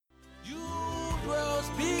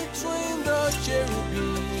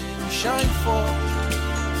cherubim shine forth.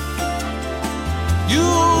 You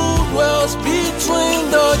dwells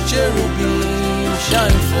between the cherubim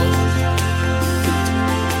shine forth.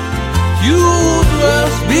 You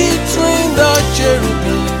dwells between the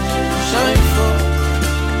cherubim shine forth.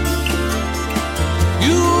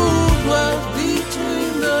 You dwells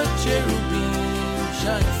between the cherubim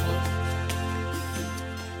shine forth.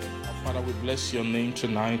 Father, we bless your name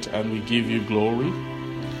tonight and we give you glory.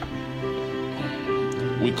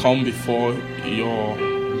 We come before your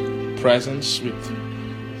presence with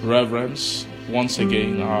reverence once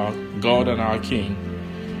again, our God and our King.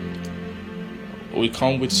 We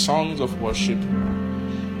come with songs of worship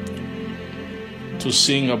to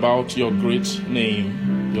sing about your great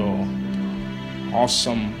name, your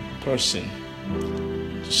awesome person,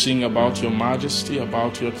 to sing about your majesty,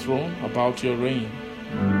 about your throne, about your reign,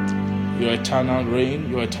 your eternal reign,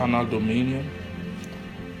 your eternal dominion.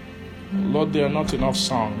 Lord, there are not enough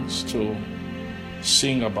songs to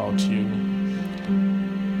sing about you,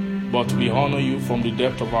 but we honor you from the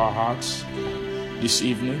depth of our hearts this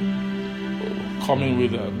evening, coming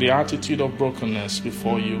with the attitude of brokenness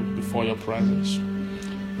before you, before your presence.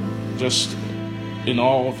 Just in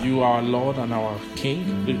awe of you, our Lord and our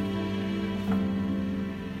King,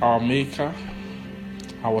 our Maker,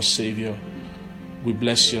 our Savior. We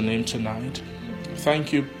bless your name tonight.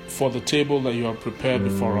 Thank you for the table that you have prepared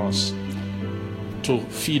before us to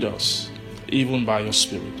feed us, even by your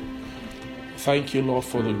Spirit. Thank you, Lord,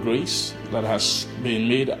 for the grace that has been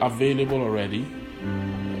made available already,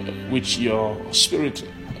 which your Spirit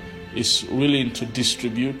is willing to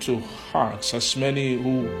distribute to hearts. As many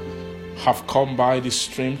who have come by this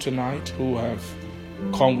stream tonight, who have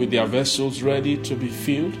come with their vessels ready to be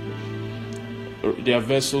filled, their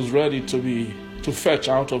vessels ready to fetch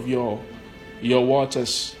out of your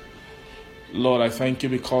waters. Lord, I thank you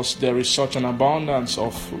because there is such an abundance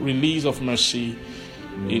of release of mercy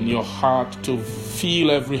in your heart to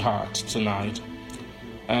fill every heart tonight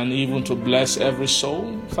and even to bless every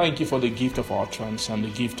soul. Thank you for the gift of utterance and the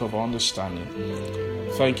gift of understanding.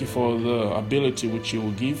 Thank you for the ability which you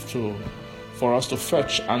will give for us to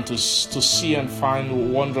fetch and to see and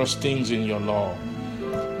find wondrous things in your law.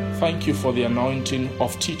 Thank you for the anointing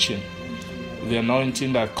of teaching, the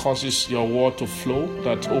anointing that causes your word to flow,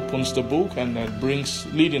 that opens the book and that brings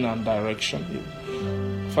leading and direction.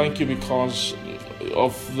 Thank you because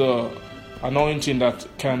of the anointing that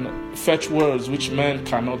can fetch words which man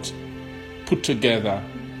cannot put together,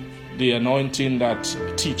 the anointing that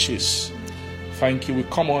teaches. Thank you. We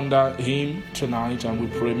come under him tonight and we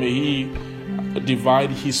pray, may he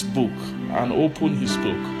divide his book and open his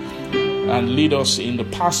book and lead us in the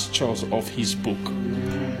pastures of his book.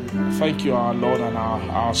 Thank you, our Lord and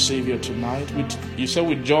our Savior tonight. You said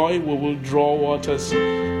with joy we will draw waters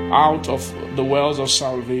out of the wells of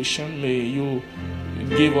salvation. May you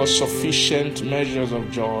give us sufficient measures of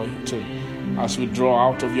joy as we draw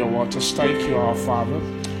out of your waters. Thank you, our Father.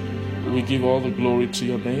 We give all the glory to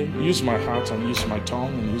your name. Use my heart and use my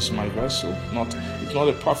tongue and use my vessel. It's not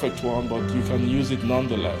a perfect one, but you can use it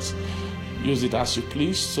nonetheless. Use it as you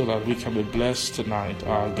please so that we can be blessed tonight,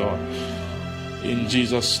 our God. In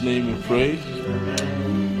Jesus' name we pray.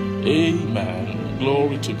 Amen.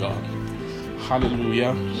 Glory to God.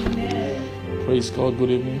 Hallelujah. Praise God. Good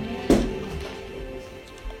evening.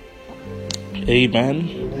 Amen.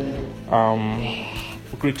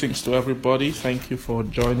 Greetings to everybody. Thank you for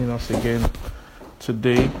joining us again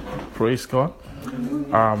today. Praise God.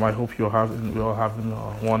 I hope we're all having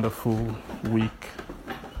a wonderful week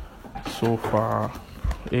so far.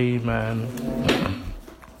 Amen.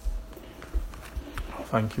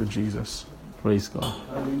 Thank you, Jesus. Praise God.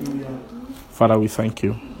 Father, we thank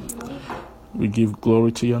you. We give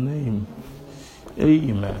glory to your name.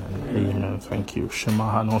 Amen. Amen. Thank you.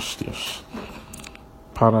 Shema Hanostios.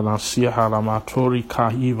 Paranasia halamatori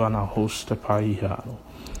kahivana hoste paihalo.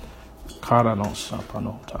 Karanosa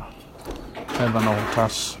panota.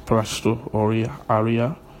 Evanotas presto oria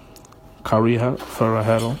aria. Kariha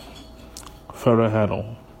ferahero.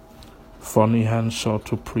 Funny hands so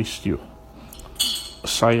to priest you.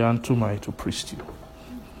 Cyan to my to priest you.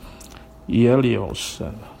 Elios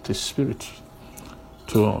and the Spirit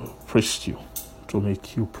to priest you, to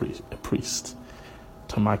make you a priest,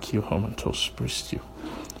 to make you home and to priest you.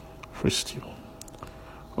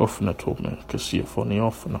 Often to me, because you for the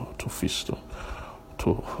often to feast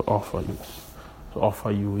to offer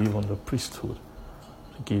you even the priesthood,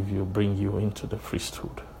 to bring you into the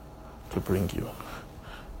priesthood, to bring you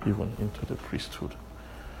even into the priesthood.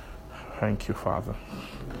 Thank you, Father.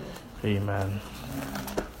 Amen.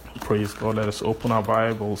 Praise God. Let us open our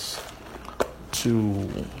Bibles to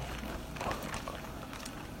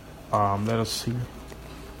Let us see.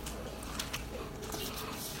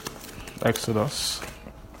 Exodus.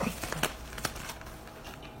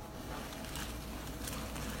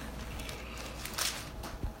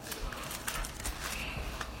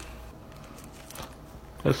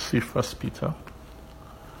 Let's see 1 Peter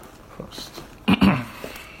first.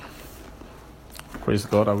 Praise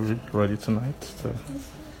God. Are we ready tonight?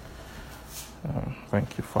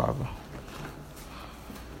 Thank you, Father.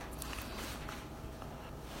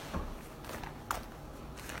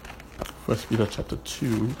 First Peter chapter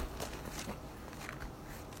 2.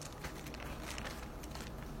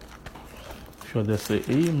 If you're there, say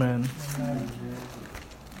amen. Amen.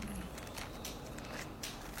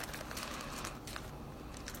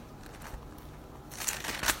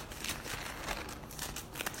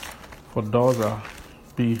 For doors are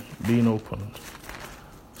being opened,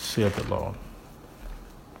 saith the Lord.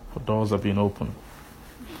 For doors are being opened,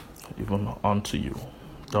 even unto you.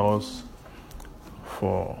 Doors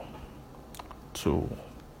to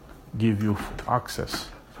give you access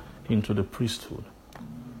into the priesthood.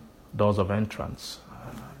 Doors of entrance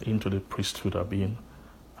into the priesthood have been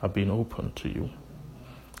opened to you.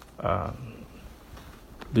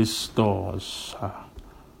 These doors are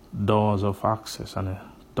doors of access and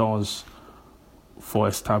doors for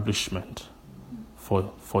establishment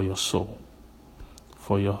for your soul.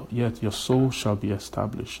 Yet your soul shall be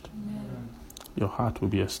established. Amen. Your heart will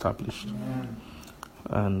be established. Amen.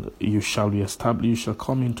 And you shall be established. You shall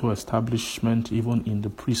come into establishment even in the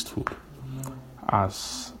priesthood. Amen.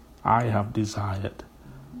 As I have desired,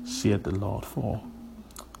 saith the Lord. For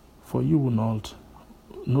you will no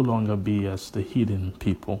longer be as the hidden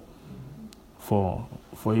people. For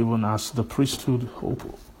even as the priesthood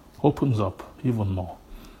opens up even more,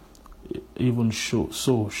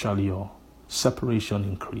 so shall your separation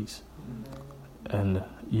increase. And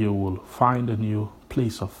you will find a new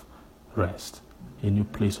place of rest, a new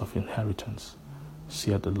place of inheritance,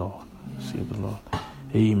 saith the Lord. Saith the Lord.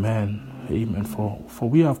 Amen. Amen. For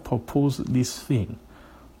we have proposed this thing,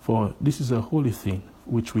 for this is a holy thing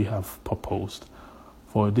which we have proposed.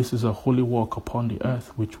 For this is a holy work upon the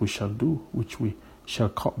earth which we shall do, which we shall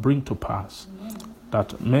bring to pass,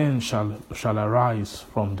 that men shall arise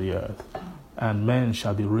from the earth, and men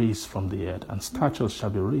shall be raised from the earth, and statues shall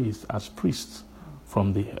be raised as priests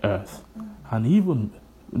from the earth. And even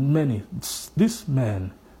many,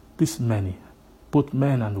 both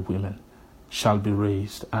men and women, shall be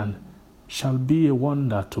raised, and shall be a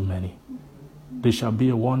wonder to many. They shall be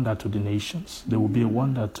a wonder to the nations. They will be a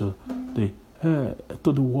wonder to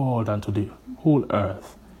the world and to the whole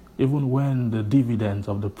earth, even when the dividends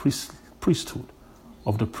of the priesthood,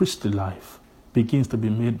 of the priestly life, begins to be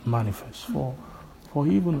made manifest. For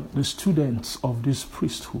even the students of this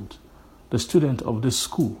priesthood, the student of this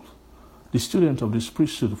school, the student of this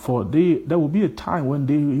priesthood, there will be a time when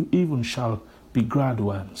they even shall be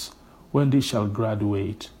graduates, when they shall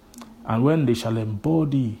graduate, and when they shall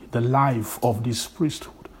embody the life of this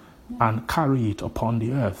priesthood and carry it upon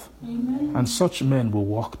the earth. Amen. And such men will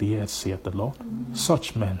walk the earth, saith the Lord. Amen.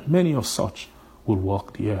 Such men, many of such, will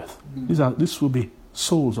walk the earth. This will be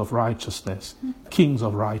souls of righteousness, kings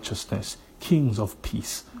of righteousness, kings of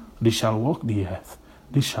peace. They shall walk the earth.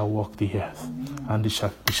 They shall walk the earth. And they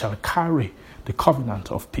shall carry the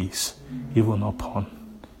covenant of peace even upon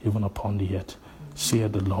the earth,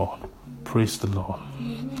 saith the Lord. Praise the Lord.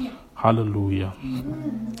 Hallelujah.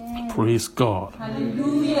 Amen. Praise God.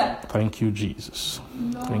 Hallelujah. Thank you, Jesus.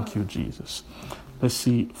 Thank you, Jesus. Let's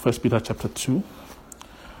see 1 Peter chapter 2.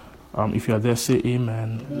 If you are there, say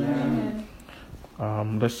amen.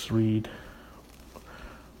 Amen. Let's read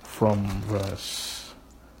from verse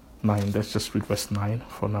 9. Let's just read verse 9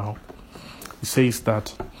 for now. It says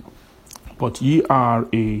that, but ye are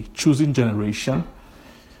a chosen generation.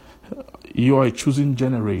 You are a chosen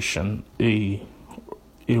generation, a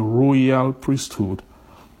royal priesthood,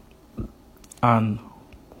 and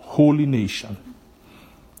holy nation,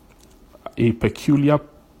 a peculiar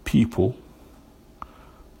people,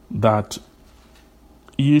 that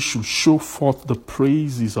ye should show forth the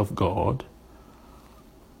praises of God,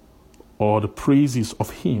 or the praises of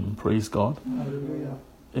Him. Praise God. Hallelujah.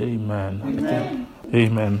 Amen. Amen.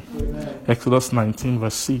 Amen. Amen. Exodus 19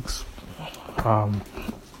 verse 6.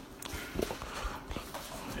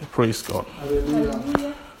 Praise God.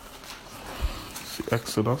 Hallelujah. See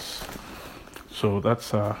Exodus. So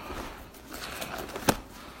that's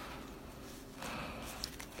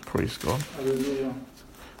praise God. Hallelujah.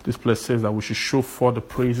 This place says that we should show forth the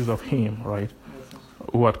praises of Him, right?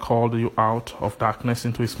 Who had called you out of darkness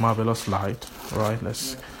into His marvelous light, right?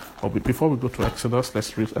 Before we go to Exodus,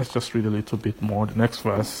 let's just read a little bit more. The next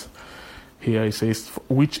verse here it says,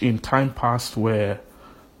 which in time past were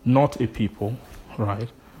not a people, right?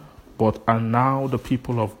 But are now the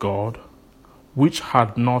people of God, which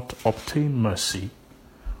had not obtained mercy,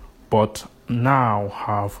 but now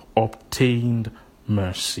have obtained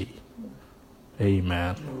mercy.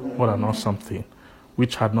 Amen. What an awesome thing.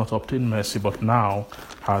 Which had not obtained mercy, but now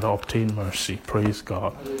had obtained mercy. Praise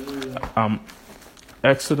God.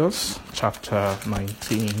 Exodus chapter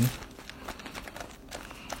 19.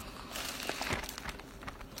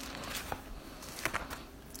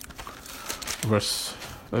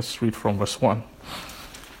 Let's read from verse 1.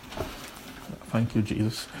 Thank you,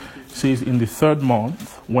 Jesus. It says, in the 3rd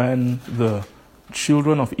month, when the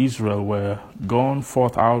children of Israel were gone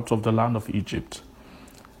forth out of the land of Egypt,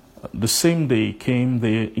 the same day came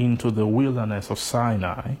they into the wilderness of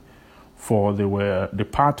Sinai, for they were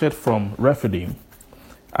departed from Rephidim,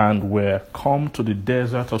 and were come to the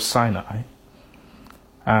desert of Sinai,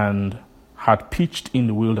 and had pitched in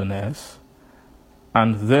the wilderness,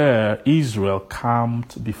 and there Israel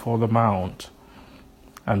camped before the mount.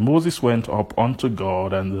 And Moses went up unto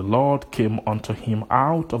God, and the Lord came unto him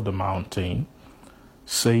out of the mountain,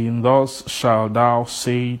 saying, thus shalt thou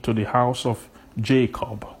say to the house of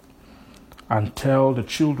Jacob, and tell the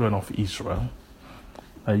children of Israel,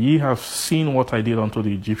 that ye have seen what I did unto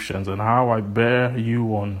the Egyptians, and how I bare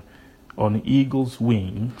you on eagle's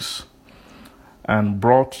wings, and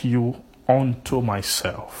brought you unto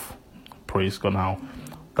myself. Praise God. Now,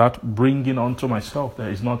 that bringing unto myself there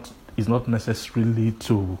is not necessarily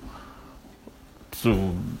to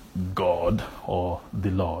God or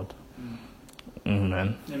the Lord.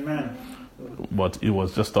 Amen. Amen. But it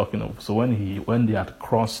was just talking of, so when they had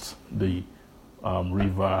crossed the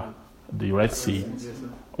river, the Red Sea,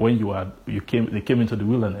 when they came into the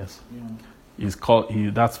wilderness, is called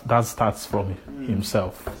that starts from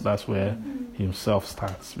himself. That's where himself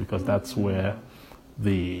starts, because that's where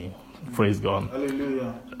the praise God.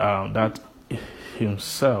 Hallelujah. That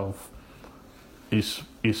himself is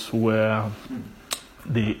where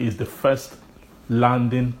is the first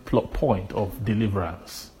landing point of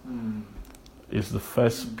deliverance. It's the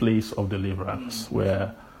first place of deliverance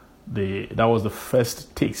where that was the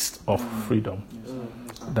first taste of freedom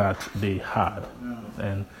that they had.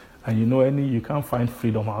 And you can't find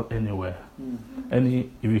freedom out anywhere. If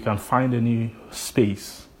you can find any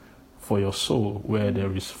space for your soul where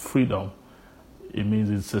there is freedom, it means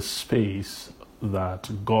it's a space that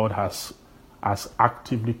God has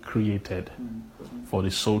actively created for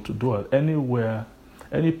the soul to dwell. Anywhere,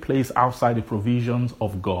 any place outside the provisions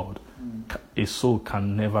of God, a soul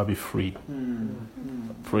can never be free.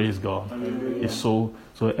 Praise God. A soul,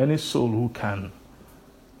 so any soul who can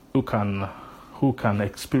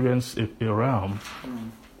experience a realm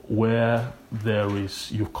where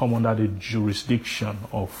you come under the jurisdiction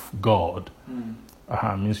of God,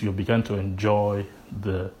 means you begin to enjoy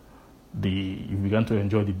the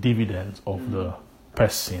dividends of the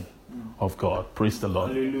person of God. Praise the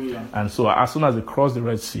Lord. Hallelujah. And so as soon as they crossed the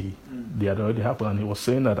Red Sea, they had already happened, and he was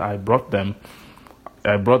saying that I brought them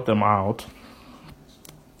out.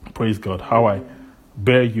 Praise God. How I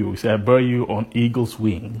bear you. He said, I bear you on eagle's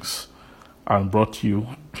wings, and brought you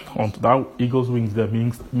onto that eagle's wings. That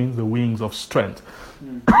means the wings of strength.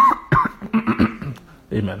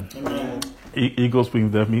 Amen. Eagle's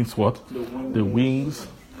wings, that means what? The wings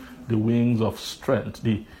of strength.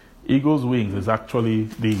 The eagle's wings is actually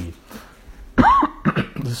the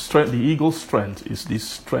strength. The eagle's strength is the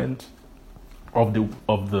strength of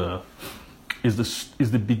the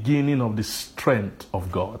beginning of the strength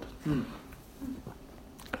of God.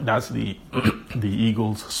 That's the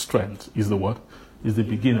eagle's strength. Is the what? Is the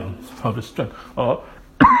beginning of the strength. Oh,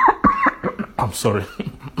 I'm sorry.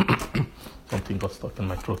 Something got stuck in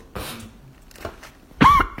my throat.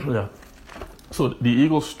 Yeah. So the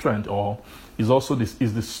eagle's strength, is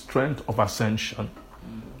the strength of ascension.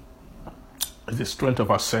 Is the strength of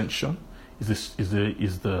ascension.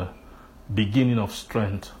 Is the beginning of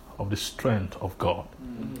strength, of the strength of God.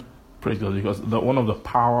 Praise God, because one of the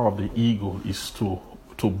power of the eagle is to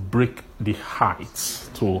break the heights,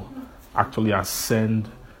 to actually ascend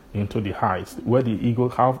into the heights where the eagle,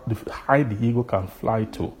 the height the eagle can fly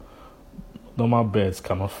to. Normal birds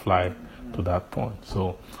cannot fly to that point.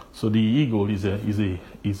 So the eagle is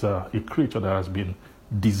a creature that has been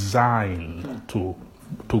designed to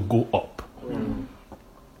go up.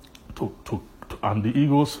 And the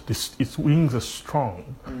eagle's its wings are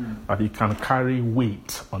strong, that it can carry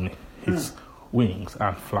weight on its wings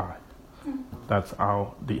and fly. That's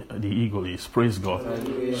how the eagle is. Praise God.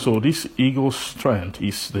 Hallelujah. So this eagle's strength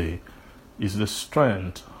is the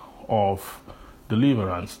strength of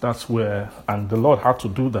deliverance. That's where, and the Lord had to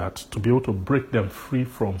do that to be able to break them free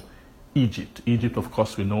from Egypt. Egypt, of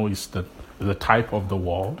course, we know is the type of the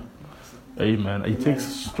world. Amen. It takes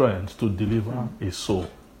strength to deliver a soul,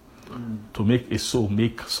 to make a soul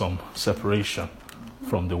make some separation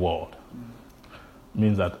from the world. It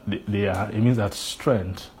means that it means that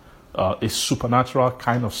strength, a supernatural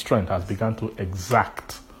kind of strength, has begun to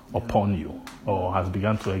exact upon you, or has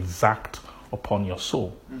begun to exact upon your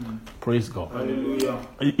soul. Praise God. Hallelujah.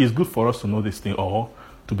 It's good for us to know this thing, or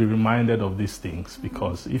to be reminded of these things,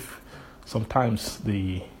 because if sometimes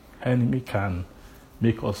the enemy can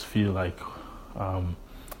make us feel like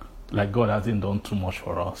God hasn't done too much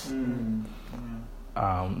for us.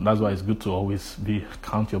 That's why it's good to always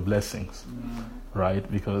count your blessings, right?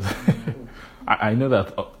 Because I know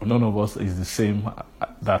that none of us is the same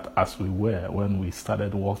that as we were when we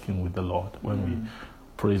started walking with the Lord, when we,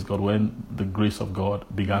 praise God, when the grace of God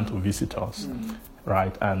began to visit us,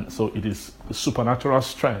 right? And so it is supernatural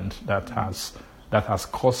strength that has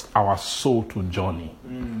caused our soul to journey.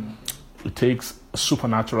 It takes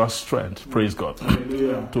supernatural strength, praise God,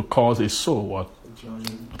 to cause a soul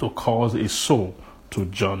to cause a soul to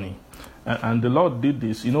journey. And the Lord did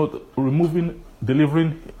this, delivering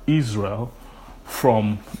Israel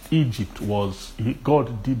from Egypt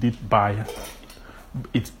God did it by,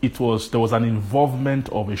 there was an involvement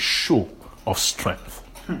of a show of strength.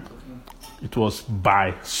 It was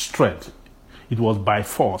by strength. It was by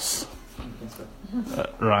force.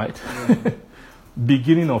 Right?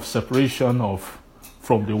 Beginning of separation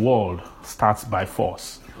from the world starts by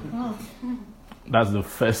force. That's the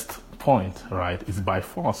first point, right? It's by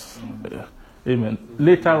force. Amen.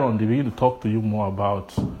 Later on, they begin to talk to you more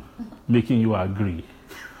about making you agree.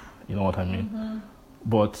 You know what I mean?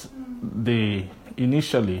 But they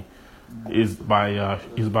initially is by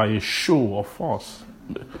a show of force.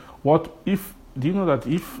 Do you know that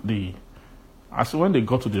when they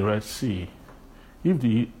got to the Red Sea, if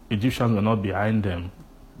the Egyptians were not behind them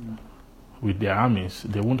with their armies,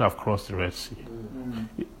 they wouldn't have crossed the Red Sea.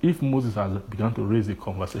 If Moses had begun to raise the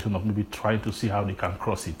conversation of maybe trying to see how they can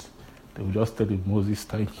cross it, they would just tell Moses,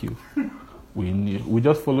 thank you. We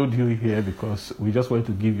just followed you here because we just wanted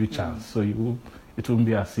to give you a chance. So it wouldn't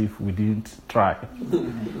be as if we didn't try.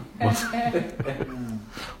 But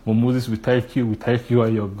Moses, we thank you are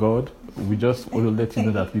your God. We just want to let you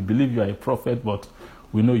know that we believe you are a prophet, but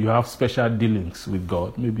we know you have special dealings with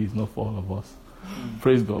God. Maybe it's not for all of us.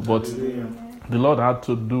 Praise God. But the Lord had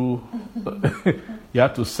to do, he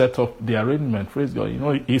had to set up the arrangement. Praise God.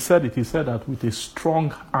 He said that with a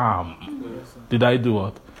strong arm, did I do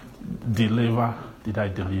what? Did I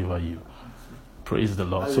deliver you? Praise the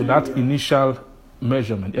Lord. So that initial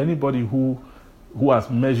measurement, anybody who has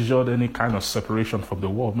measured any kind of separation from the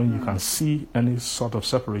world, when you can see any sort of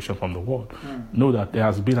separation from the world, know that there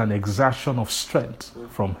has been an exertion of strength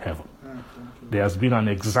from heaven. There has been an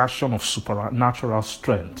exertion of supernatural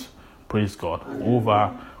strength, praise God,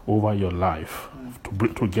 over your life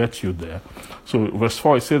to get you there. So verse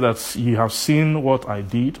 4, it says that ye have seen what I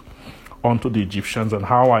did unto the Egyptians, and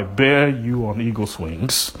how I bare you on eagle's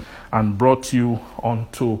wings, and brought you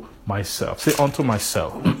unto myself. Say, unto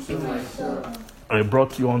myself. I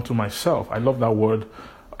brought you unto myself. I love that word.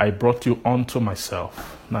 I brought you unto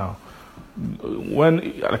myself. Now,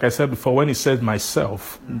 like I said before, when he says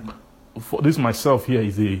myself, for this myself here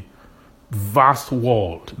is a vast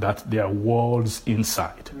world, that there are worlds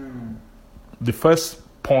inside. The first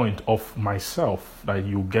point of myself that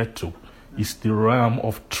you get to is the realm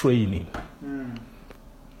of training.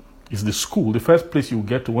 It's the school. The first place you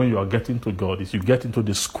get to when you are getting to God is you get into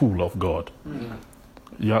the school of God.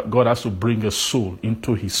 God has to bring a soul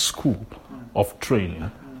into his school of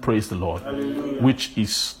training. Praise the Lord. Hallelujah. Which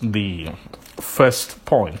is the first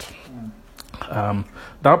point.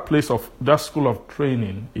 That school of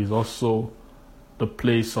training is also the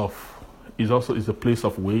place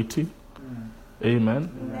of waiting.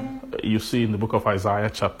 Amen. You see in the book of Isaiah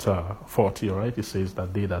chapter 40, right? It says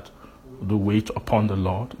that they that do wait upon the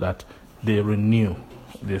Lord, that they renew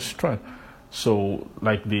their strength. So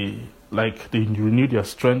like they renew their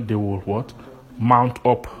strength, they will what? Mount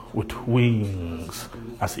up with wings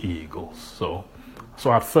as eagles. So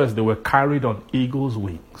at first they were carried on eagles'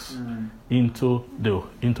 wings into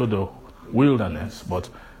the wilderness, but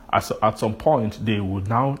at some point they would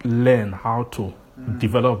now learn how to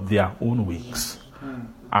develop their own wings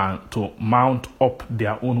and to mount up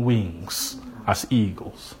their own wings as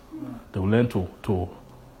eagles. They will learn to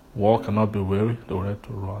walk and not be weary. They will learn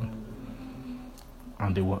to run,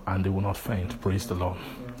 and they will not faint. Praise the Lord.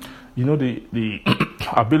 The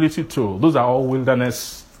ability to, those are all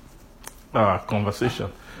wilderness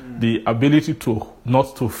conversation. The ability to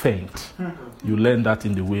not to faint, you learn that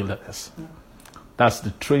in the wilderness. That's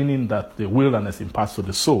the training that the wilderness imparts to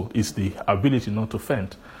the soul, is the ability not to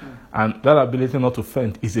faint. And that ability not to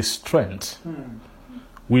faint is a strength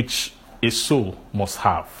which a soul must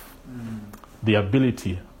have. The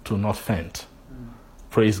ability to not faint.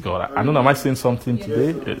 Praise God. I don't know, am I saying something today?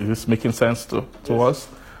 Is this making sense to us?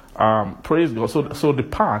 Praise God. So the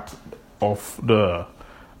part of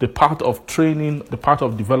the part of training, the part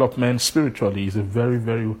of development spiritually is a very,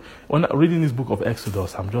 very. When reading this book of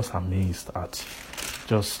Exodus, I'm just amazed at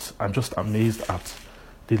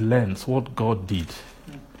the length, what God did,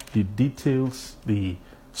 the details, the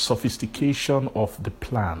sophistication of the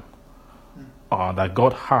plan that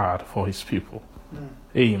God had for His people.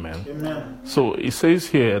 Amen. Amen. So it says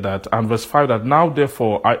here that, and verse 5, that now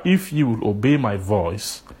therefore, if you will obey my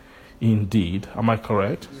voice, indeed, am I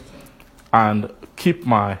correct? And keep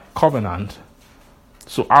my covenant.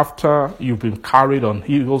 So after you've been carried on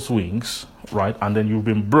eagle's wings, right, and then you've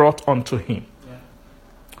been brought unto Him,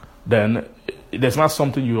 then there's not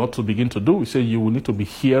something you ought to begin to do. We say you will need to be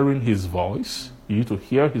hearing His voice. You need to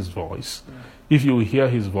hear His voice. If you will hear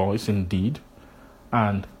His voice indeed,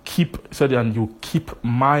 and you keep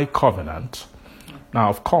my covenant. Now,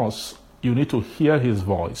 of course, you need to hear His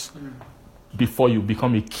voice before you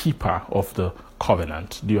become a keeper of the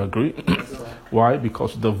covenant. Do you agree? Why?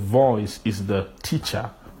 Because the voice is the teacher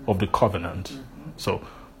of the covenant. So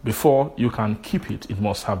before you can keep it, it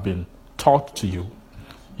must have been taught to you.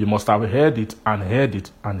 You must have heard it and heard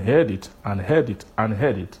it and heard it and heard it and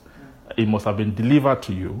heard it. It must have been delivered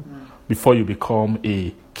to you before you become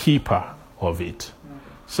a keeper of it.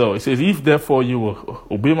 So it says, if therefore you will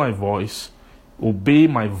obey my voice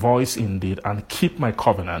indeed, and keep my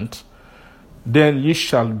covenant, then ye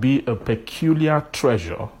shall be a peculiar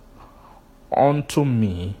treasure unto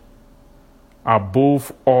me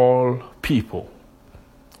above all people.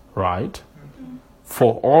 Right?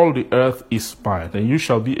 For all the earth is mine, and you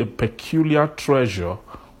shall be a peculiar treasure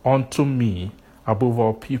unto me above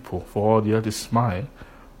all people, for all the earth is mine.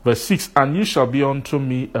 Verse 6, and you shall be unto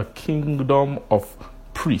me a kingdom of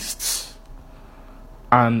priests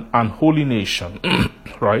and an holy nation.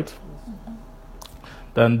 Right?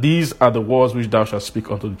 Then these are the words which thou shalt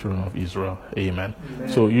speak unto the children of Israel. Amen.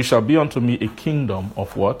 So you shall be unto me a kingdom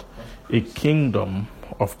of what? A kingdom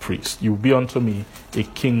of priests. You will be unto me a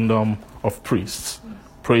kingdom of priests.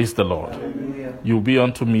 Praise the Lord. You will be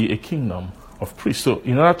unto me a kingdom of priests. So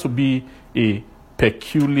in order to be a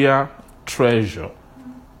peculiar treasure,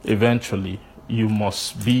 eventually you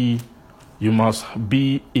must be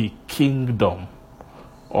a kingdom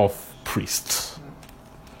of priests.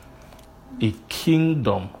 A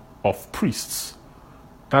kingdom of priests.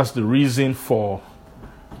 That's the reason for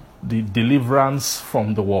the deliverance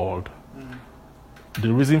from the world.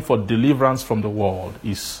 The reason for deliverance from the world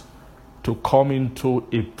is to come into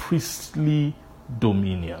a priestly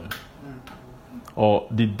dominion. Or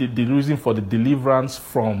the reason for the deliverance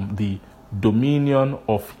from the dominion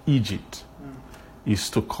of Egypt is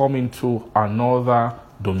to come into another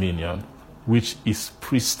dominion, which is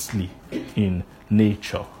priestly in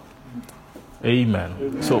nature.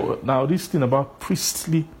 Amen. So now this thing about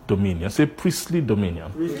priestly dominion. Say priestly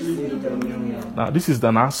dominion. Priestly dominion. Now this is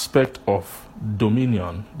an aspect of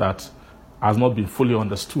dominion that has not been fully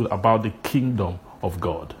understood about the kingdom of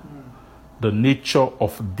God. The nature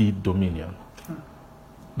of the dominion.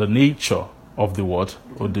 The nature of the what?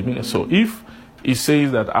 Of dominion. So if it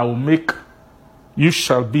says that I will make, you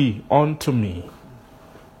shall be unto me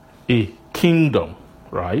a kingdom,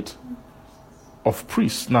 right, of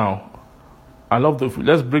priests. Now, I love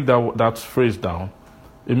let's break that phrase down.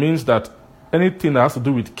 It means that anything that has to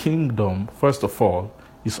do with kingdom, first of all,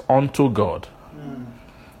 is unto God.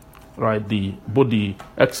 Right? Both the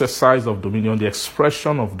exercise of dominion, the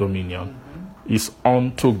expression of dominion is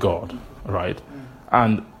unto God. Right?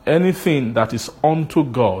 And anything that is unto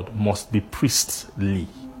God must be priestly.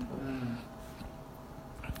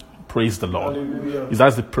 Praise the Lord. Is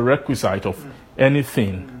that the prerequisite of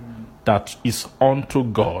anything that is unto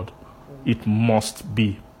God? It must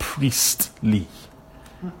be priestly.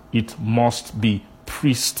 It must be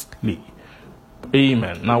priestly.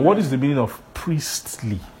 Amen. Now, what is the meaning of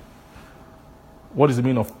priestly? What is the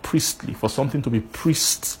meaning of priestly? For something to be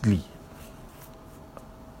priestly.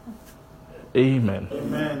 Amen.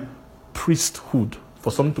 Amen. Priesthood.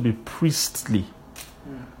 For something to be priestly.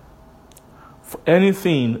 For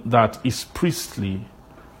anything that is priestly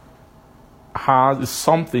is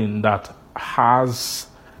something that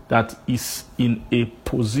is in a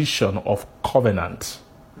position of covenant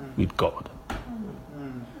with God.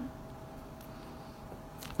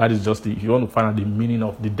 That is just if you want to find out the meaning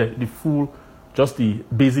of the full, just the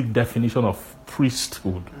basic definition of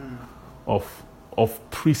priesthood, of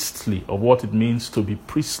priestly, of what it means to be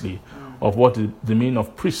priestly, of what the meaning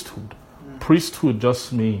of priesthood. Priesthood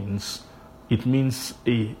just means, it means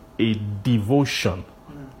a devotion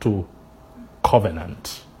to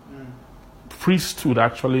covenant. Priesthood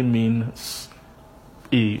actually means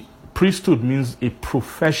a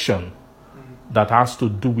profession that has to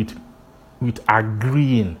do with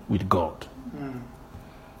agreeing with God.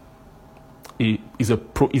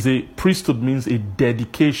 Priesthood means a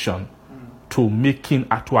dedication to making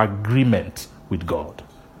to agreement with God.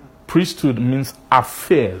 Priesthood means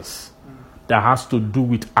affairs that has to do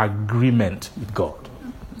with agreement with God.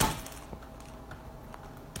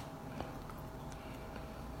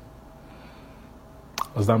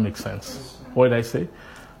 Does that make sense? What did I say?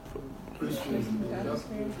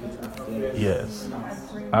 Yes,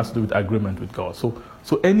 has to do with agreement with God. So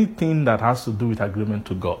anything that has to do with agreement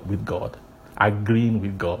with God, agreeing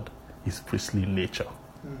with God, is priestly in nature.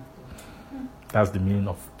 That's the meaning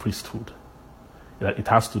of priesthood. It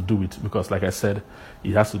has to do with, because like I said,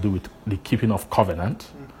 it has to do with the keeping of covenant.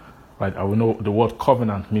 Right? I will know the word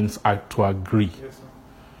covenant means to agree.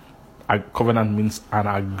 Covenant means an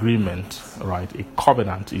agreement, right? A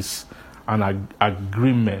covenant is an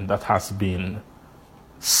agreement that has been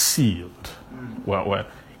sealed. Well,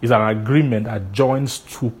 it's an agreement that joins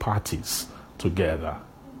two parties together.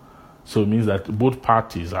 So it means that both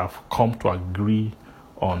parties have come to agree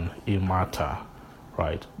on a matter,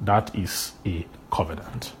 right? That is a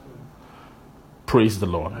covenant. Praise the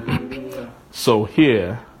Lord. So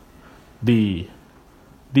here,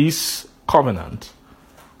 this covenant.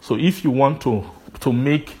 So if you want to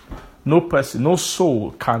make, no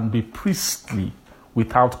soul can be priestly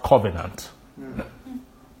without covenant.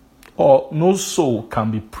 Or no soul can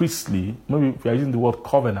be priestly, maybe if you're using the word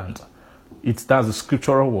covenant, that's a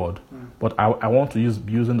scriptural word, but I want to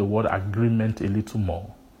be using the word agreement a little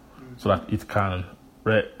more, so that it can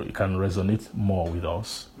resonate more with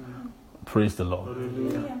us. Praise the Lord.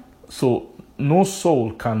 Hallelujah. So no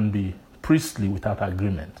soul can be priestly without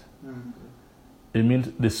agreement. It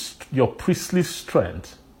means your priestly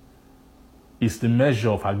strength is the measure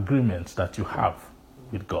of agreement that you have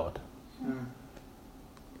with God.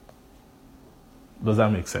 Does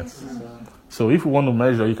that make sense? So if you want to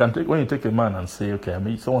measure, when you take a man and say, okay,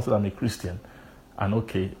 someone said I'm a Christian, and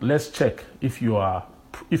okay, let's check if you are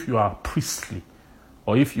priestly,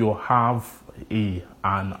 or if you have an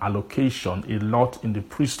allocation, a lot in the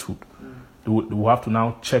priesthood. We have to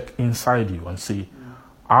now check inside you and see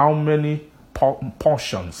how many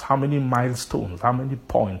portions, how many milestones, how many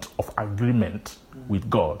points of agreement with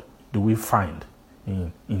God do we find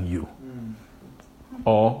in you?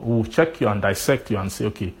 Or we'll check you and dissect you and say,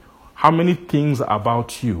 okay, how many things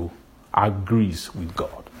about you agrees with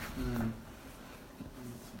God?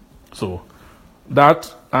 So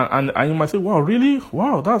that, and you might say, wow, really?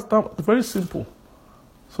 Wow, that's very simple.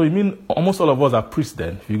 So you mean almost all of us are priests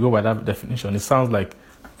then, if you go by that definition? It sounds like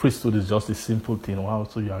priesthood is just a simple thing. Wow,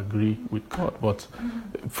 so you agree with God. But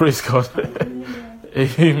praise God.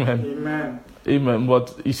 Amen. Amen.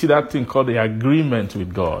 But you see that thing called the agreement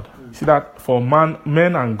with God. You see that for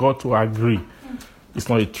men and God to agree, it's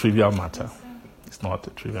not a trivial matter. It's not a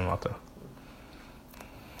trivial matter.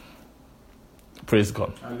 Praise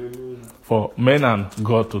God. Hallelujah. For men and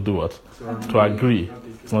God to do what? To agree.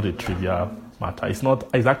 It's not a trivial matter.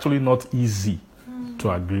 It's actually not easy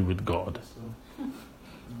to agree with God.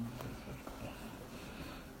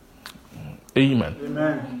 Amen.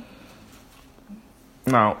 Amen.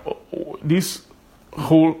 Now,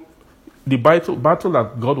 the battle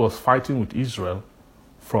that God was fighting with Israel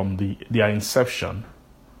from their inception,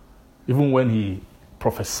 even when he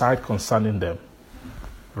prophesied concerning them,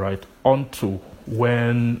 right, unto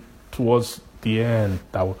when towards the end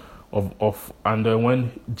and then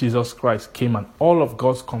when Jesus Christ came, and all of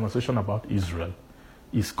God's conversation about Israel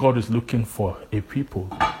is God is looking for a people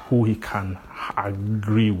who he can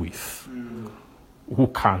agree with, who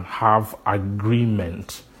can have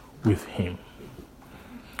agreement with him.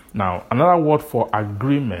 Now, another word for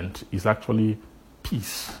agreement is actually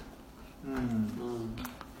peace.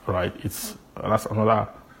 Right? That's another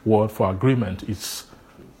word for agreement. It's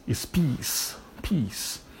peace.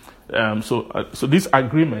 Peace. So this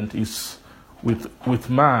agreement is with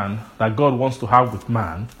man, that God wants to have with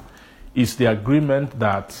man, is the agreement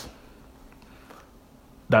that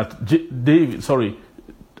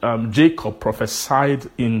Jacob prophesied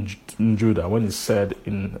in Judah when he said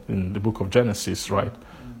in the book of Genesis, right,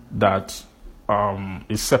 that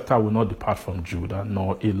a scepter will not depart from Judah,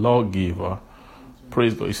 nor a lawgiver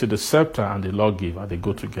Praise God. You see, the scepter and the lawgiver, they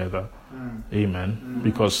go together. Amen.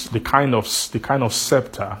 Because the kind of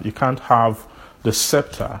scepter, you can't have the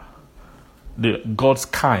scepter, the God's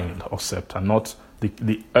kind of scepter, not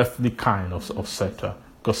the earthly kind of scepter.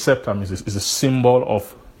 Because scepter is a symbol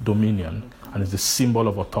of dominion and is a symbol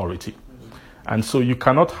of authority. And so you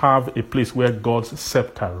cannot have a place where God's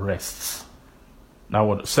scepter rests. Now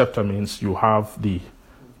what scepter means, you have the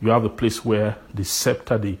place where the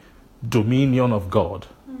scepter, the dominion of God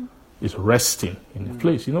is resting in the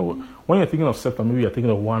place. You know, when you're thinking of scepter, maybe you're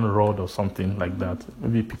thinking of one rod or something like that.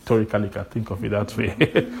 Maybe pictorially you can think of it that way.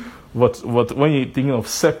 but when you're thinking of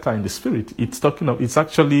scepter in the spirit, it's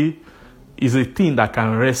actually a thing that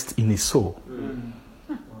can rest in his soul.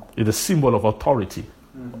 It's a symbol of authority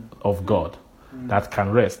of God that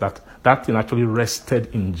can rest. That thing actually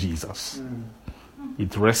rested in Jesus.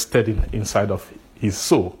 It rested inside of his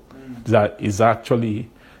soul. That is actually,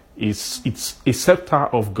 it's a scepter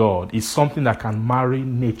of God. It's something that can marry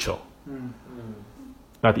nature.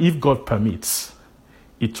 That if God permits,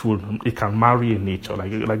 it can marry a nature.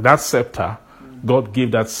 Like that scepter, God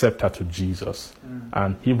gave that scepter to Jesus.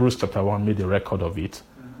 And Hebrews chapter 1 made a record of it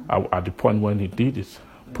at the point when he did it.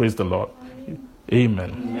 Praise the Lord.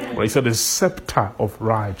 Amen. Well, he said the scepter of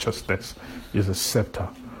righteousness is the scepter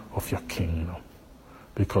of your kingdom.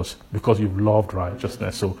 Because you've loved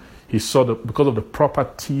righteousness. So he saw because of the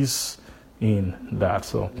properties in that.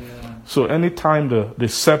 So anytime the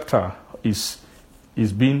scepter is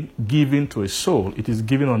being given to a soul, it is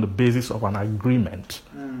given on the basis of an agreement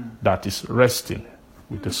that is resting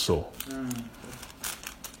with the soul.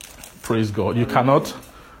 Praise God. You cannot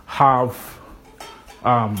have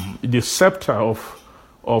the scepter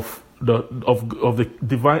of the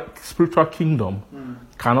divine spiritual kingdom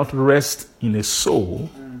cannot rest in a soul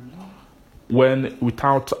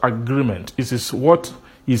without agreement. It's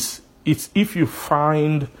if you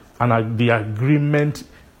find the agreement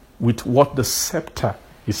with what the scepter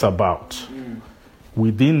is about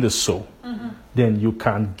within the soul, then you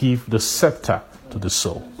can give the scepter to the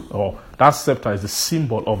soul. Or that scepter is the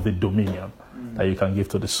symbol of the dominion that you can give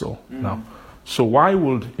to the soul. Now, so why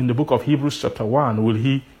would, in the book of Hebrews chapter 1, will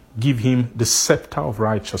he give him the scepter of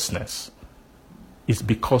righteousness? It's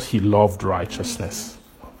because he loved righteousness.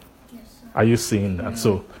 Are you seeing that?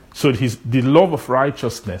 So the love of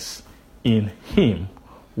righteousness in him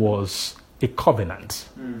was a covenant.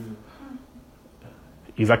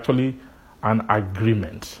 It's actually an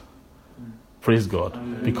agreement. Praise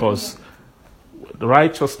God. Because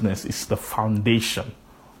righteousness is the foundation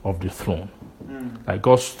of the throne. Like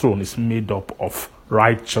God's throne is made up of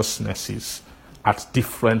righteousnesses at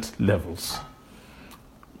different levels.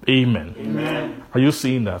 Amen. Amen. Are you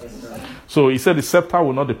seeing that? So he said the scepter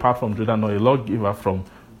will not depart from Judah, nor a lawgiver from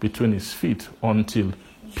between his feet, until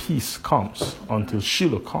peace comes, until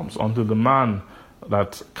Shiloh comes, until the man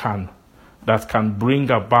that can bring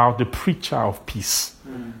about the preacher of peace,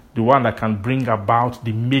 the one that can bring about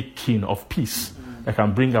the making of peace, that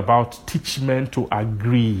can bring about teach men to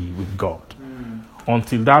agree with God.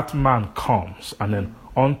 Until that man comes, and then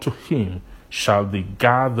unto him shall the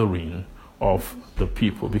gathering of the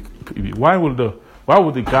people be. Why would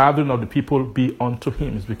the gathering of the people be unto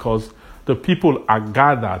him? It's because the people are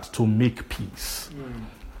gathered to make peace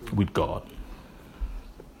with God.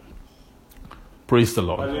 Praise the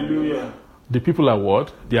Lord. Hallelujah. The people are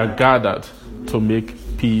what? They are gathered to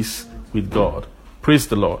make peace with God. Praise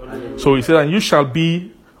the Lord. Hallelujah. So he said, and you shall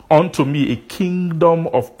be unto me a kingdom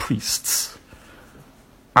of priests,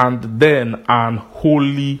 and then an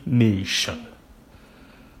holy nation.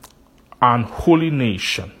 An holy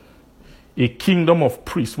nation. A kingdom of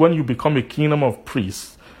priests. When you become a kingdom of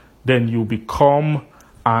priests, then you become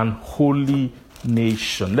an holy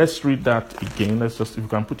nation. Let's read that again. If you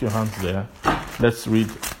can put your hands there. Let's read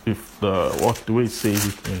the way it says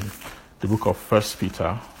it in the book of 1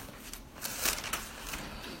 Peter.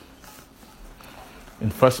 In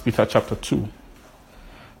 1 Peter chapter 2.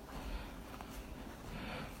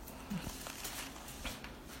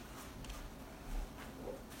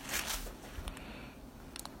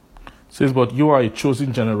 It says, but you are a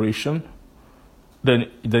chosen generation,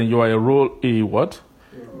 then you are a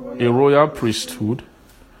royal priesthood,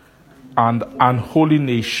 and an holy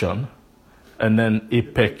nation, and then a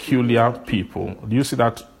peculiar people. Do you see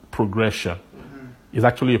that progression? It's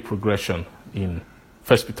actually a progression in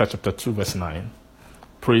 1 Peter chapter 2, verse 9.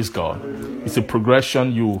 Praise God. It's a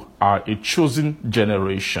progression. You are a chosen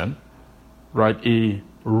generation, right? A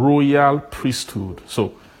royal priesthood.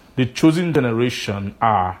 So the chosen generation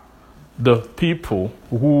are the people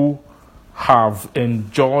who have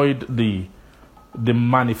enjoyed the the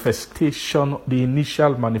manifestation, the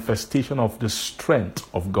initial manifestation of the strength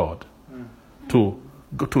of God. To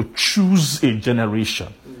choose a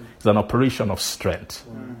generation is an operation of strength.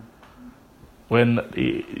 When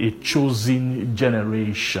a chosen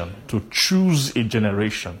generation, to choose a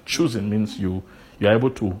generation, choosing means you're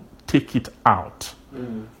able to take it out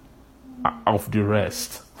of the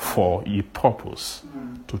rest for a purpose,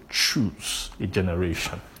 to choose a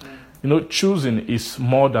generation. You know, choosing is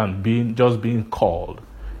more than just being called.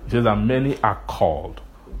 It says that many are called,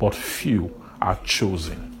 but few are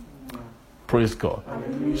chosen. Praise God.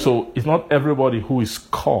 So it's not everybody who is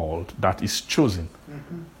called that is chosen.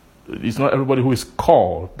 It's not everybody who is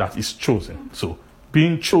called that is chosen. So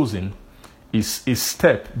being chosen is a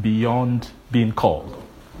step beyond being called.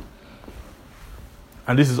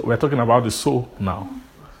 And we're talking about the soul now.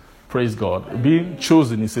 Praise God. Being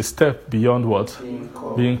chosen is a step beyond what?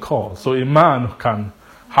 Being called. So a man can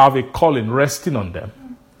have a calling resting on them,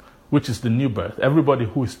 which is the new birth. Everybody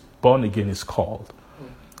who is born again is called.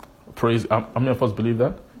 Praise. How many of us believe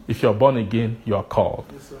that? If you're born again, you are called.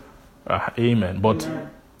 Amen. But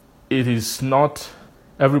it is not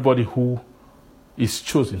everybody who is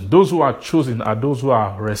chosen. Those who are chosen are those who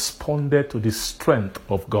are responded to the strength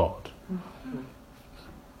of God.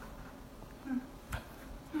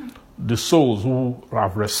 The souls who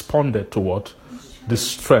have responded to what? The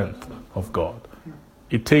strength of God.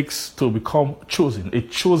 It takes to become chosen. A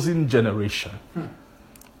chosen generation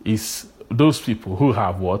is those people who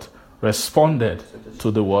have what? Responded to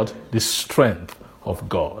the what? The strength of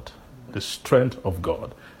God. The strength of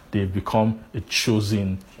God. They've become a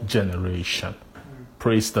chosen generation.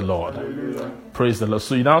 Praise the Lord. Hallelujah. Praise the Lord.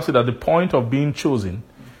 So you now see that the point of being chosen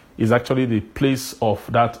is actually the place of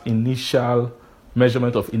that initial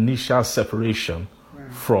measurement of initial separation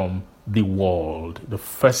from the world. The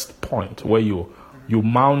first point where you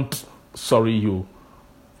mount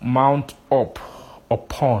up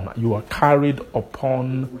upon, you are carried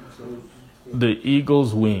upon the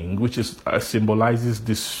eagle's wing, which is symbolizes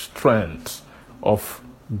the strength of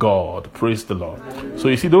God. Praise the Lord. So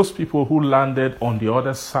you see those people who landed on the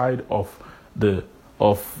other side of the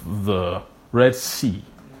Red Sea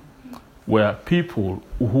were people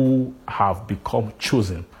who have become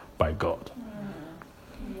chosen by God.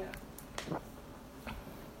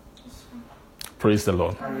 Praise the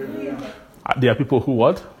Lord. There are people who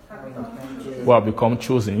what? Who have become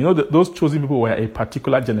chosen. You know, those chosen people were a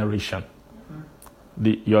particular generation.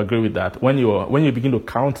 You agree with that? When you begin to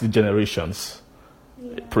count the generations,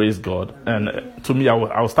 praise God. And to me, I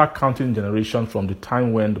will start counting generations from the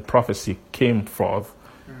time when the prophecy came forth.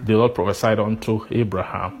 The Lord prophesied unto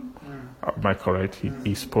Abraham. Am I correct?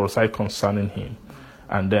 He prophesied concerning him.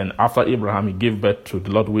 And then after Abraham, he gave birth to,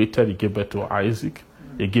 the Lord waited, he gave birth to Isaac.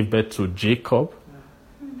 He gave birth to Jacob.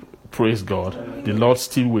 Praise God. The Lord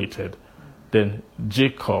still waited. Then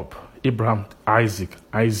Jacob, Abraham,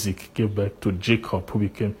 Isaac gave birth to Jacob, who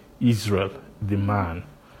became Israel, the man.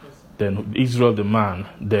 Then Israel, the man,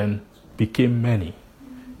 then became many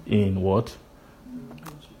in what?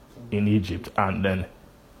 In Egypt. And then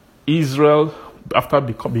Israel, after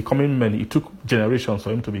becoming many, it took generations for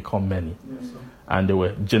him to become many. Yes, and there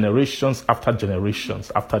were generations after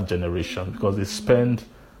generations after generations, because they spent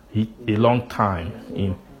a long time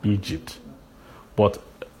in Egypt. But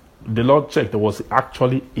the Lord checked, there was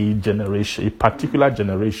actually a generation, a particular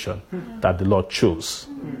generation that the Lord chose.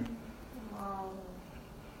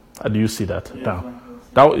 Do you see that?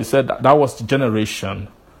 Now, he said that was the generation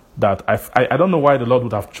that I don't know why the Lord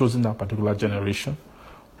would have chosen that particular generation,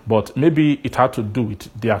 but maybe it had to do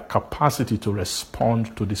with their capacity to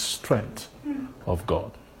respond to the strength of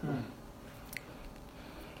God.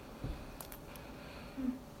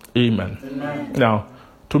 Amen. Amen. Now,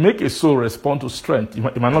 to make a soul respond to strength, it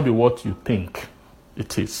might not be what you think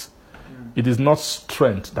it is. It is not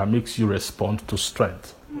strength that makes you respond to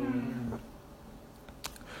strength.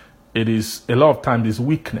 It is, a lot of times, it's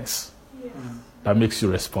weakness that makes you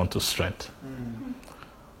respond to strength.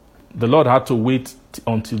 The Lord had to wait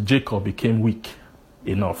until Jacob became weak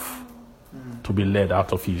enough to be led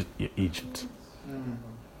out of Egypt.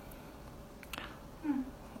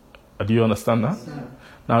 Do you understand that?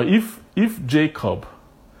 Now, if Jacob,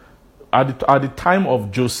 at the time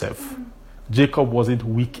of Joseph, Jacob wasn't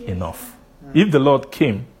weak enough. If the Lord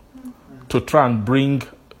came to try and bring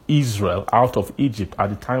Israel out of Egypt at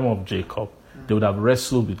the time of Jacob, they would have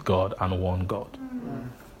wrestled with God and won God.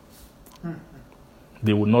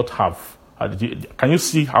 They would not have. Can you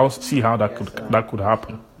see how that could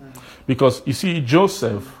happen? Because you see,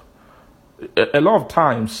 Joseph, a lot of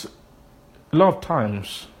times,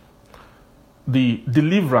 the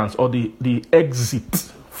deliverance or the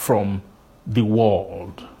exit from the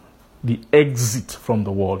world, the exit from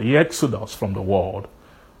the world, the exodus from the world,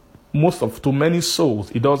 to many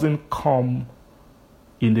souls, it doesn't come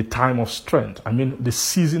in the time of strength. I mean, the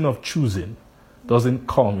season of choosing doesn't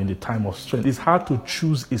come in the time of strength. It's hard to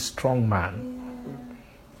choose a strong man.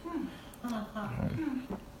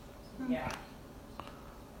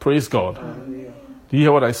 Praise God. Do you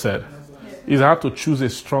hear what I said? It's hard to choose a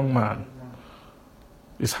strong man.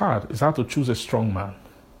 It's hard. It's hard to choose a strong man.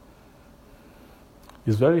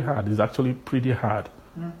 It's very hard. It's actually pretty hard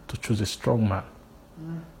to choose a strong man.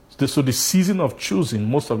 So the season of choosing,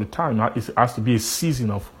 most of the time, it has to be a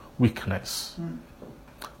season of weakness.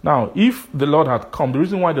 Now, if the Lord had come, the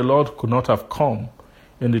reason why the Lord could not have come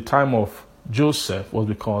in the time of Joseph was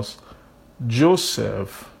because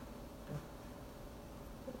Joseph,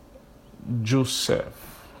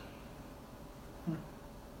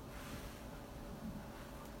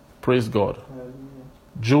 praise God,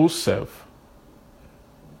 Joseph,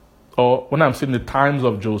 or when I'm saying the times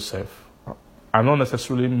of Joseph, I don't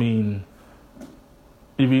necessarily mean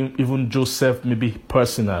even Joseph maybe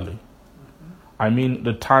personally. I mean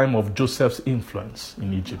the time of Joseph's influence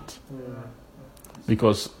in Egypt.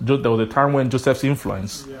 Because there was a time when Joseph's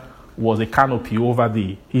influence was a canopy over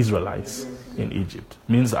the Israelites in Egypt.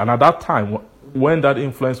 Means, and at that time, when that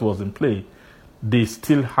influence was in play, they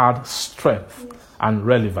still had strength and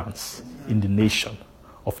relevance in the nation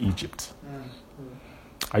of Egypt.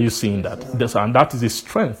 Are you seeing that? And that is a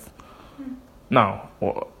strength. Now,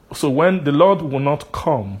 so when the Lord will not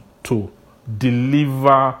come to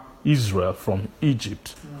deliver Israel from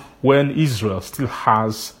Egypt, when Israel still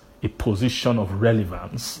has a position of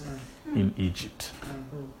relevance in Egypt,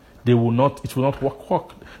 it will not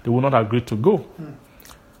work. They will not agree to go.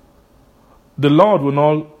 The Lord will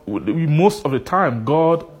not, most of the time,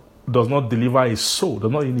 God does not deliver a soul,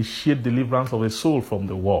 does not initiate deliverance of a soul from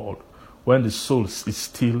the world when the soul is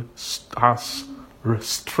still has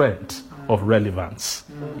strength of relevance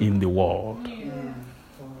in the world.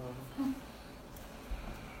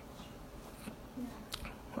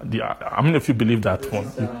 I mean, if you believe that one,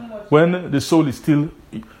 when the soul is still,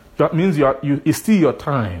 that means it's still your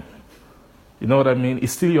time. You know what I mean?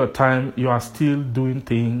 It's still your time. You are still doing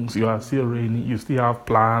things. You are still reigning. You still have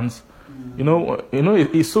plans. You know,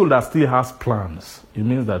 a soul that still has plans. It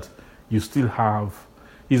means that you still have.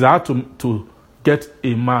 It's hard to get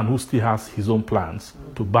a man who still has his own plans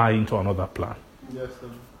to buy into another plan. Yes, sir.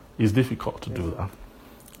 It's difficult to do that.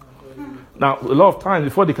 Now, a lot of times,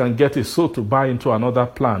 before they can get a soul to buy into another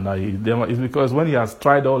plan, it's because when he has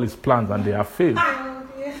tried all his plans and they have failed,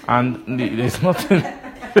 and there's nothing.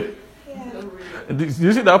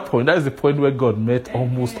 You see that point? That is the point where God met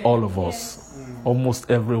almost all of us, almost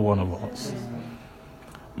every one of us.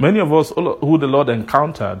 Many of us who the Lord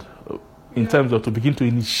encountered in terms of to begin to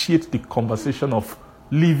initiate the conversation of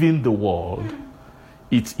leaving the world,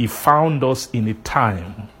 He found us in a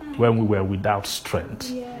time when we were without strength.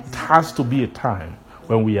 Yes. It has to be a time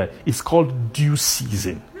when we are, it's called due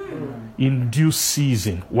season. In due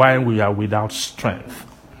season, when we are without strength.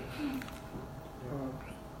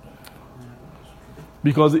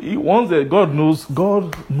 Because God knows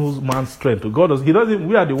man's strength.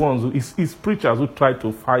 We are the ones he's preachers who try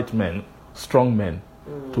to fight men, strong men,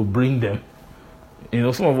 to bring them. You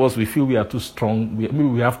know, some of us, we feel we are too strong. Maybe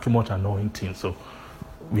we have too much anointing. So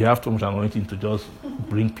we have too much anointing to just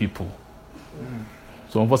bring people.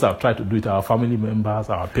 Some of us have tried to do it, our family members,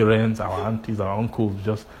 our parents, our aunties, our uncles,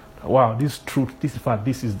 just, wow, this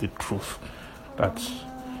is the truth. That,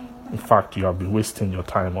 in fact, you have been wasting your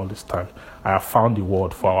time all this time. I have found the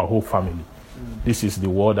word for our whole family. This is the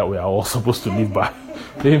word that we are all supposed to live by.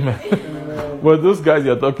 Amen. But those guys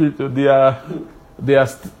you're talking to, they are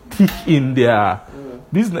thick in their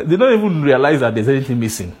business. They don't even realize that there's anything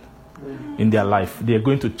missing in their life. They are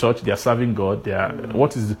going to church, they are serving God.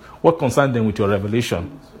 What concerns them with your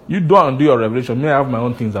revelation? You don't do your revelation. Me, I have my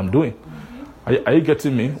own things I'm doing. Are you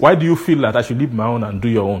getting me? Why do you feel that I should leave my own and do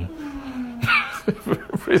your own?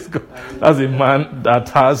 Praise God. That's a man that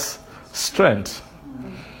has strength.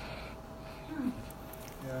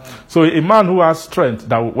 So a man who has strength,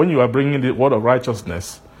 that when you are bringing the word of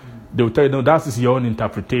righteousness, they will tell you, no, that is your own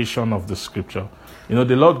interpretation of the scripture. You know,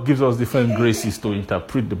 the Lord gives us different graces to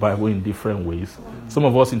interpret the Bible in different ways. Some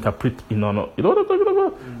of us interpret in honor,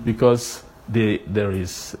 because they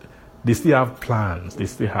still have plans. They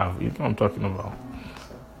still have, you know what I'm talking about.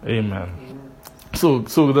 Amen. So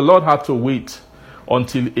the Lord had to wait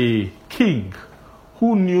until a king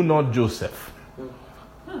who knew not Joseph.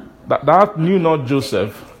 That knew not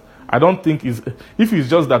Joseph, I don't think if it's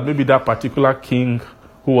just that maybe that particular king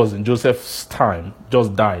who was in Joseph's time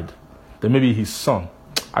just died, then maybe his son.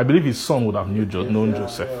 I believe his son would have known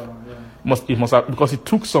Joseph. It must have, because it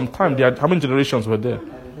took some time. How many generations were there?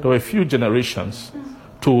 There were a few generations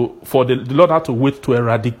for the Lord had to wait to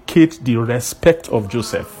eradicate the respect of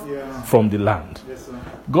Joseph from the land.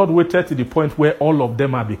 God waited to the point where all of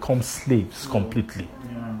them had become slaves completely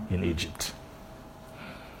in Egypt.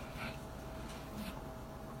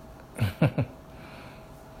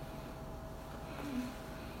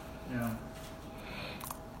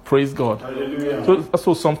 Praise God.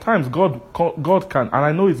 So sometimes God can, and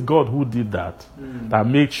I know it's God who did that, that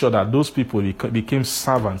made sure that those people became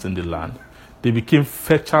servants in the land. They became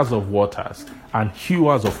fetchers of waters and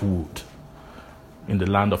hewers of wood in the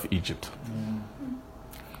land of Egypt.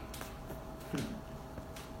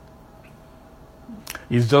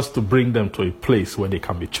 It's just to bring them to a place where they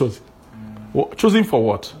can be chosen. Chosen for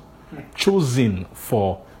what? Chosen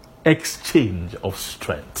for exchange of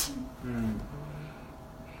strength.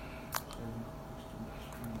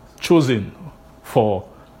 Chosen for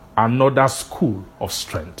another school of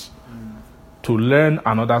strength. To learn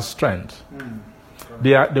another strength.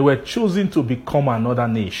 They were chosen to become another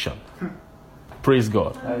nation. Praise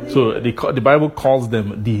God. So the Bible calls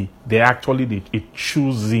them a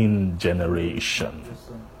choosing generation.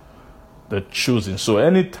 The choosing. So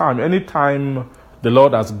anytime the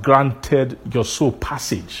Lord has granted your soul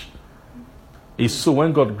passage,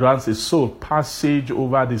 when God grants a soul passage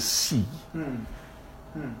over the sea,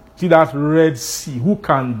 see that Red Sea, who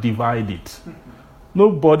can divide it?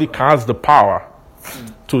 Nobody has the power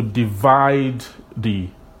to divide the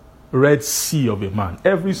Red Sea of a man.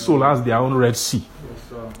 Every soul has their own Red Sea.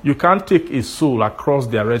 You can't take a soul across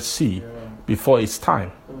their Red Sea before it's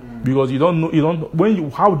time. Because you don't know,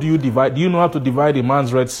 how do you divide? Do you know how to divide a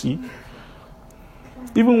man's Red Sea?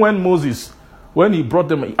 Even when he brought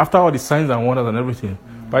them, after all the signs and wonders and everything,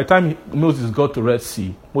 by the time Moses got to Red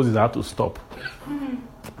Sea, Moses had to stop.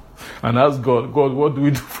 And ask God, what do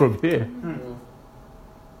we do from here?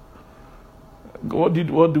 What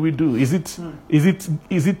do we do? Is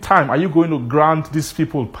it time? Are you going to grant these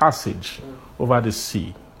people passage over the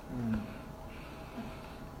sea?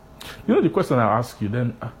 You know the question I ask you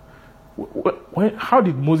then, how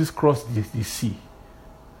did Moses cross the sea?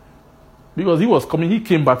 Because he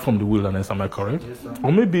came back from the wilderness, am I correct? Yes, sir.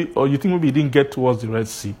 Or you think maybe he didn't get towards the Red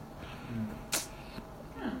Sea?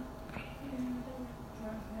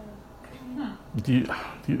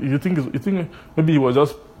 You think maybe he was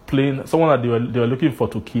just playing someone that they were looking for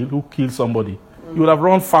to kill, who killed somebody? He would have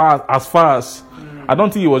run as far as. I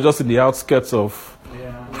don't think he was just in the outskirts of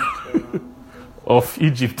of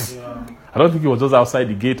Egypt. I don't think he was just outside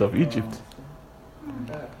the gate of Egypt.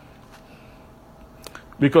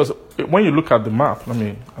 Because when you look at the map, I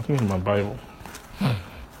think in my Bible.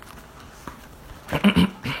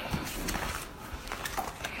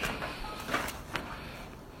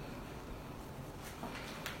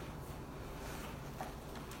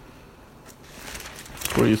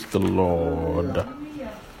 Praise the Lord.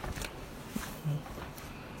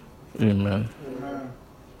 Amen.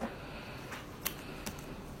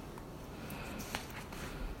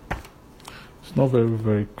 It's not very,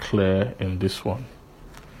 very clear in this one.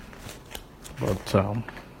 But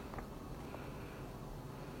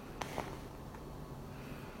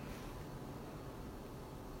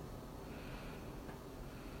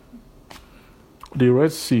the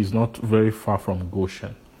Red Sea is not very far from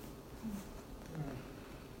Goshen.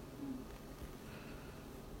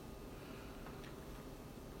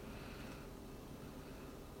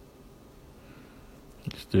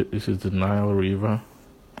 This is the Nile River.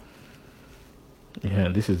 Yeah,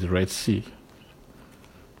 this is the Red Sea.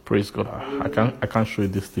 Praise God. I can't show you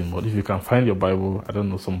this thing, but if you can find your Bible, I don't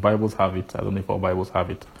know, some Bibles have it. I don't know if all Bibles have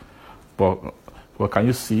it. But can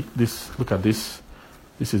you see this? Look at this.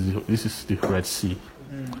 This is the Red Sea.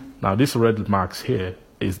 Now, these red marks here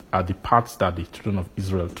are the parts that the children of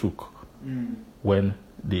Israel took when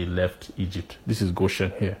they left Egypt. This is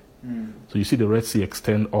Goshen here. So you see the Red Sea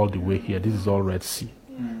extend all the way here. This is all Red Sea.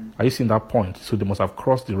 Are you seeing that point? So they must have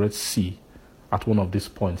crossed the Red Sea at one of these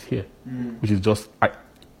points here, which is just, I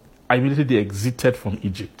immediately exited from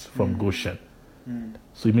Egypt, from Goshen.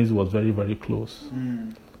 So it means it was very, very close.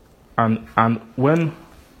 And when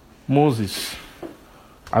Moses,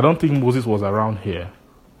 I don't think Moses was around here.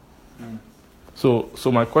 So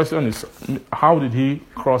my question is, how did he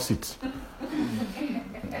cross it?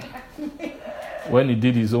 When he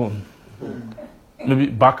did his own. Maybe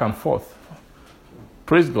back and forth.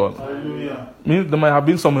 Praise God. Hallelujah. Means there might have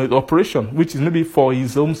been some operation, which is maybe for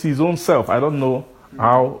his own self. I don't know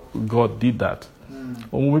how God did that.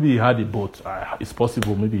 Or maybe he had a boat. It's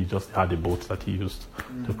possible maybe he just had a boat that he used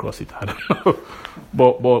to cross it. I don't know.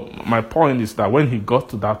 But my point is that when he got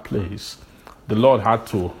to that place, the Lord had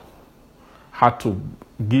to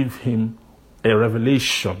give him a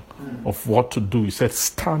revelation of what to do. He said,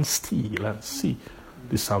 stand still and see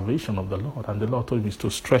the salvation of the Lord. And the Lord told him is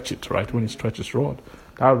to stretch it, right? When he stretched his rod.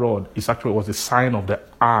 That rod was a sign of the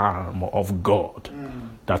arm of God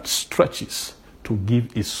that stretches to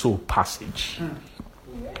give a soul passage.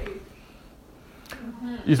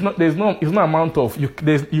 It's not amount of,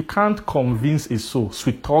 you can't convince a soul,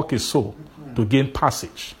 sweet talk a soul to gain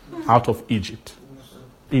passage out of Egypt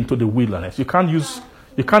into the wilderness. You can't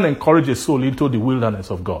encourage a soul into the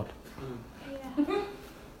wilderness of God.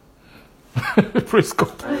 Praise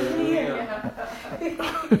God.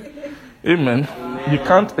 Amen. You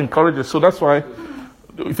can't encourage a soul. That's why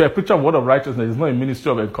if I preach a word of righteousness, it's not a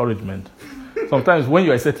ministry of encouragement. Sometimes when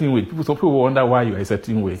you are a certain way, some people wonder why you are a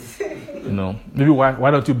certain way. Maybe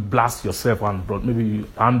why don't you blast yourself and maybe you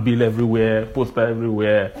handbill everywhere, poster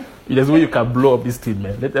everywhere. There's a way you can blow up this thing,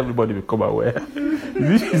 man. Let everybody become aware.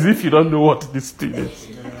 As if you don't know what this thing is.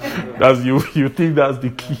 You think that's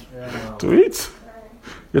the key to it.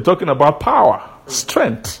 You're talking about power,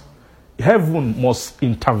 strength. Heaven must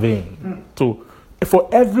intervene for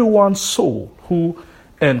everyone's soul who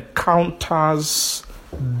encounters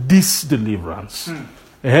this deliverance.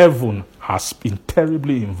 Heaven has been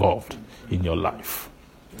terribly involved in your life.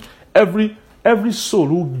 Every soul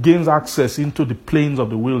who gains access into the plains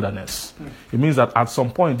of the wilderness, it means that at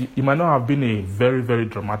some point, it might not have been a very, very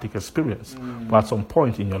dramatic experience, but at some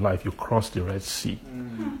point in your life, you crossed the Red Sea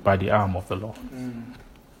by the arm of the Lord.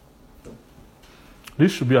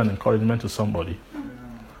 This should be an encouragement to somebody.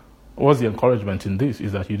 What's the encouragement in this?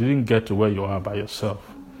 Is that you didn't get to where you are by yourself.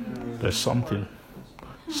 There's something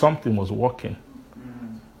was working.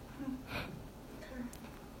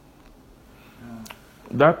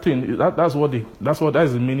 That thing, that's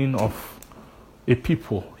the meaning of a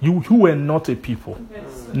people. You were not a people.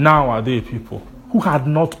 Now are they a people who had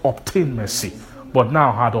not obtained mercy, but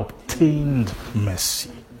now had obtained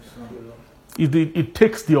mercy. It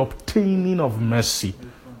takes the obtaining of mercy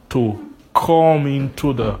to come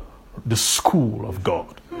into the school of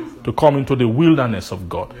God, to come into the wilderness of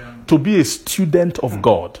God, to be a student of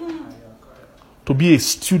God. To be a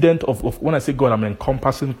student of when I say God, I'm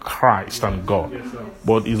encompassing Christ and God.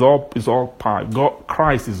 But it's all part.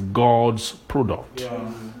 Christ is God's product.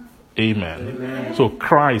 Amen. So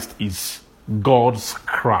Christ is God's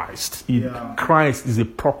Christ. Christ is a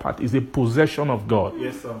property, is a possession of God.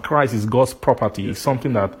 Christ is God's property. It's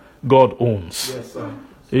something that God owns.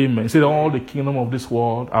 Amen. He said all the kingdom of this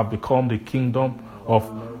world have become the kingdom of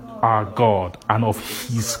our God and of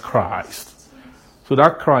his Christ. So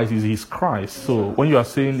that Christ is his Christ. So when you are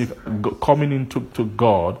saying coming into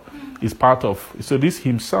God is part of, so this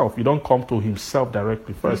himself, you don't come to himself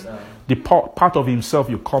directly first. The part of himself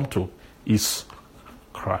you come to is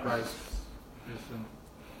Christ.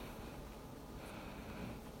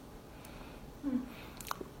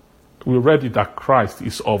 We read it that Christ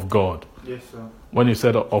is of God. Yes, sir. When he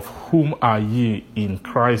said, of whom are ye in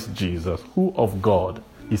Christ Jesus? Who of God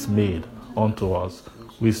is made unto us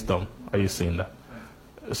wisdom? Are you seeing that?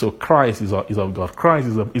 So Christ is of God. Christ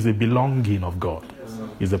is a belonging of God.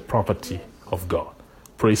 Is a property of God.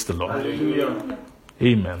 Praise the Lord. Hallelujah.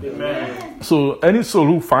 Amen. Amen. So any soul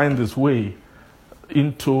who finds his way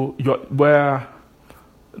into where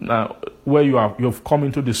you've come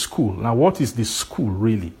into the school. Now, what is the school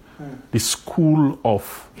really? The school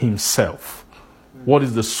of himself. What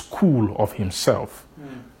is the school of himself?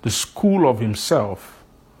 The school of himself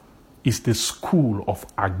is the school of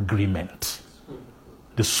agreement.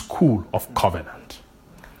 The school of covenant.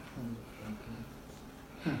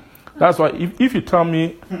 That's why if you tell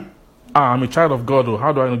me, I'm a child of God, or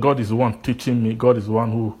how do I know God is the one teaching me? God is the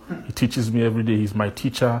one who he teaches me every day. He's my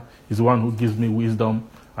teacher. He's the one who gives me wisdom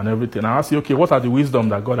and everything. I ask you, okay, what are the wisdom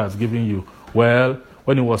that God has given you? Well,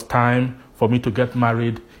 when it was time for me to get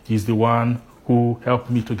married, he's the one who helped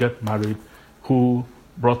me to get married, who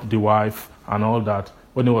brought the wife and all that.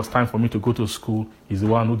 When it was time for me to go to school, he's the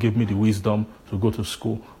one who gave me the wisdom to go to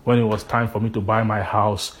school. When it was time for me to buy my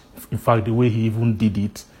house, in fact, the way he even did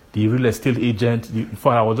it, the real estate agent, in fact,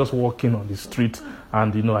 I was just walking on the street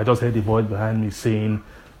and, I just heard a voice behind me saying,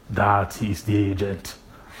 that is the agent.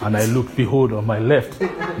 And I looked, behold, on my left,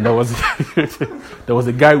 and there was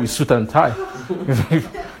a guy with suit and tie.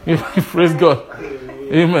 Praise God.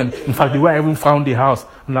 Amen. In fact, the way I even found the house,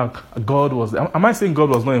 now God was, am I saying God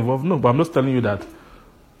was not involved? No, but I'm just telling you that.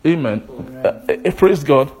 Amen. Praise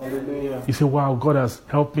God. Hallelujah. You say, wow, God has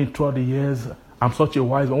helped me throughout the years. I'm such a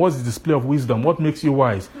wise man. What's the display of wisdom? What makes you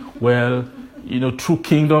wise? Well, through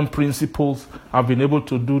kingdom principles, I've been able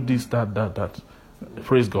to do this, that.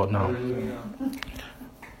 Praise God now.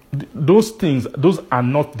 Those things, those are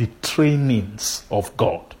not the trainings of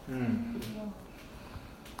God.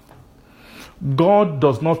 God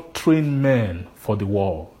does not train men for the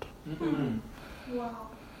world. Wow.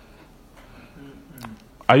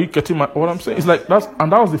 Are you getting what I'm saying? It's like that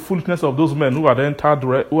was the foolishness of those men who had entered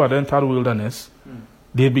wilderness.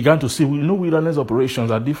 They began to see, wilderness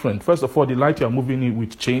operations are different. First of all, the light you are moving in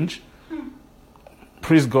with change.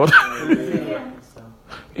 Praise God.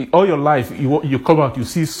 All your life, you come out, you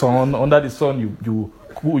see sun. Under the sun, you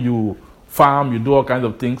farm, you do all kinds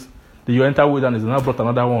of things. Then you enter wilderness, and now brought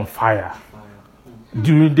another one, fire.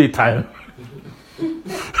 During daytime.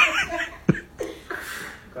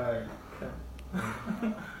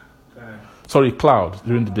 Sorry, cloud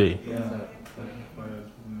during the day.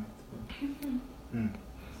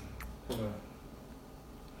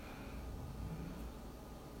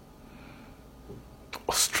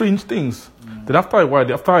 Strange things. Then after a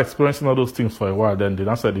while, after experiencing all those things for a while, then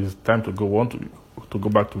I said it's time to go. Want to go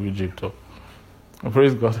back to Egypt.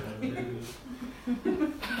 Praise God.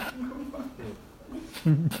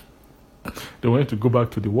 They wanted to go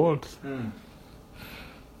back to the world.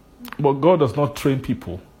 But God does not train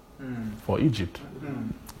people for Egypt.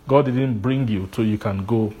 God didn't bring you so you can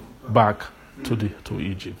go back to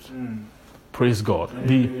Egypt. Praise God.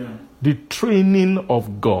 The training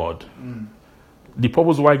of God, the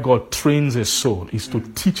purpose why God trains a soul is to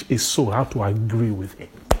teach a soul how to agree with Him.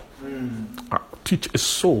 Teach a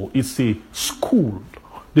soul. It's a school.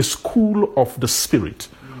 The school of the Spirit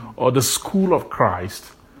or the school of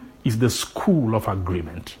Christ is the school of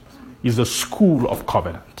agreement. Is the school of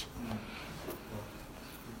covenant.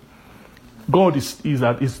 God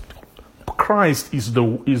Christ is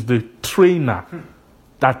the trainer,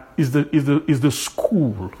 that is the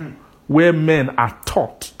school where men are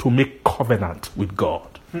taught to make covenant with God.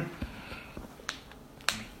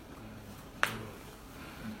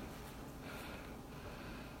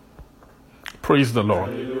 Praise the Lord.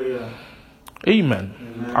 Hallelujah. Amen.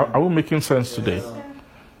 Are we making sense today?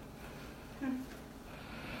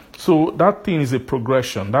 So that thing is a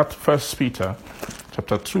progression. That 1 Peter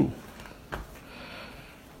chapter 2.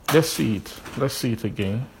 Let's see it. Let's see it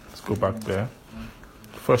again. Let's go back there.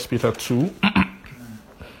 1 Peter 2.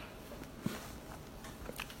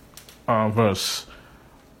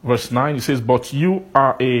 Verse 9, it says, but you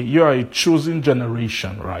are a chosen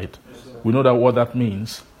generation, right? We know that what that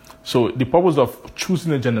means. So the purpose of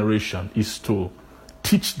choosing a generation is to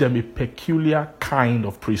teach them a peculiar kind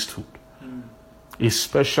of priesthood. A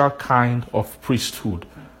special kind of priesthood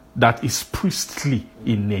that is priestly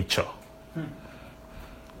in nature.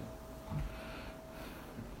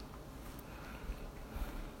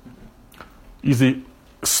 Is a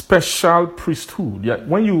special priesthood. Yeah,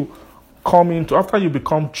 when you come into, after you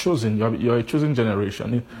become chosen, you're a chosen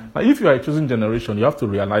generation. Now, if you are a chosen generation, you have to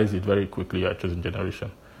realize it very quickly. You're a chosen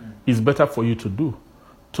generation. It's better for you to do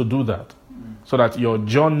that, so that your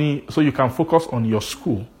journey, so you can focus on your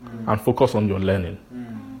school and focus on your learning.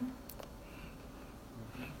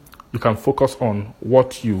 You can focus on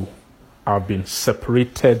what you have been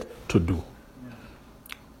separated to do.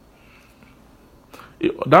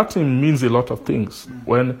 That thing means a lot of things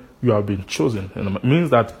when you have been chosen. It means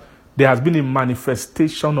that there has been a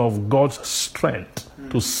manifestation of God's strength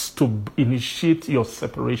to initiate your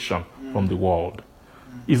separation from the world.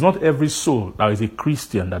 It's not every soul that is a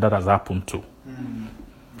Christian that has happened to.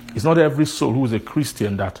 It's not every soul who is a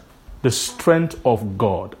Christian that the strength of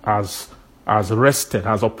God has rested,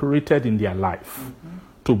 has operated in their life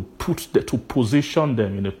to position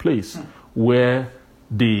them in a place where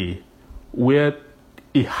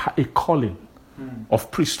a calling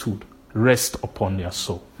of priesthood rests upon their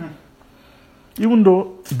soul. Even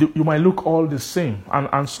though you might look all the same, and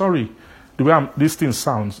I'm sorry, the way this thing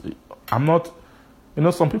sounds, I'm not.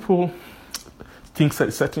 Some people think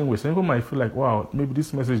certain ways. Some people might feel like, wow, maybe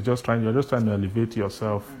this message is you're just trying to elevate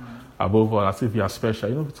yourself above all, as if you are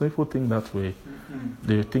special. Some people think that way.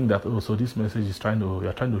 They think that, so this message is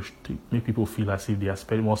you're trying to make people feel as if they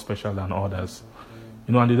are more special than others.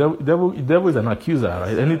 And the devil is an accuser,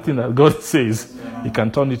 right? Anything that God says, he can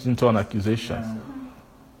turn it into an accusation.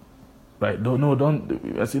 Right? Don't know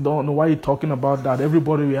why you're talking about that.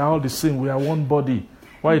 Everybody, we are all the same. We are one body.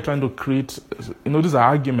 Why are you trying to create, these are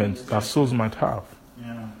arguments that souls might have.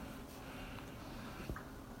 Yeah.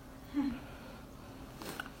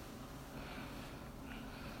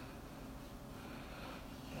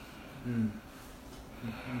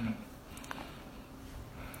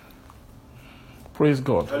 Praise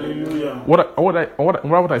God. Hallelujah.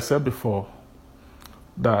 What I said before,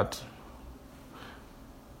 that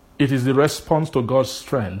it is the response to God's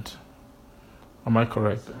strength. Am I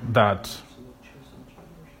correct? That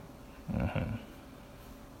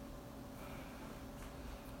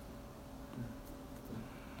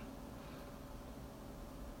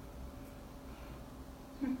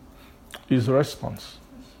is a response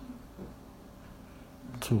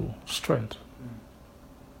to strength.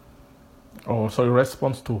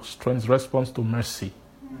 Response to strength, response to mercy.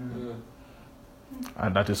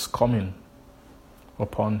 And that is coming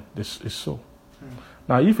upon this is so.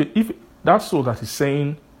 Now, if that's so that is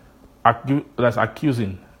saying, that's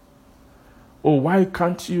accusing, oh, why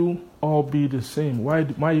can't you all be the same? Why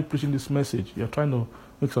are you preaching this message? You're trying to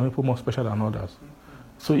make some people more special than others.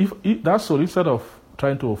 So if that's so, instead of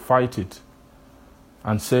trying to fight it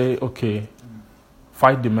and say, okay,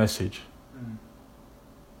 fight the message,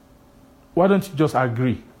 why don't you just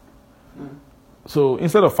agree? So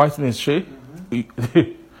instead of fighting it,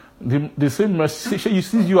 the same mercy, you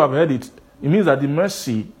see, you have heard it. It means that the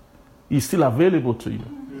mercy is still available to you.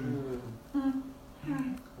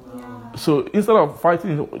 So instead of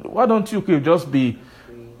fighting, why don't you just be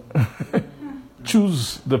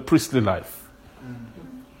choose the priestly life?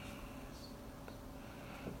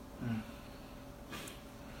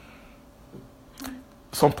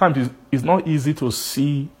 Sometimes it's not easy to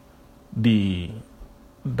see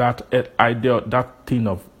that idea, that thing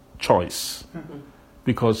of choice,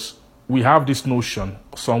 because we have this notion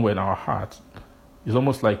somewhere in our heart. It's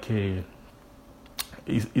almost like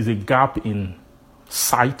is a gap in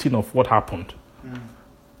sighting of what happened.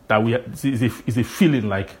 That is a feeling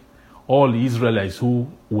like all the Israelites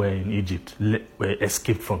who were in Egypt were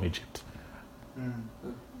escaped from Egypt.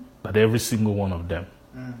 That every single one of them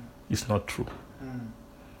is not true.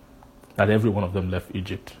 That every one of them left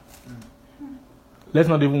Egypt. Let's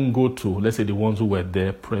not even go to, let's say, the ones who were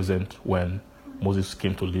there present when Moses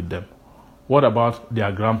came to lead them. What about their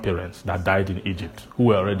grandparents that died in Egypt, who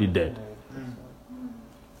were already dead?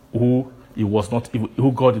 Who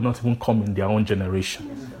God did not even come in their own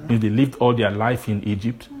generation. They lived all their life in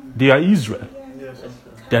Egypt. They are Israel.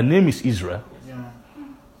 Their name is Israel.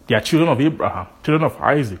 They are children of Abraham, children of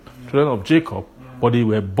Isaac, children of Jacob, but they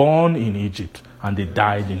were born in Egypt and they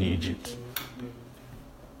died in Egypt.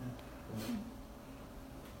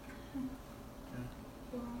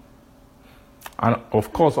 And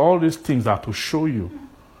of course, all these things are to show you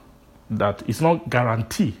that it's not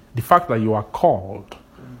guarantee. The fact that you are called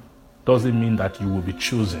doesn't mean that you will be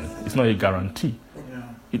chosen. It's not a guarantee.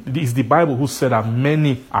 It is the Bible who said that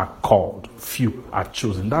many are called, few are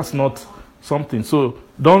chosen. That's not something. So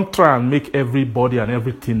don't try and make everybody and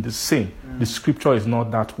everything the same. The scripture is not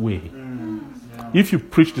that way. If you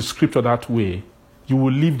preach the scripture that way, you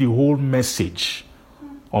will leave the whole message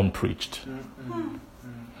unpreached.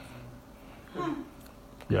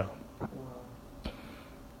 Yeah.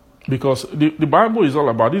 Because the Bible is all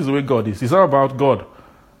about, this is the way God is. It's all about God.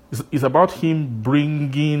 It's about Him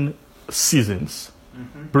bringing seasons,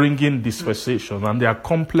 bringing dispensation, and there are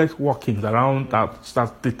complex workings around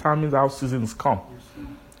that determines how seasons come.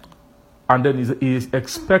 And then He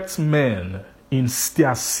expects men in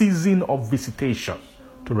their season of visitation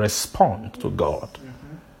to respond to God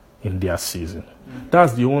in their season.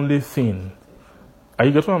 That's the only thing. Are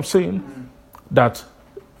you getting what I'm saying? That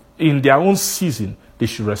in their own season, they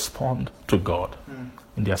should respond to God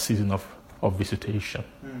in their season of visitation.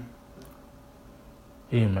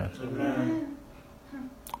 Amen.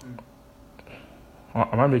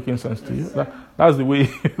 Am I making sense to you? That's the way.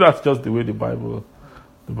 That's just the way the Bible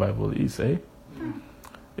is, eh?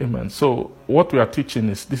 Amen. So what we are teaching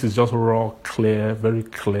this is just raw, clear, very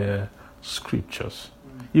clear scriptures.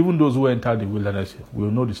 Even those who entered the wilderness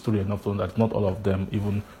will know the story enough to know that not all of them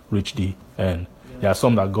even reached the end. There are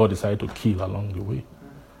some that God decided to kill along the way.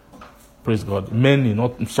 Praise God. Many,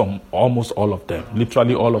 not some, almost all of them.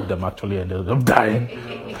 Literally all of them actually ended up dying.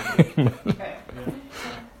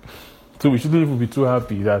 So we shouldn't even be too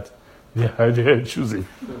happy that they are choosing.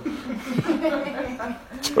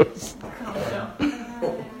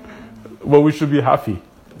 But we should be happy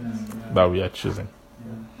that we are choosing.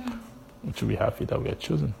 We should be happy that we are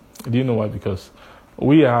choosing. Do you know why? Because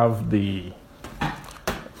there are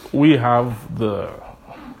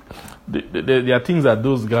things that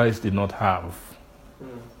those guys did not have.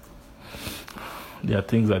 There are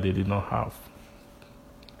things that they did not have.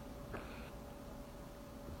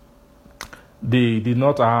 They did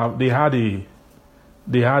not have, they had a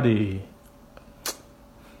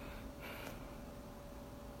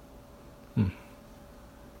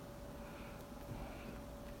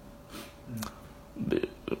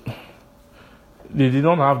They did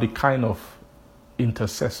not have the kind of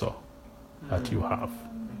intercessor that you have.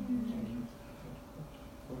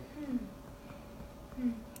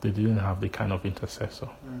 They didn't have the kind of intercessor.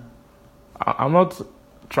 I'm not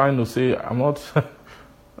trying to say, I'm not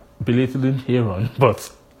belittling Aaron,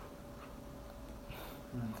 but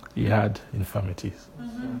he had infirmities.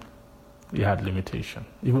 He had limitation.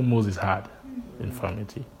 Even Moses had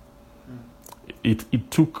infirmity.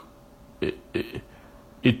 It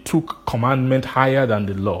took commandment higher than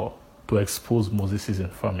the law to expose Moses'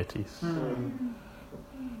 infirmities.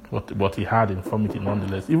 But he had infirmity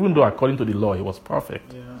nonetheless. Even though according to the law he was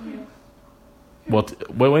perfect. But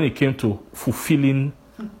when it came to fulfilling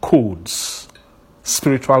codes,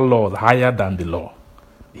 spiritual laws higher than the law,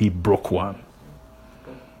 he broke one.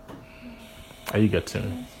 Are you getting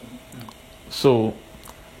me? So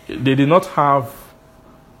they did not have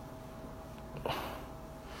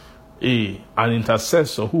an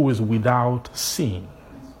intercessor who is without sin,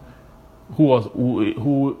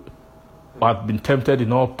 who had been tempted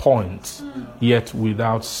in all points, yet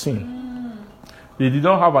without sin. They did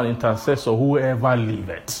not have an intercessor who ever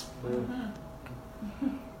liveth.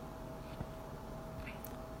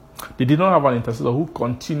 They did not have an intercessor who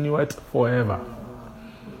continueth forever.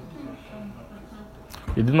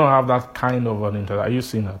 They did not have that kind of an intercessor. Are you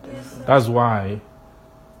seeing that?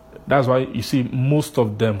 That's why you see most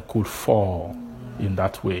of them could fall in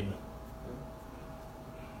that way.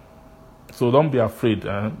 So don't be afraid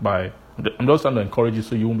I'm just trying to encourage you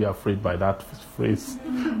so you won't be afraid by that phrase.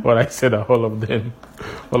 What I said that all of them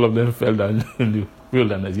fell down in the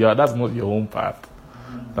wilderness. Yeah, that's not your own path.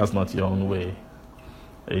 That's not your own way.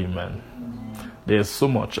 Amen. There's so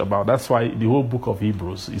much about. That's why the whole book of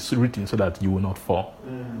Hebrews is written so that you will not fall.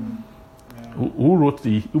 Who wrote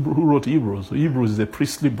Hebrews? Hebrews is a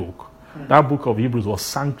priestly book. That book of Hebrews was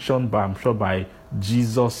sanctioned by, I'm sure, by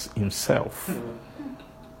Jesus himself.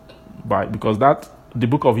 Because the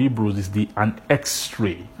book of Hebrews is an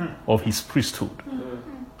X-ray of his priesthood.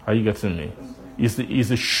 Are you getting me?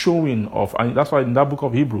 It's a showing of, and that's why in that book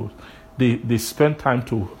of Hebrews, they spend time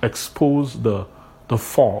to expose the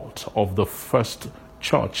fault of the first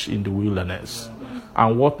church in the wilderness.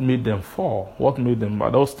 And what made them fall? What made them,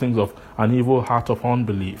 those things of an evil heart of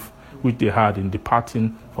unbelief, which they had in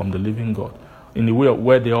departing from the living God, in the way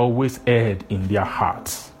where they always erred in their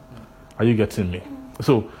hearts. Are you getting me?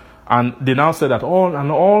 So, and they now say that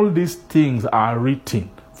all these things are written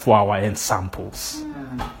for our ensamples.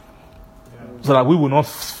 So that we will not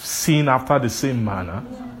sin after the same manner,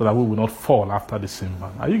 so that we will not fall after the same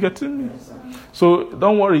manner. Are you getting me? So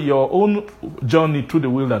don't worry, your own journey through the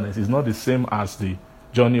wilderness is not the same as the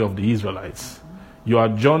journey of the Israelites. You are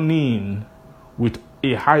journeying with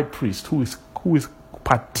a high priest who is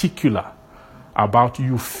particular about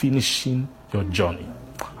you finishing your journey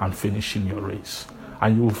and finishing your race.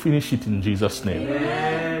 And you will finish it in Jesus' name.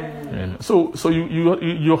 Amen. So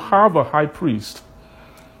you have a high priest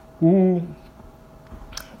who,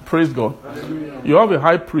 praise God, you have a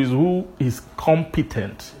high priest who is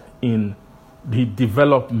competent in the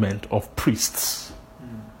development of priests,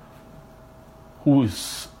 who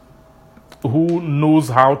knows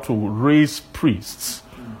how to raise priests,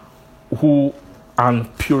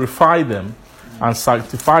 and purify them and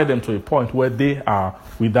sanctify them to a point where they are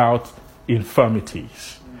without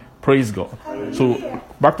infirmities. Praise God. So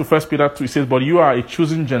back to 1 Peter 2, it says, but you are a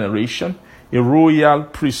chosen generation, a royal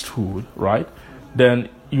priesthood, right? Then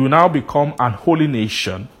you now become an holy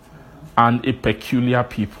nation and a peculiar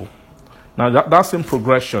people. Now that same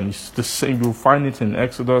progression is the same. You'll find it in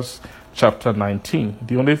Exodus chapter 19.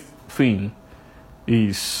 The only thing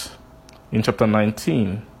is in chapter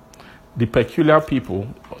 19, the peculiar people,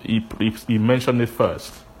 he mentioned it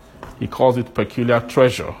first. He calls it peculiar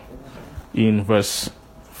treasure in verse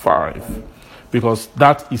 5, because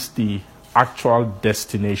that is the actual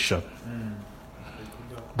destination.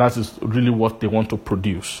 That is really what they want to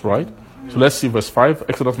produce, right? So let's see verse 5,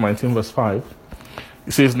 Exodus 19 verse 5.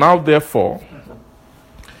 It says, now therefore,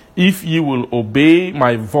 if ye will obey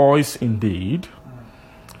my voice indeed,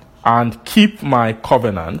 and keep my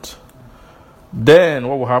covenant, then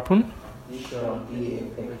what will happen?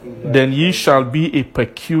 Then ye shall be a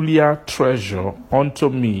peculiar treasure unto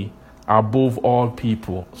me above all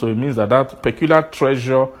people. So it means that peculiar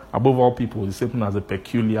treasure above all people is the same as a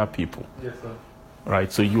peculiar people. Yes, sir.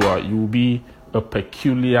 Right? So you will be a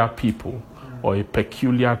peculiar people or a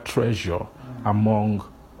peculiar treasure among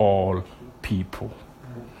all people.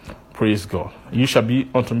 Praise God. You shall be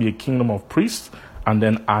unto me a kingdom of priests and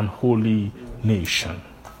then an holy nation.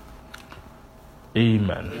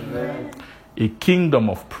 Amen. Amen. A kingdom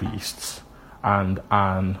of priests and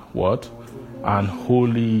an what? An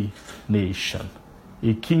holy nation.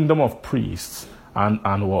 a kingdom of priests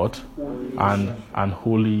and what? And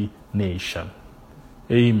holy nation.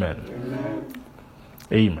 Amen.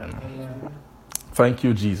 Amen. Thank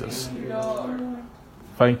you, Jesus.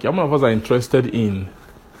 Thank you. How many of us are interested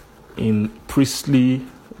in priestly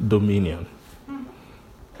dominion?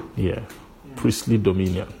 Yeah. Priestly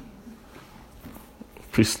dominion.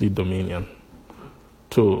 Priestly dominion.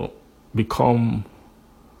 To become,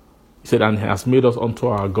 he said, and he has made us unto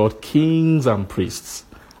our God kings and priests,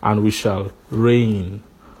 and we shall reign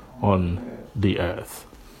on the earth.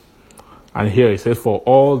 And here he says, for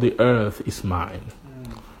all the earth is mine.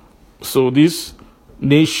 So this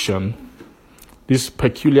nation, this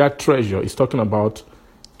peculiar treasure, is talking about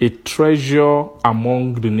a treasure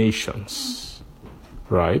among the nations,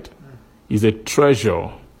 right? Is a treasure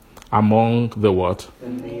among the what?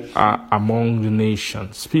 Among the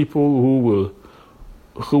nations. People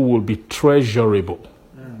who will be treasurable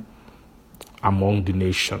among the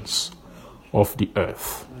nations of the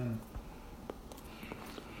earth.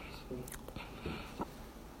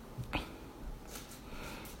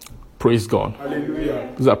 Praise God.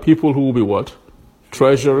 Hallelujah. These are people who will be what?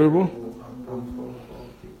 Treasurable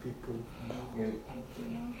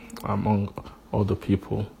among all the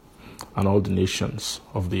people and all the nations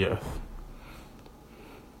of the earth.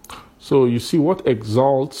 So you see what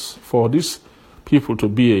exalts for these people to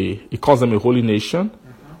be he calls them a holy nation,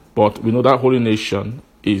 but we know that holy nation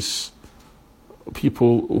is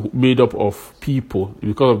people made up of people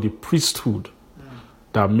because of the priesthood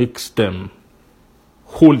that makes them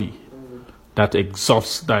holy, that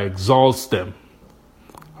exalts them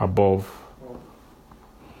above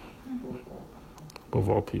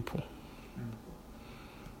all people.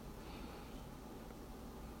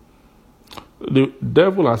 The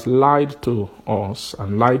devil has lied to us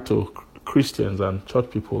and lied to Christians and church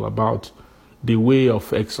people about the way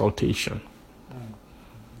of exaltation.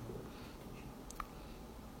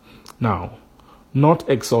 Now, not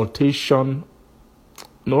exaltation.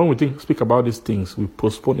 When we speak about these things, we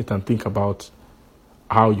postpone it and think about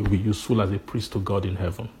how you'll be useful as a priest to God in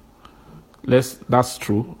heaven. That's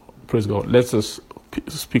true. Praise God. Let's just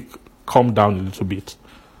calm down a little bit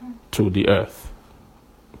to the earth.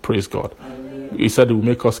 Praise God. He said he will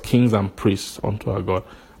make us kings and priests unto our God,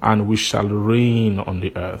 and we shall reign on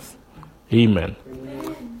the earth. Amen.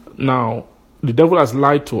 Now, the devil has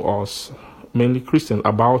lied to us, mainly Christians,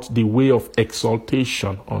 about the way of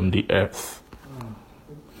exaltation on the earth.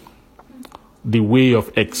 The way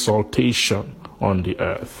of exaltation on the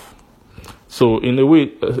earth. So, in a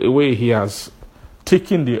way, he has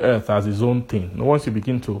taken the earth as his own thing. Now, once you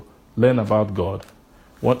begin to learn about God,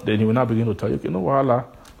 then he will now begin to tell you, okay,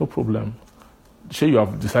 no problem. Sure, you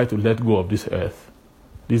have decided to let go of this earth.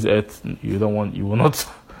 This earth, you will not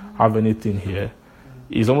have anything here.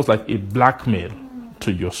 It's almost like a blackmail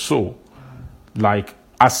to your soul. Like,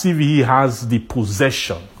 as if he has the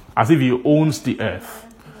possession, as if he owns the earth.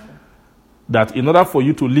 That in order for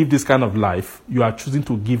you to live this kind of life, you are choosing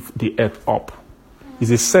to give the earth up.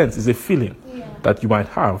 It's a sense, it's a feeling that you might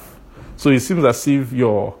have. So it seems as if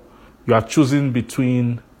you are choosing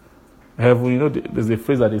between heaven. There's a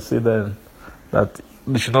phrase that they say then, that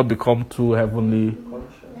they should not become too heavenly,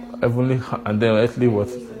 and then earthly what?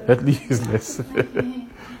 Earthly useless.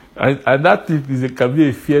 and that thing can be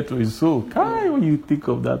a fear to his soul. When you think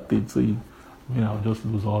of that thing, so I'll just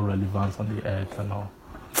lose all relevance on the earth and all.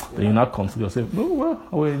 Then you not consider yourself,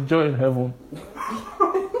 I will enjoy in heaven.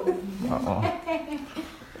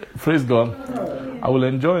 Praise God. I will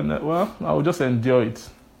enjoy it. I will just enjoy it.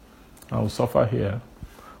 I will suffer here.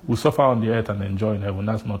 We'll suffer on the earth and enjoy in heaven.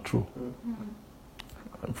 That's not true.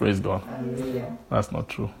 Praise God. That's not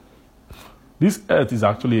true. This earth is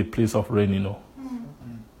actually a place of reign,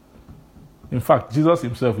 In fact, Jesus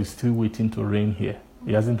himself is still waiting to reign here.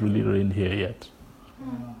 He hasn't really reigned here yet.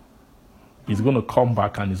 He's going to come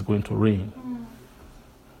back and he's going to reign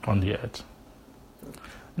on the earth.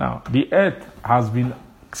 Now, the earth has been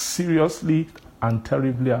seriously and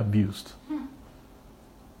terribly abused.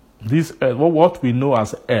 This earth, what we know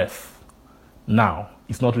as earth now,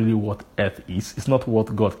 is not really what earth is. It's not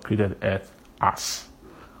what God created earth as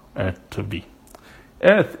earth to be.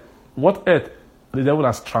 What earth the devil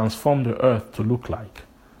has transformed the earth to look like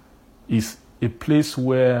is a place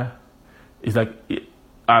where it's like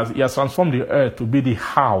as he has transformed the earth to be the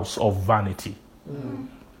house of vanity.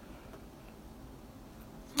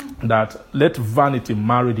 That let vanity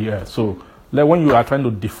marry the earth. So when you are trying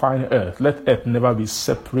to define earth, let earth never be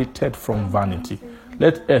separated from vanity.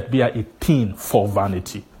 Let earth be a thing for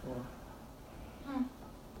vanity.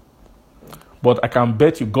 But I can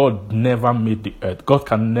bet you God never made the earth. God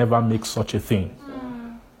can never make such a thing.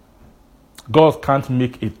 God can't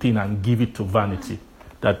make a thing and give it to vanity.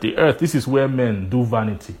 That the earth, this is where men do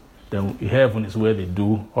vanity. Then heaven is where they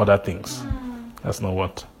do other things. That's not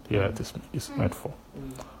what the earth is meant for.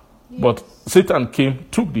 But Satan came,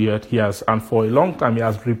 took the earth, and for a long time he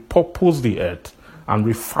has repurposed the earth and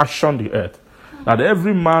refashioned the earth. That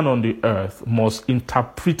every man on the earth must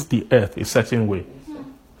interpret the earth a certain way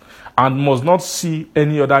and must not see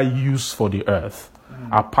any other use for the earth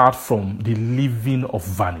apart from the living of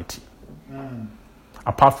vanity,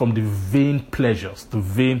 apart from the vain pleasures, the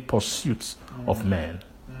vain pursuits of men.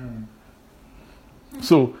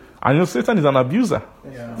 So, and Satan is an abuser.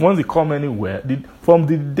 Yeah. Once he come anywhere, from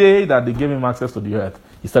the day that they gave him access to the earth,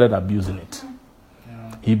 he started abusing it.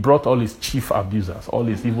 Yeah. He brought all his chief abusers, all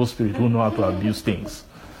his evil spirits who know how to abuse things.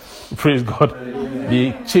 Praise God.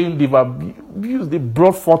 They've abused, they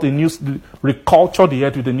brought forth recultured the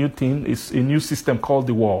earth with a new thing. It's a new system called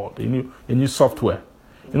the world, a new software.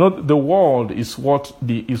 You know, the world is what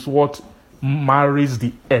marries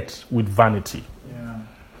the earth with vanity.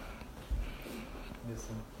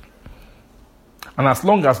 And as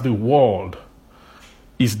long as the world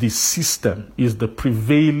is the system, is the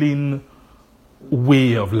prevailing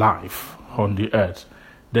way of life on the earth,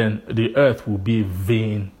 then the earth will be a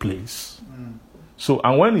vain place. So,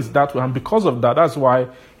 and when it's that way, and because of that, that's why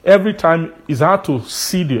every time it's hard to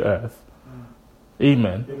see the earth.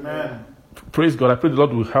 Amen. Amen. Praise God. I pray the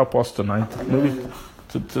Lord will help us tonight. Maybe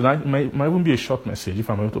tonight might even be a short message if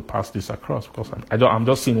I'm able to pass this across, because I'm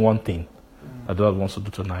just seeing one thing that the Lord wants to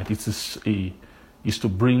do tonight. It is to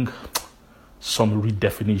bring some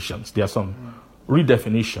redefinitions. There are some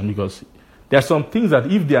redefinition, because there are some things that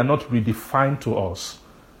if they are not redefined to us,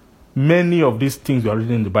 many of these things we are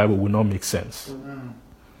reading in the Bible will not make sense. And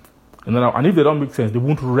if they don't make sense, they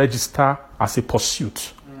won't register as a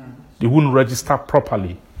pursuit. They won't register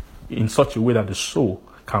properly in such a way that the soul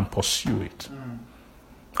can pursue it.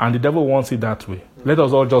 And the devil wants it that way. Let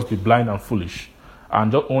us all just be blind and foolish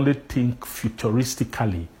and just only think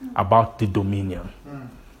futuristically about the dominion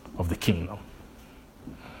of the kingdom.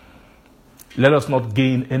 Let us not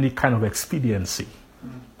gain any kind of expediency,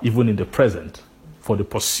 even in the present, for the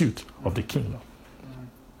pursuit of the kingdom.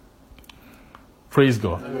 Praise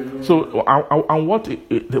God. So, and what's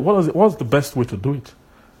the best way to do it?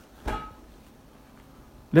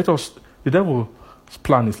 The devil's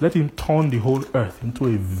plan is let him turn the whole earth into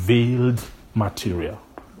a veiled material.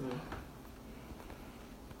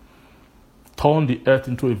 Turn the earth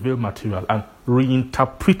into a veiled material and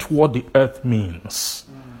reinterpret what the earth means.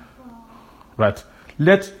 Right?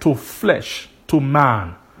 Let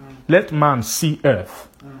man see earth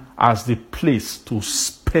as the place to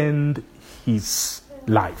spend his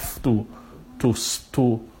life, to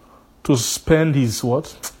spend his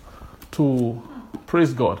what? To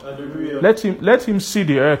praise God. Hallelujah. Let him see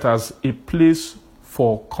the earth as a place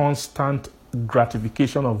for constant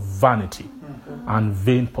gratification of vanity and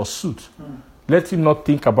vain pursuit. Let him not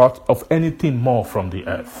think of anything more from the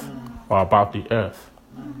earth or about the earth.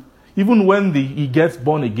 Even when he gets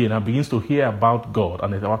born again and begins to hear about God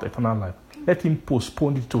and about eternal life, let him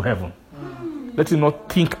postpone it to heaven. Let him not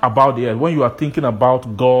think about the earth. When you are thinking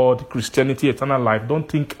about God, Christianity, eternal life, don't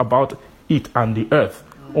think about it and the earth.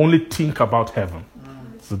 Only think about heaven.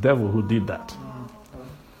 It's the devil who did that.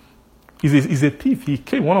 He's a thief. He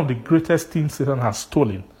came. One of the greatest things Satan has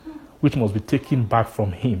stolen, which must be taken back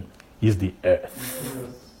from him, is the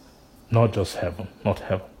earth. Not just heaven. Not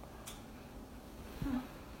heaven.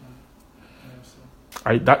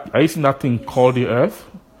 Are you seeing that thing called the earth?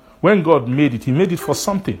 When God made it, he made it for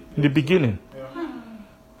something in the beginning.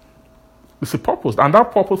 It's a purpose. And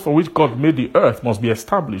that purpose for which God made the earth must be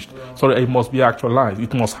established. So that it must be actualized.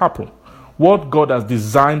 It must happen. What God has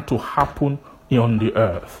designed to happen on the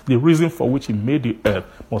earth, the reason for which he made the earth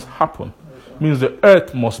must happen. Means the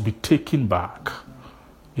earth must be taken back.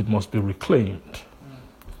 It must be reclaimed.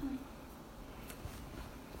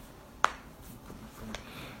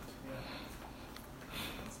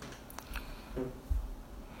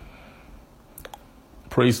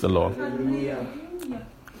 Praise the Lord. Hallelujah.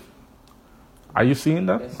 Are you seeing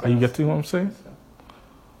that? Are you getting what I'm saying?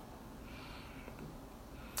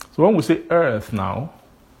 So when we say earth now,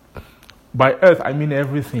 by earth I mean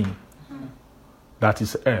everything that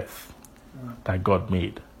is earth that God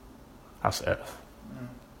made as earth.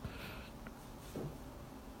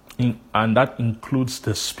 And that includes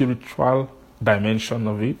the spiritual dimension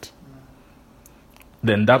of it.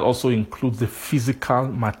 Then that also includes the physical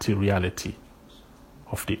materiality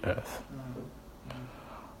of the earth.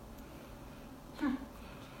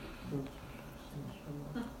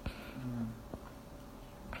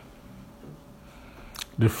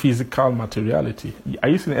 The physical materiality. Are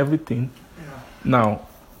you seeing everything Now,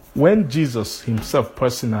 when Jesus himself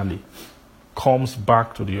personally comes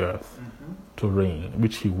back to the earth to reign,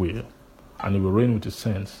 which he will, and he will reign with his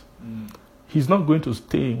saints, he's not going to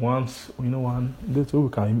stay once, that's where we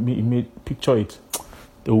can picture it.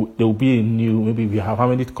 There will be a new, maybe we have, how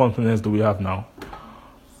many continents do we have now?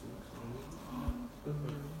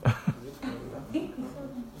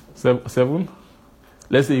 7?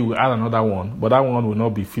 Let's say you will add another one, but that one will not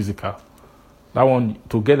be physical. That one,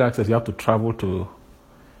 to get access, you have to travel to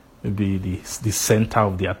maybe the center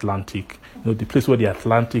of the Atlantic. The place where the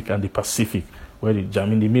Atlantic and the Pacific, where the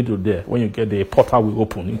jam in the middle there, when you get there, a portal will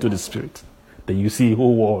open into the spirit. Then you see a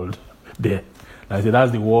whole world there. I say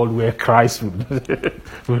that's the world where Christ will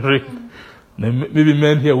reign. Maybe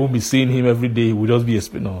men here won't be seeing him every day. He will just be a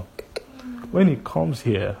spirit. No. When he comes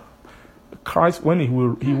here, Christ, when he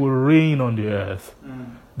will reign on the earth,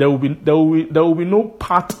 there will be no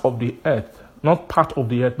part of the earth, no part of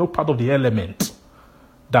the element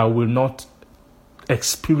that will not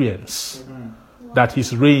experience, that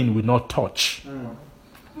his reign will not touch.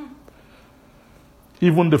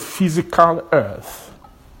 Even the physical earth.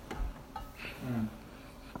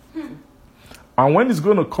 And when he's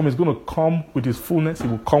going to come with his fullness. He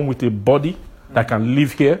will come with a body that can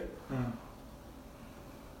live here.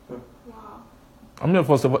 How many of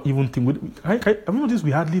us ever even think? Have you noticed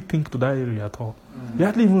we hardly think to that area at all? We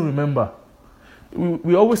hardly even remember.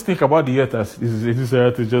 We always think about the earth as this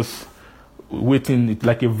earth is just waiting. It's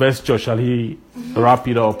like a vesture. Shall he wrap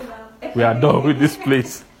it up? We are done with this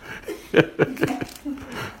place.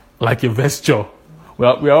 Like a vesture. We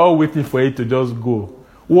are all waiting for it to just go.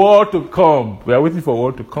 War to come. We are waiting for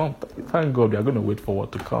war to come. Thank God we are going to wait for war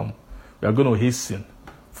to come. We are going to hasten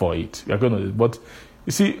for it. We are going to. But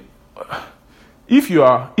you see, if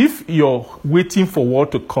you're waiting for war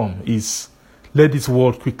to come, is let this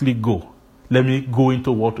world quickly go. Let me go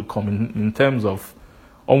into war to come in terms of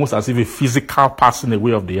almost as if a physical passing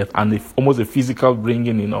away of the earth and almost a physical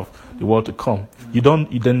bringing in of the world to come. It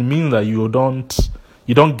then means that you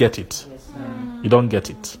don't get it. You don't get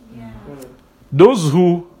it. Those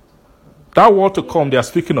who, that world to come they are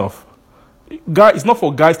speaking of, guys, it's not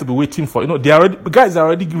for guys to be waiting for. Guys are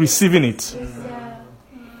already receiving it.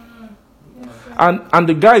 And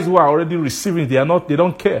the guys who are already receiving it, they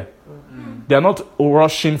don't care. They are not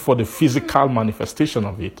rushing for the physical manifestation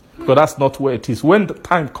of it. Because that's not where it is. When the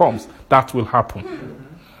time comes, that will happen.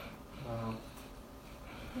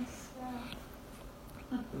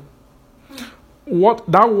 What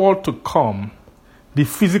that world to come, the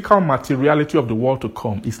physical materiality of the world to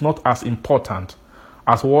come is not as important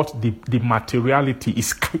as what the materiality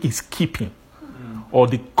is keeping, or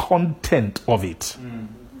the content of it.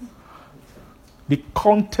 The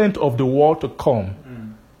content of the world to come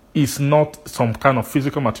is not some kind of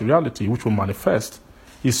physical materiality which will manifest.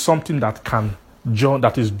 It's something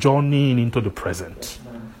that is journeying into the present.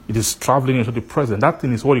 It is traveling into the present. That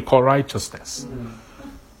thing is what we call righteousness.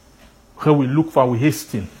 Where we look for, we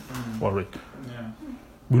hasten for it.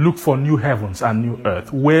 We look for new heavens and new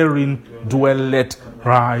earth, wherein dwelleth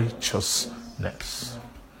righteousness.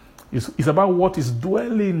 It's about what is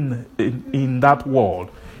dwelling in that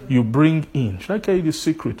world. You bring in. Should I tell you the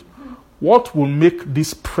secret? What will make the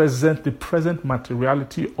present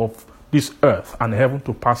materiality of this earth and heaven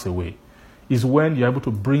to pass away is when you're able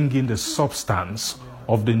to bring in the substance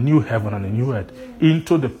of the new heaven and the new earth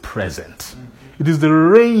into the present. It is the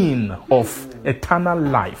reign of eternal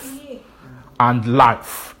life and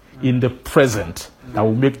life in the present that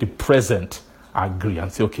will make the present agree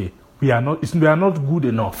and say, okay, we are not good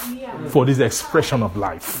enough for this expression of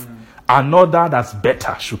life. Another that's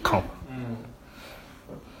better should come.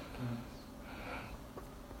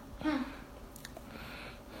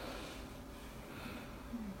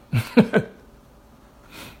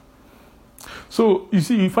 So, you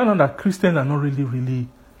see, you find out that Christians are not really,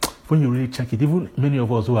 when you really check it, even many of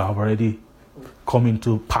us who have already come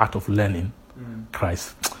into part of learning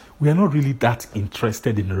Christ, we are not really that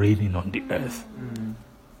interested in reigning on the earth.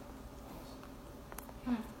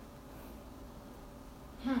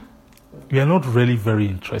 We are not really very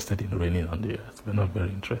interested in reigning on the earth. We're not very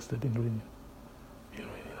interested in reigning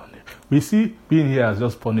on the earth. We see being here as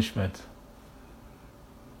just punishment.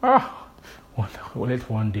 Let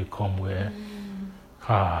one day come where,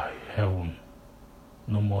 heaven,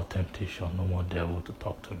 no more temptation, no more devil to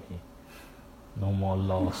talk to me, no more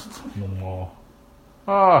lust, no more.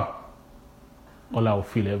 All I will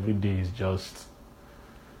feel every day is just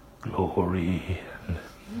glory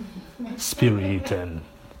and spirit, and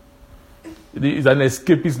it's an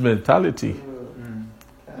escapist mentality.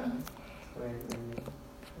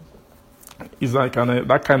 It's like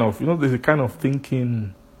that kind of, there's a kind of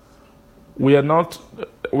thinking we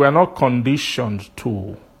are not conditioned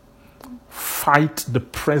to fight the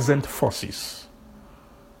present forces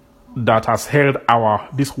that has held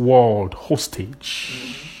this world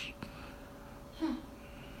hostage.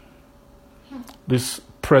 This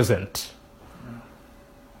present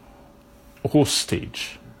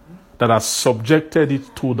hostage that has subjected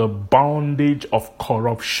it to the bondage of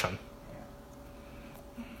corruption.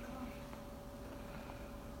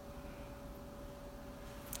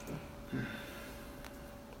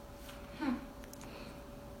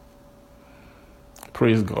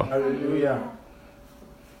 Praise God. Hallelujah.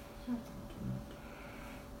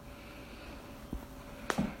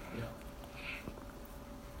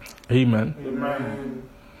 Amen. Amen.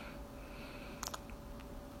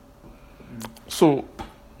 So,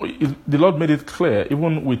 the Lord made it clear,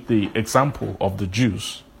 even with the example of the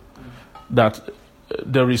Jews, that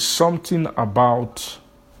there is something about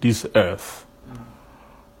this earth.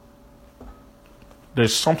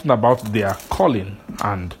 There's something about their calling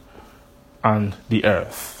and the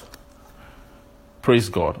earth. Praise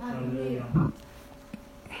God. Hallelujah.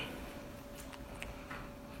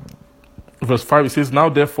 Verse 5, it says, "Now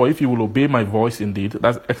therefore, if you will obey my voice indeed,"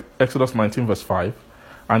 that's Exodus 19, verse 5,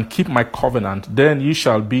 "and keep my covenant, then ye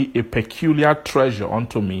shall be a peculiar treasure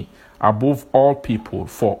unto me above all people,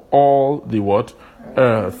 for all the what?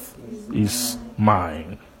 Earth is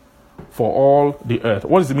mine." For all the earth.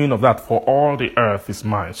 What is the meaning of that? For all the earth is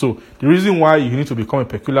mine. So the reason why you need to become a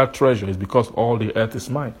peculiar treasure is because all the earth is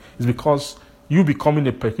mine. It's because you becoming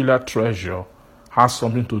a peculiar treasure has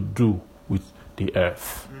something to do with the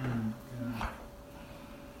earth.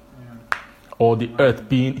 Or the earth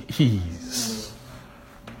being his.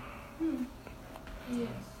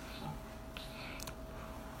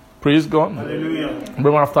 Praise God. Hallelujah.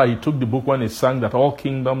 Remember after he took the book when he sang that all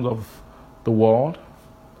kingdoms of the world,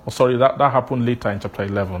 that happened later in chapter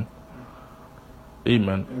 11.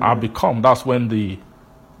 Amen. Are become, that's when the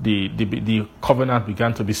covenant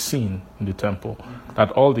began to be seen in the temple.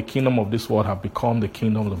 That all the kingdom of this world have become the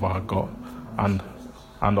kingdom of our God and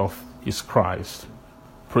of his Christ.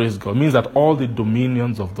 Praise God. It means that all the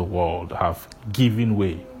dominions of the world have given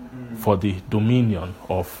way for the dominion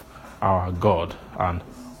of our God and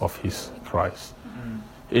of his Christ.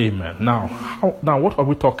 Amen. Now what are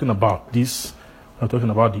we talking about? We're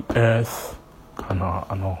talking about the earth and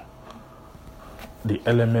all the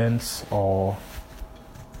elements, or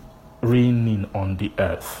reigning on the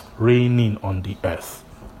earth. Reigning on the earth.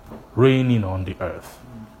 Reigning on the earth.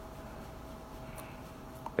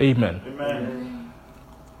 Amen. Amen.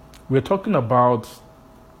 We're talking about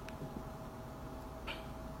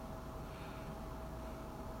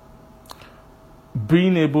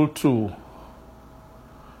being able to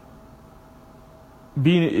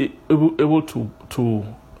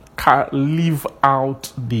live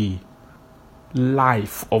out the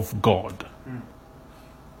life of God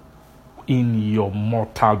in your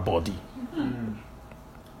mortal body.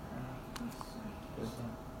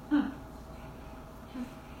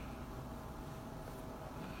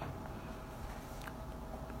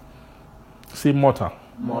 Say mortal.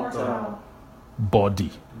 Mortal.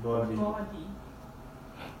 Body. Body.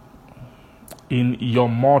 In your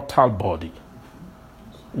mortal body.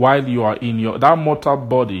 While you are that mortal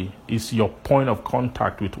body is your point of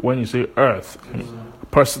contact with, when you say earth,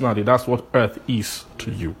 personally, that's what earth is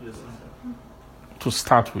to you. To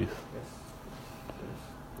start with.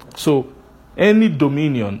 So, any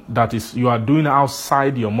dominion that is you are doing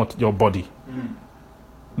outside your body,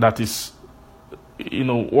 that is,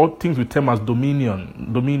 what things we term as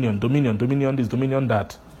dominion, this, dominion,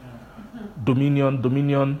 that,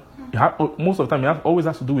 dominion. Most of the time, it always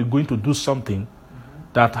has to do with going to do something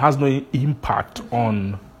that has no impact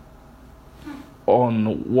on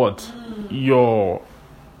what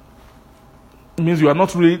means you are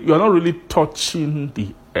not really touching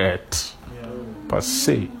the earth per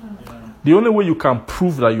se. The only way you can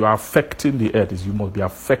prove that you are affecting the earth is you must be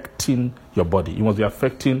affecting your body. You must be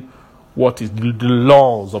affecting what is the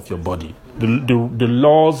laws of your body, the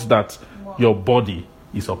laws that your body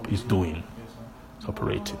is doing, is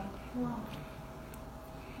operating.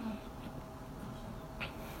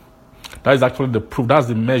 That is actually the proof. That's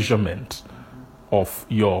the measurement of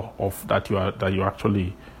that you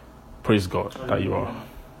actually, praise God, that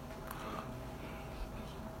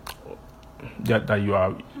you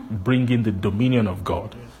are bringing the dominion of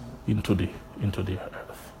God into the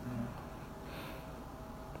earth.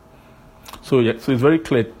 So it's very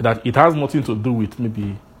clear that it has nothing to do with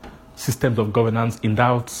maybe systems of governance in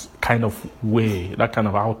that kind of way, that kind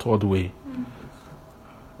of outward way,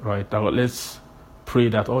 right? Now let's pray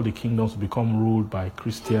that all the kingdoms become ruled by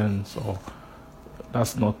Christians, or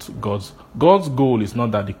That's not God's goal is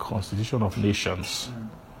not that the constitution of nations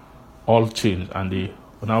all change and they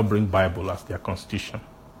will now bring Bible as their constitution.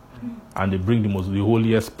 And they bring the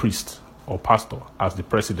holiest priest or pastor as the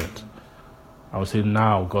president. I would say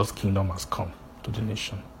now God's kingdom has come to the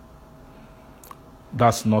nation.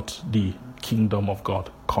 That's not the kingdom of God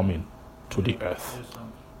coming to the earth.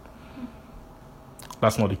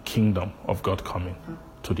 That's not the kingdom of God coming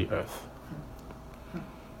to the earth.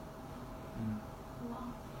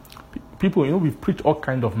 People, we've preached all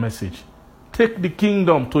kind of message. Take the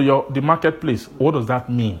kingdom to the marketplace. What does that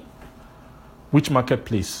mean? Which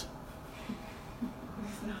marketplace?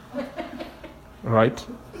 Right?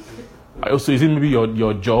 So is it maybe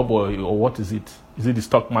your job or what is it? Is it the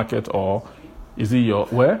stock market or is it your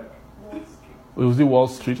where? Or is it Wall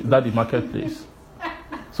Street? Is that the marketplace?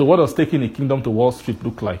 So what does taking the kingdom to Wall Street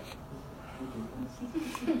look like?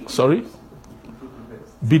 Sorry?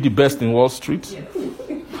 Be the best in Wall Street?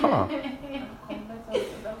 Huh.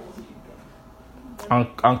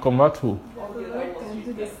 And convert who?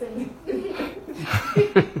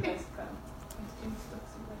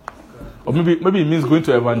 Or maybe it means going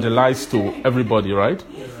to evangelize to everybody, right?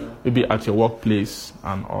 Maybe at your workplace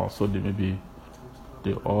and also they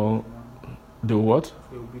what?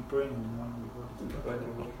 They will be praying in the morning before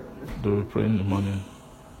They will pray in the morning.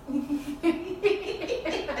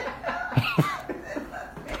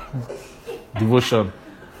 Devotion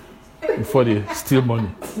before they steal money.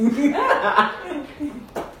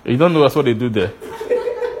 You don't know that's what they do there.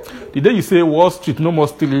 The day you say Wall Street, no more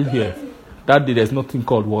stealing here, that day there's nothing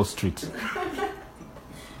called Wall Street.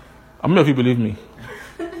 How many of you believe me?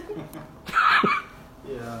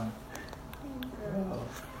 Yeah.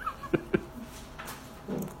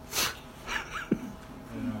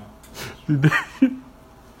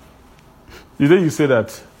 The day you say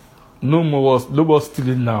that no more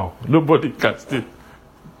stealing now, nobody can steal.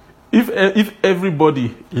 If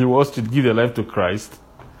everybody in Wall Street give their life to Christ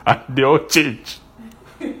and they all change,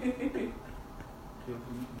 do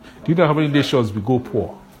you know how many nations will go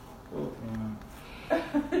poor?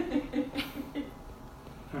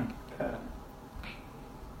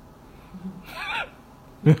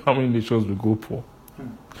 Do you know how many nations will go poor? Do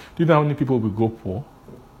you know how many people will go poor?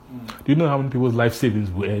 Do you know how many people's life savings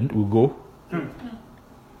will go?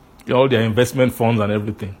 All their investment funds and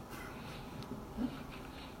everything.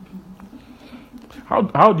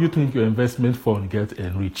 How do you think your investment fund gets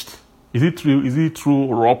enriched? Is it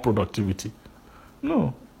through raw productivity?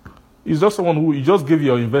 No. It's just someone who you just give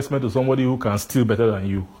your investment to somebody who can steal better than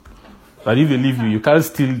you. That if they leave you, you can't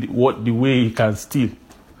steal the way he can steal.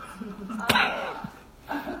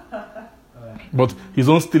 But his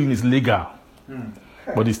own stealing is legal.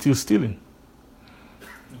 But he's still stealing.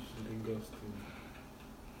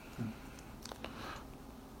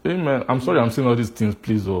 Amen. I'm sorry I'm saying all these things,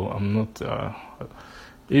 please. I'm not.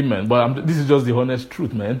 Amen. But this is just the honest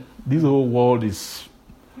truth, man. This whole world is.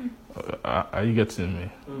 Are you getting me?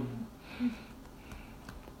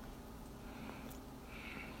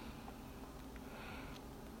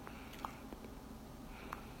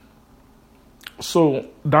 So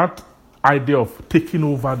that idea of taking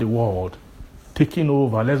over the world,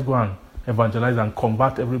 let's go and evangelize and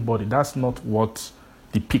convert everybody, that's not what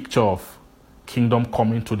the picture of kingdom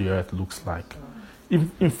coming to the earth looks like.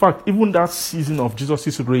 In fact, even that season of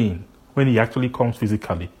Jesus' reign, when he actually comes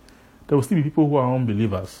physically, there will still be people who are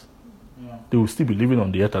unbelievers. Yeah. They will still be living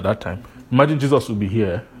on the earth at that time. Imagine Jesus will be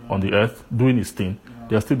here on the earth doing his thing.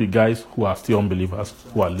 There will still be guys who are still unbelievers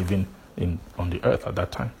who are living on the earth at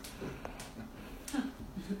that time.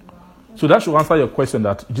 So that should answer your question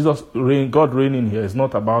that God reigning here is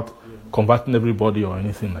not about converting everybody or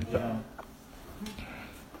anything like that.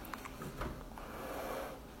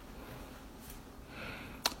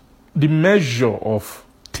 The measure of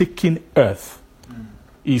taking earth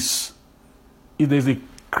is there's a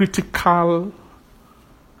critical.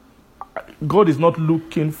 God is not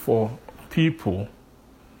looking for people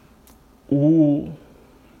who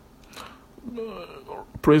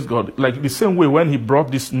praise God. Like the same way when he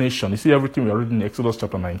brought this nation, you see everything we are reading in Exodus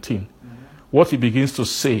chapter 19. What he begins to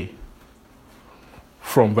say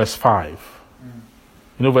from verse 5.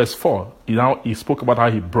 Verse 4, he spoke about how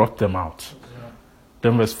he brought them out.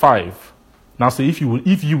 Then verse 5, now say, if you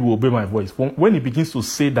will obey my voice. When he begins to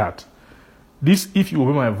say that, this if you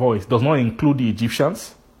obey my voice does not include the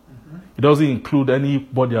Egyptians. It doesn't include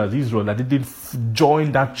anybody as Israel that didn't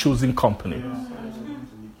join that chosen company.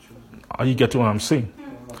 Are you getting what I'm saying?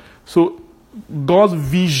 So God's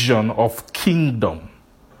vision of kingdom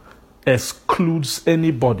excludes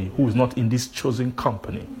anybody who is not in this chosen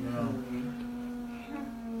company.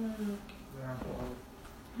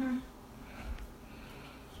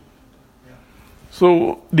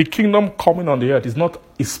 So the kingdom coming on the earth is not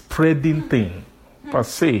a spreading thing per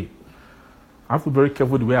se. I have to be very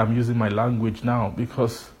careful the way I'm using my language now,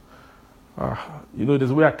 because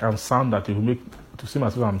there's a way I can sound that it will make to seem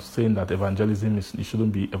as if I'm saying that evangelism is, you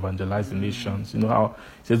shouldn't be evangelizing nations. You know how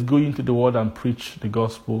it says, go into the world and preach the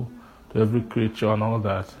gospel to every creature and all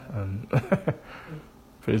that. And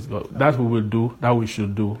praise God. That we will do, that we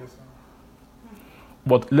should do.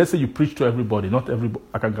 But let's say you preach to everybody, not everybody.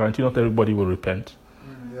 I can guarantee not everybody will repent.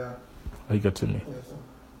 Yeah. Are you getting me? Yes, sir.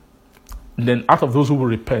 And then out of those who will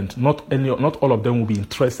repent, not all of them will be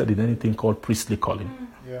interested in anything called priestly calling.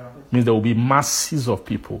 Yeah. Means there will be masses of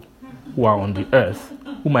people who are on the earth,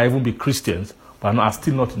 who might even be Christians, but are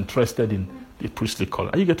still not interested in the priestly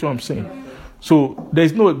calling. Are you getting what I'm saying? So there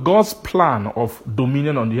is God's plan of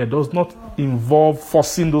dominion on the earth does not involve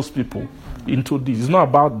forcing those people into this. It's not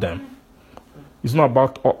about them. It's not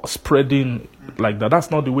about spreading like that. That's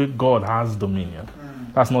not the way God has dominion.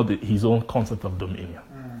 That's not his own concept of dominion.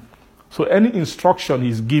 So any instruction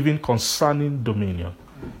he's giving concerning dominion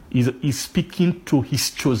is speaking to his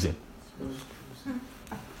chosen.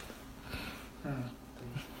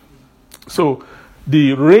 So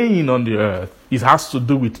the reign on the earth, it has to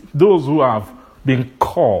do with those who have been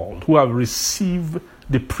called, who have received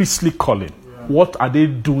the priestly calling. Yeah. What are they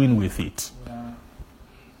doing with it? Yeah.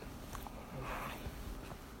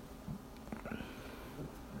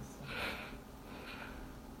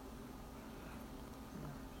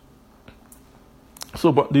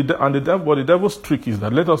 So, but the devil's trick is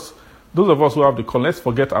that those of us who have the calling, let's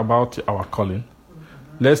forget about our calling.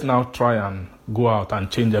 Let's now try and go out and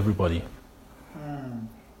change everybody.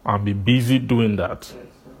 I'll be busy doing that.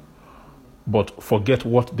 But forget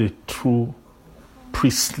what the true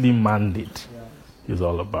priestly mandate is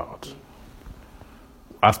all about.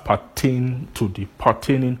 As pertaining to the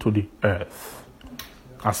earth.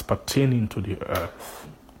 As pertaining to the earth.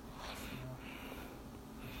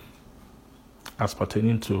 As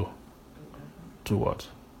pertaining to what?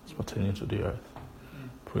 As pertaining to the earth.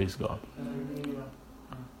 Praise God.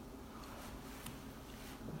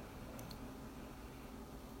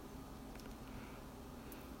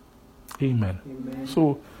 Amen.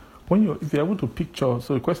 So, if you're able to picture,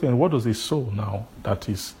 so the question is, what does a soul now that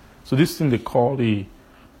is? So this thing they call a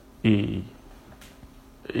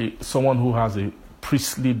someone who has a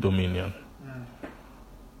priestly dominion.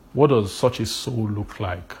 What does such a soul look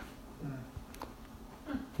like?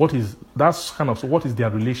 What is their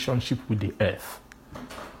relationship with the earth?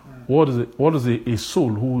 What is a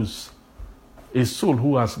soul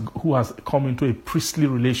who has come into a priestly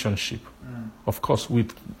relationship? Of course,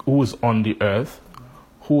 with who is on the earth,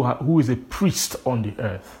 who is a priest on the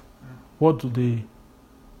earth. What do they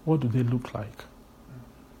look like?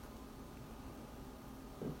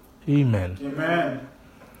 Amen. Amen.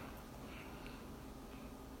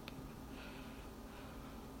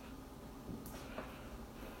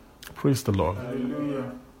 Praise the Lord.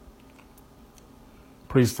 Hallelujah.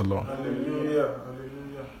 Praise the Lord. Hallelujah.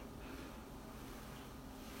 Hallelujah.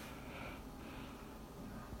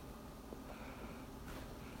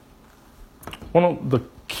 One of the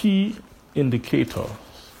key indicators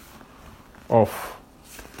of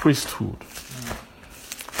priesthood.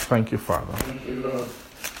 Thank you, Father. Thank you, Lord.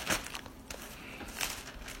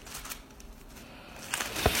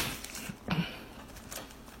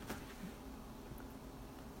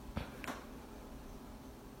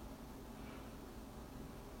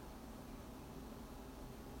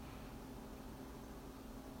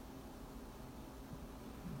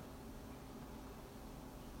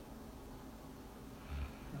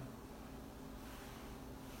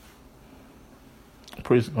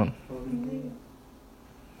 Praise God.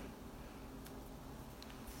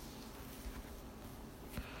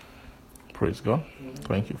 Praise God.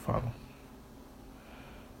 Thank you, Father.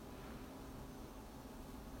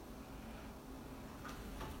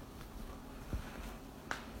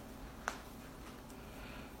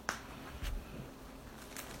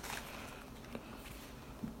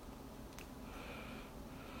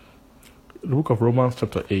 The book of Romans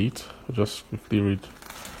chapter 8, I'll just quickly read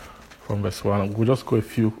from verse 1. We'll just go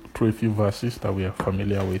through a few verses that we are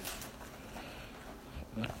familiar with.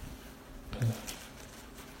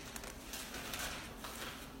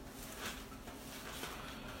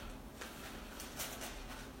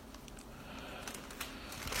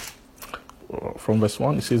 From verse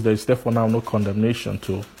 1, it says, there is therefore now no condemnation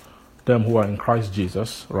to them who are in Christ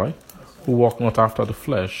Jesus, right? Who walk not after the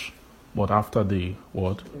flesh, but after the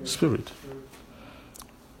what? Spirit.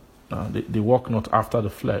 They walk not after the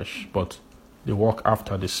flesh, but they walk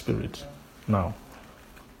after the Spirit. Now,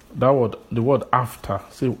 the word after,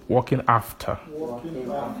 say walking after. Walking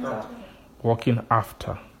after. walking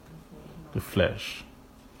after the flesh.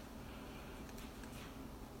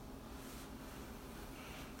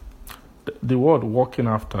 The word walking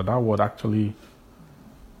after, that word actually,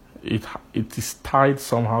 it is tied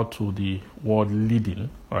somehow to the word leading,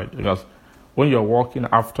 right? Because when you're walking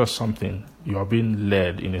after something, you are being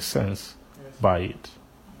led in a sense by it.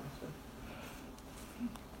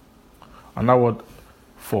 And that word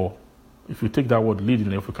for, if you take that word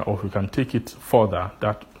leading, if we can take it further,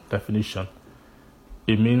 that definition,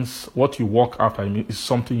 it means what you walk after is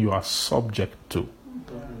something you are subject to.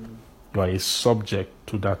 You are a subject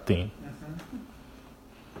to that thing.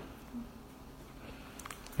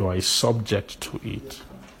 You are a subject to it.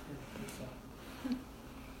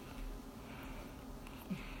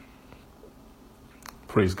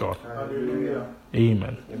 Praise God. Hallelujah.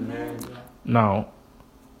 Amen. Amen. Now,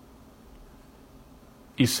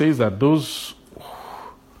 it says that there's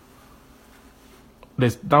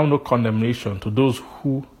now no condemnation to those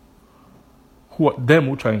who them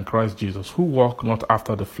which are in Christ Jesus, who walk not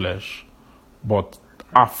after the flesh, but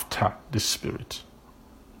after the Spirit.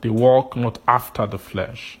 They walk not after the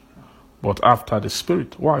flesh, but after the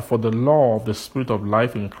Spirit. Why? For the law of the Spirit of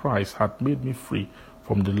life in Christ hath made me free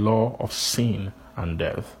from the law of sin and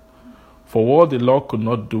death. For what the law could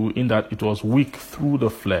not do, in that it was weak through the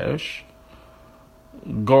flesh,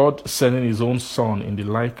 God sending his own Son in the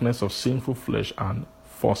likeness of sinful flesh, and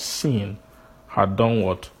for sin had done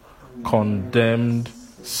what? Condemned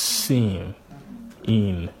sin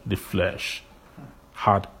in the flesh.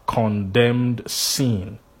 Had condemned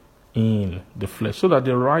sin in the flesh, so that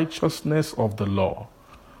the righteousness of the law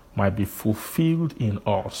might be fulfilled in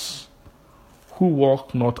us, who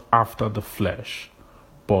walk not after the flesh,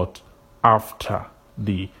 but after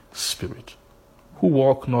the Spirit. Who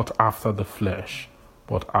walk not after the flesh,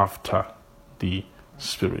 but after the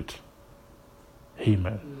Spirit.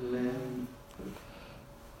 Amen. Amen.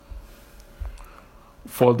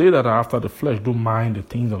 For they that are after the flesh do mind the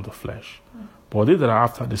things of the flesh, but they that are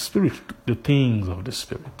after the Spirit, the things of the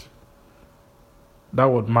Spirit. That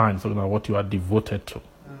word mind is talking about what you are devoted to.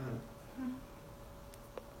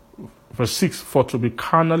 Verse 6, for to be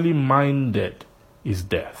carnally minded is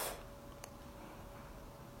death,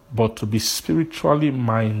 but to be spiritually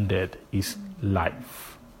minded is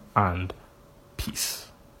life and peace.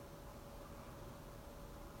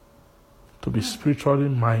 To be spiritually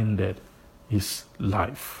minded is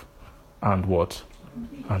life and what?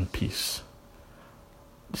 And peace.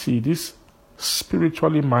 See, this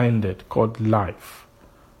spiritually minded, called life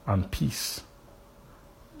and peace,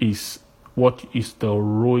 is what is the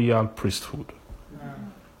royal priesthood.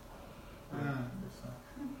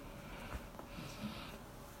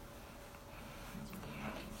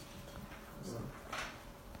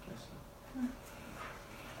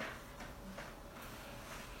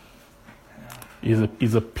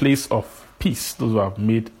 Is a place of peace, those who have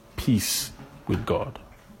made peace with God.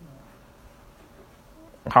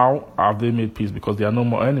 How have they made peace? Because they are no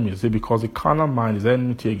more enemies. Because the carnal mind is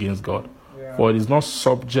enmity against God. Yeah. For it is not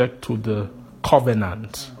subject to the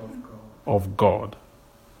covenant of God.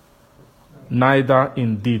 Neither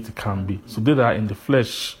indeed can be. So they that are in the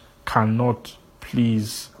flesh cannot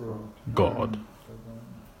please God.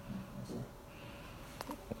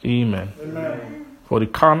 Amen. Amen. For the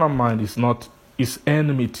carnal mind is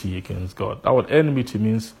enmity against God. That word enmity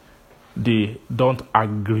means they don't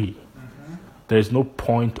agree. There is no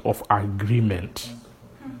point of agreement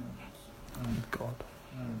with God.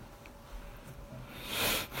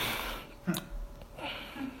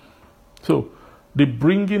 So, the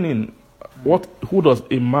bringing in, who does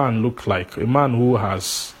a man look like? A man who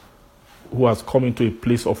has come into a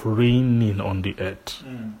place of reigning on the earth.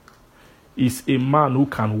 Is a man who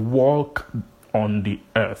can walk on the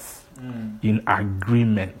earth in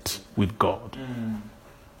agreement with God.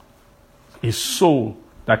 A soul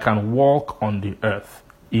that can walk on the earth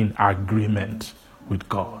in agreement with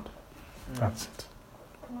God. That's it.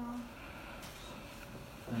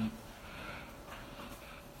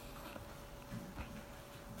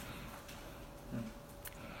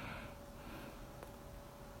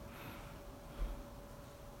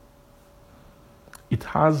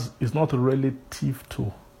 It's not relative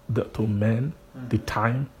to men, the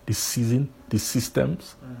time, the season, the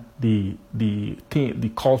systems, the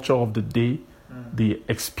culture of the day, the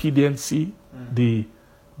expediency, the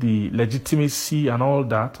legitimacy and all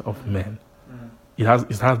that of men. It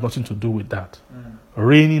has nothing to do with that.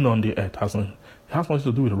 Reigning on the earth has nothing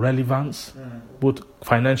to do with relevance, both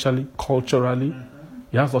financially, culturally.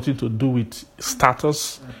 It has nothing to do with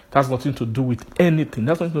status. It has nothing to do with anything. It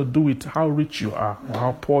has nothing to do with how rich you are or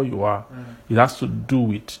how poor you are. It has to do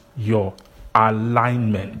with your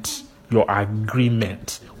alignment your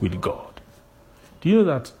agreement with God. Do you know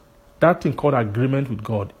that that thing called agreement with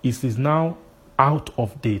God is now out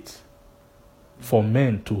of date for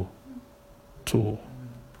men to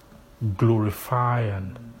glorify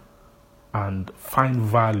and find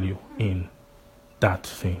value in that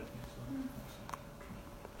thing?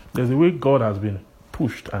 There's a way God has been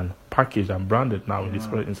pushed and packaged and branded now in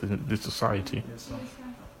this society.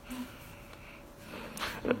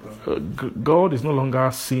 God is no longer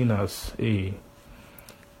seen as a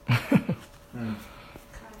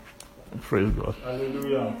praise God.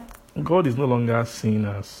 Hallelujah. God is no longer seen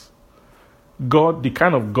as God, the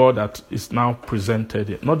kind of God that is now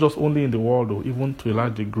presented, not just only in the world, though, even to a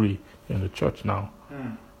large degree in the church now,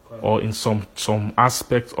 or in some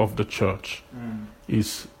aspects of the church,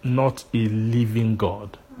 is not a living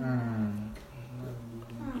God.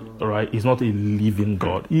 All right, he's not a living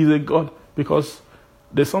God. He's a God because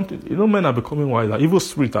there's something. Men are becoming wiser. Evil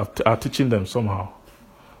spirits are teaching them somehow.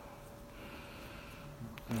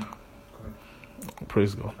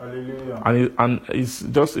 Praise God. Hallelujah. And it's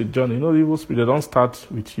just a journey. The evil spirit, they don't start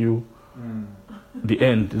with you the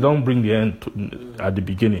end. They don't bring the end at the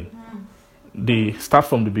beginning. They start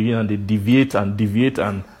from the beginning and they deviate and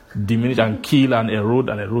diminish and kill and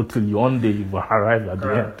erode till you one day you will arrive at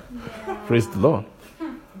the end. Praise the Lord.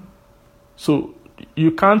 So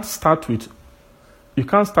you can't start with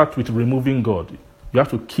removing God. You have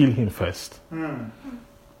to kill him first.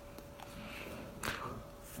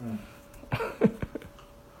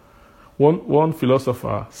 One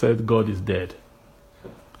philosopher said God is dead.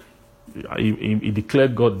 He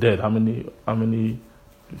declared God dead. How many?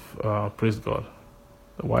 Praise God.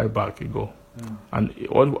 A while back ago. And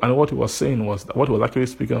what he was saying was that what he was actually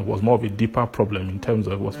speaking of was more of a deeper problem in terms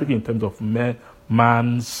of, he was speaking in terms of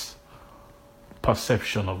man's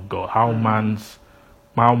perception of God, how man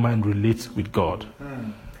relates with God.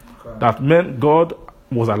 That God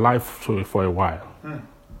was alive for a while.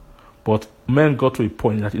 But men got to a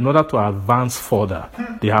point that in order to advance further,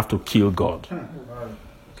 they have to kill God.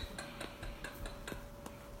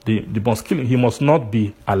 They must kill him. He must not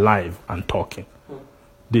be alive and talking.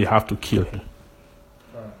 They have to kill him.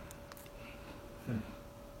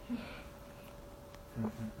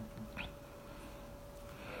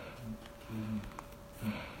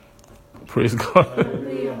 Praise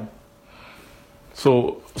God.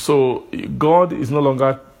 So God is no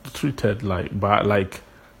longer treated like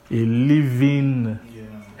a living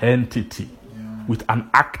entity with an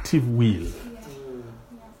active will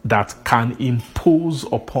that can impose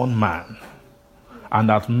upon man, and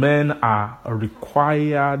that men are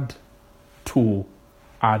required to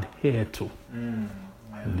adhere to and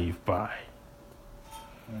live by.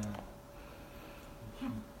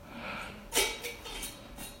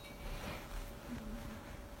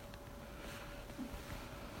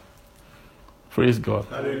 Praise God.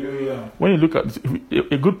 Hallelujah. When you look at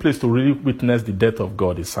a good place to really witness the death of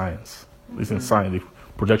God is science. It's in science, the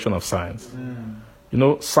projection of science.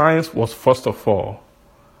 Science was first of all,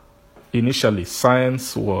 initially,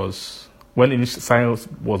 science was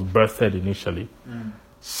birthed initially,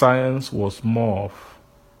 science was more of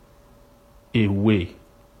a way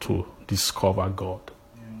to discover God.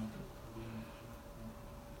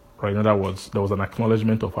 Right? In other words, there was an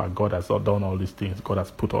acknowledgement of how God has done all these things. God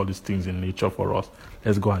has put all these things in nature for us.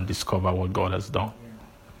 Let's go and discover what God has done.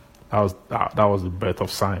 That was the birth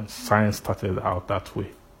of science. Science started out that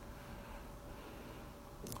way.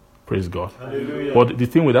 Praise God. Hallelujah. But the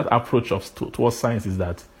thing with that approach towards science is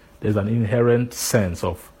that there's an inherent sense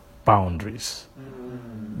of boundaries.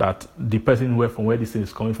 That the person from where this thing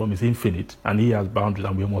is coming from is infinite, and he has boundaries,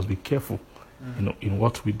 and we must be careful in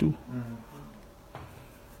what we do.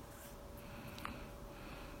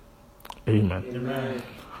 Amen.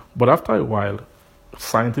 But after a while,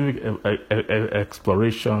 scientific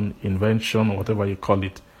exploration, invention, or whatever you call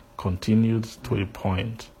it, continued to a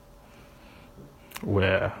point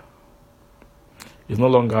where it's no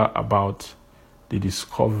longer about the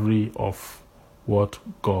discovery of what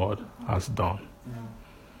God has done.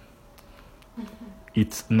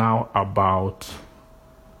 It's now about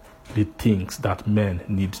the things that men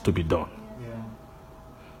need to be done.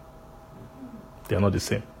 They are not the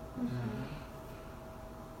same.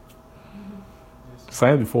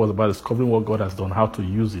 Science before was about discovering what God has done, how to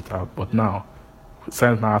use it out. But now,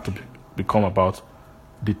 science now has to become about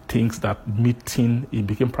the things that it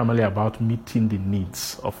became primarily about meeting the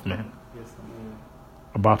needs of men.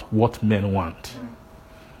 About what men want.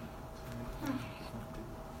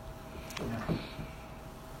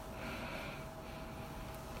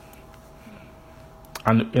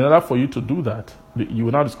 And in order for you to do that, you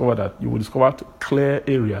will now discover clear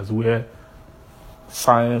areas where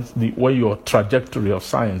science, where your trajectory of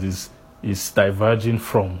science is diverging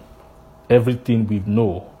from everything we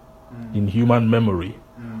know in human memory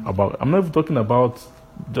about. I'm not even talking about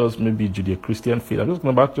just maybe Judeo-Christian faith. I'm just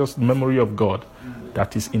talking about just memory of God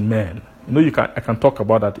that is in man. I can talk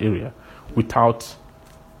about that area without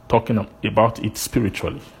talking about it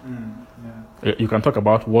spiritually. You can talk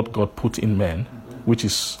about what God put in man, which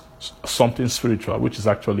is something spiritual, which is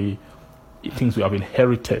actually things we have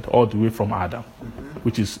inherited all the way from Adam,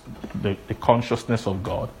 which is the consciousness of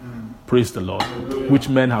God. Praise the Lord. Which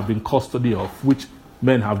men have been custody of, which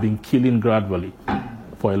men have been killing gradually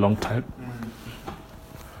for a long time.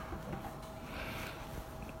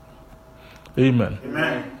 Amen.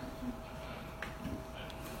 Amen.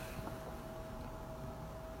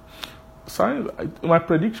 Science, my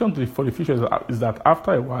prediction for the future is that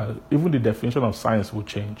after a while, even the definition of science will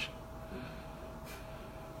change.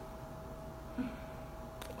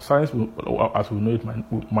 Science, as we know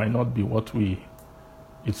it, might not be what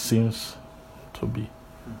it seems to be.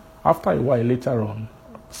 After a while, later on,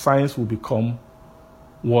 science will become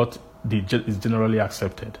what is generally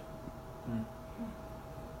accepted.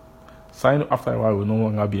 Science, after a while, will no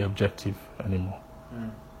longer be objective anymore.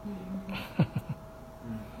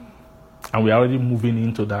 And we are already moving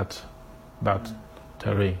into that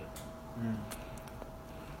terrain.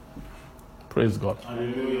 Praise God.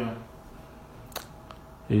 Hallelujah.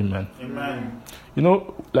 Amen. Amen.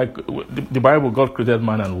 Like the Bible, God created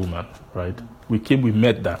man and woman, right? We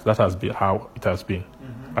met that. That has been how it has been,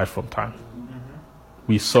 right from time.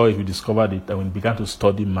 We saw it, we discovered it, and we began to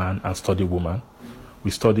study man and study woman.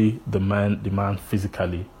 We study the man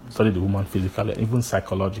physically, study the woman physically, and even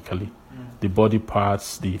psychologically. The body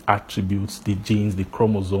parts, the attributes, the genes, the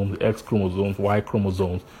chromosomes, the X chromosomes, Y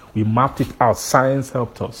chromosomes. We mapped it out. Science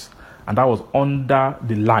helped us. And that was under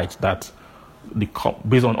the light that,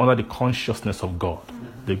 based on under the consciousness of God,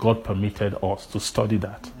 that God permitted us to study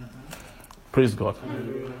that. Praise God.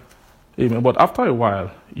 Amen. But after a while,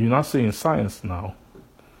 you're not saying science now.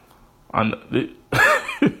 And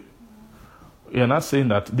you're not saying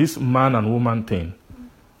that this man and woman thing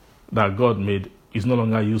that God made is no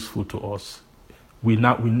longer useful to us. We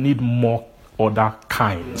need more other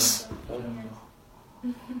kinds.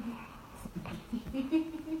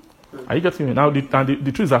 Are you getting me? Now, the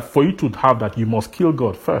truth is that for you to have that, you must kill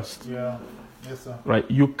God first. Yeah. Yes, sir.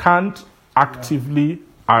 Right? You can't actively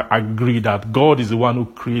agree that God is the one who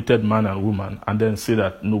created man and woman and then say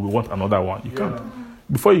that, no, we want another one. You can't.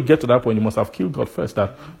 Before you get to that point, you must have killed God first.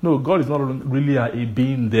 That, no, God is not really a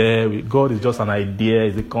being there. God is just an idea.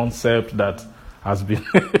 It's a concept that has been...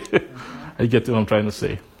 You get what I'm trying to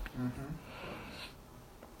say?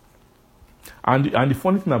 And the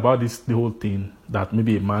funny thing about the whole thing, that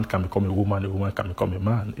maybe a man can become a woman can become a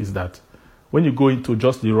man, is that when you go into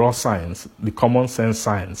just the raw science, the common sense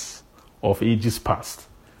science of ages past,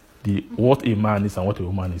 what a man is and what a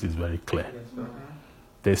woman is very clear.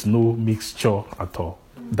 There's no mixture at all.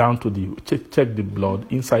 Down to check the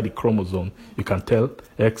blood, inside the chromosome, you can tell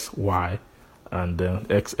X, Y, and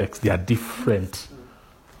XX, they are different.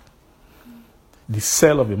 The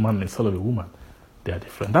cell of a man and the cell of a woman, they are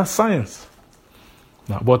different. That's science.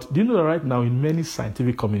 Now, but do you know that right now in many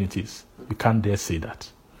scientific communities, you can't dare say that.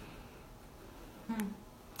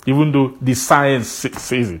 Even though the science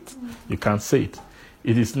says it, you can't say it.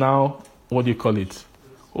 It is now, what do you call it?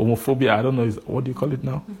 Homophobia, I don't know, what do you call it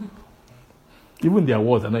now? Even their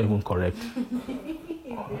words are not even correct.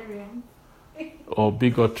 Or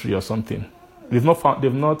bigotry or something. They've not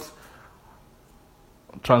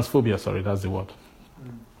transphobia, sorry, that's the word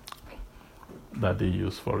that they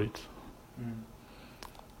use for it.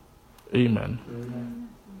 Amen.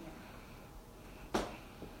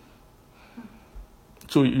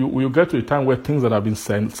 So you get to a time where things that have been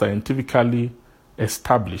scientifically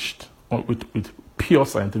established with pure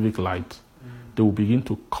scientific light, they will begin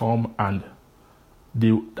to come, and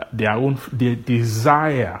their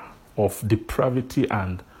desire of depravity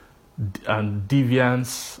and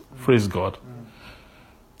deviance, praise God,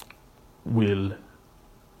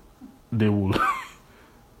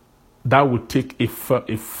 that will take a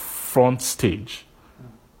front stage.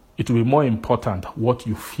 It will be more important what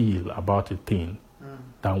you feel about a thing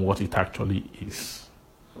than what it actually is.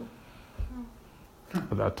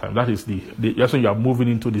 At that time, that's when you are moving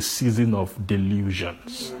into the season of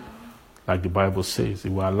delusions. Like the Bible says, it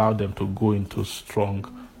will allow them to go into strong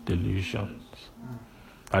delusions.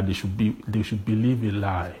 And they should believe a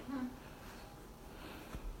lie.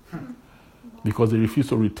 Because they refuse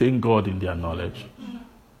to retain God in their knowledge.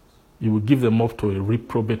 You will give them up to a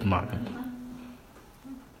reprobate mind.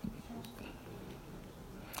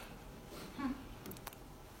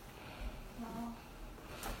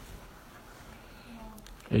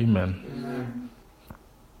 Amen.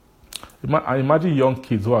 I imagine young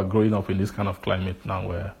kids who are growing up in this kind of climate now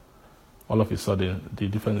where all of a sudden the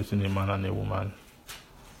difference between a man and a woman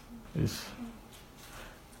is...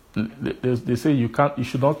 They say you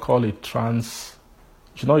should not call a trans...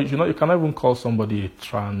 You cannot even call somebody a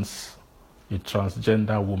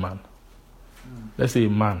transgender woman. Let's say a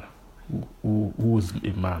man who is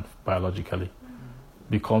a man biologically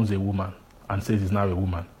becomes a woman and says he's now a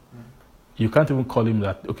woman. You can't even call him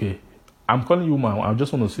that. Okay, I'm calling you woman. I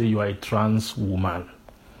just want to say you are a trans woman.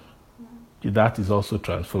 That is also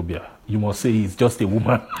transphobia. You must say he's just a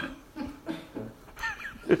woman.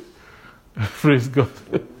 Praise God.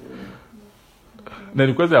 Then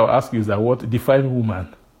the question I'll ask you is that what defines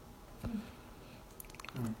woman?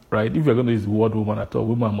 Right? If you're going to use the word woman at all,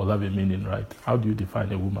 woman must have a meaning, right? How do you define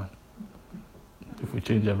a woman? If we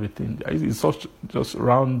change everything, it's such just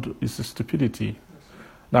round, it's a stupidity.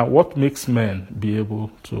 Now, what makes men be able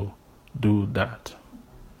to do that?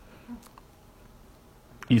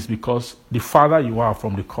 Is because the farther you are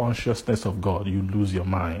from the consciousness of God, you lose your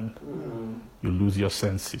mind, you lose your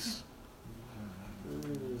senses.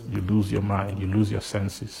 You lose your mind, you lose your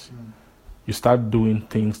senses. You start doing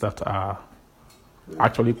things that are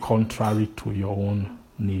actually contrary to your own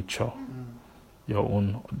nature, the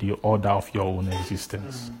order of your own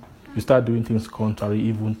existence. You start doing things contrary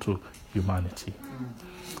even to humanity.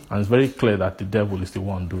 And it's very clear that the devil is the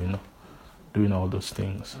one doing all those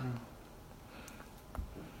things.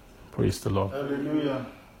 Praise the Lord. Hallelujah.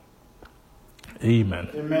 Amen.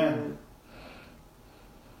 Amen.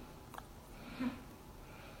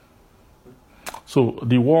 So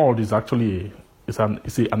the world is actually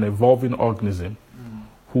an evolving organism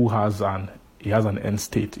who has an end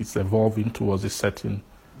state. It's evolving towards a certain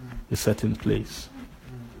place.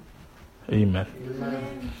 Amen.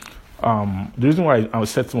 The reason why I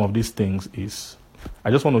said some of these things is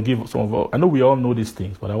I just want to give some of. I know we all know these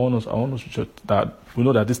things, but I want to show that we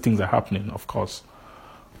know that these things are happening, of course.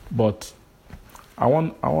 But I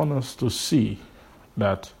want us to see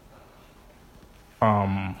that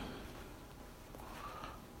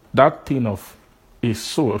that thing of a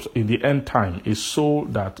soul in the end time, a soul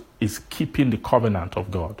that is keeping the covenant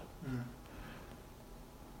of God.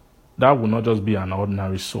 That will not just be an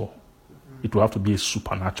ordinary soul. It will have to be a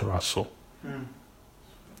supernatural soul.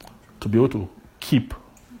 To be able to keep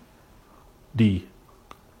the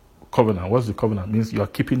covenant. What's the covenant? It means you are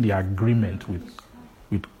keeping the agreement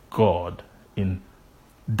with God in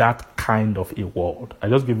that kind of a world. I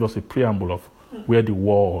just gave us a preamble of where the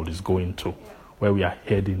world is going to, where we are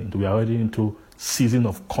heading into. We are heading into season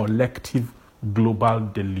of collective global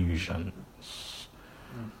delusion.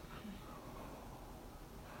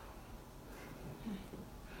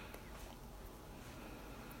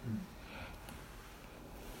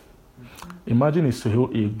 Imagine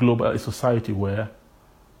a global society where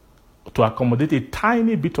to accommodate a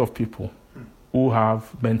tiny bit of people who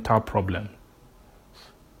have mental problems,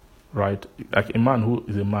 right? Like a man who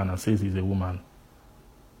is a man and says he's a woman,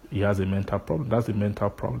 he has a mental problem. That's a mental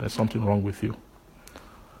problem. There's something wrong with you.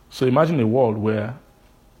 So imagine a world where,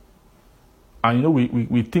 and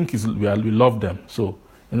we think we love them. So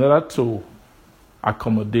in order to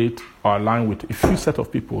accommodate or align with a few set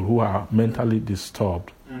of people who are mentally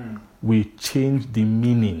disturbed, we change the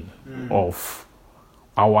meaning of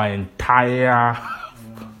our entire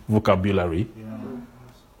vocabulary.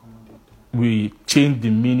 We change the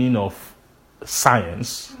meaning of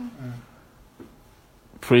science.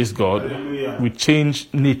 Praise God. Hallelujah. We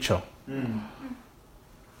change nature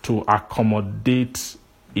to accommodate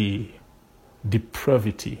a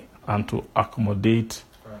depravity and to accommodate,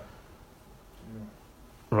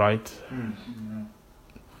 right?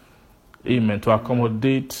 Amen. To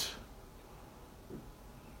accommodate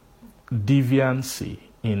deviancy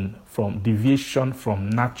from deviation from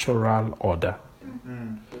natural order.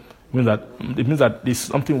 It means that there's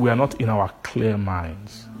something we are not in our clear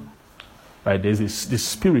minds. Right? The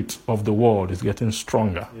spirit of the world is getting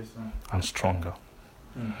stronger and stronger.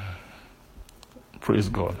 Praise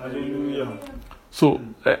God. Hallelujah. So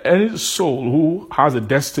any soul who has a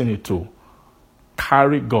destiny to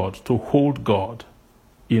carry God, to hold God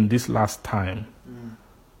in this last time,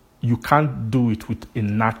 you can't do it with a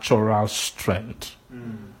natural strength.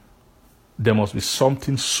 There must be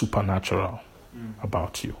something supernatural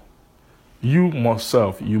about you. You must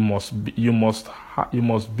have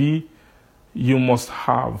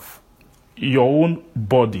your own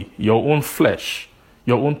body, your own flesh,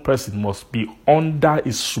 your own person must be under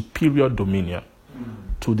a superior dominion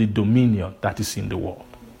to the dominion that is in the world.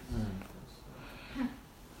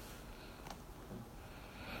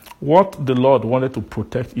 What the Lord wanted to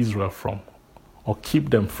protect Israel from or keep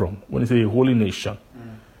them from. When you say a holy nation,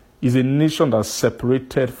 is a nation that's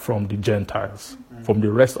separated from the Gentiles, from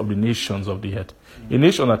the rest of the nations of the earth. A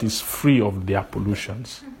nation that is free of their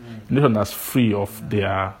pollutions. A nation that's free of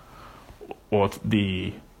their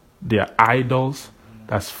idols,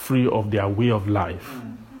 that's free of their way of life.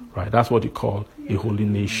 Right? That's what you call a holy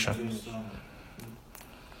nation.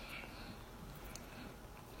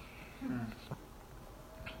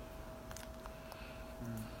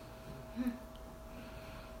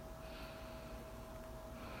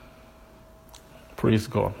 Praise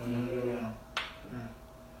God.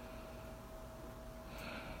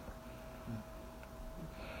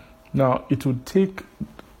 Now, it would take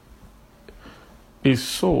a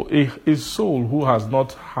soul who has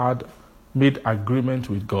not made agreement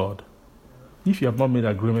with God. If you have not made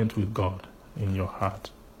agreement with God in your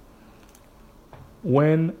heart,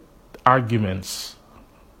 when arguments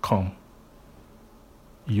come,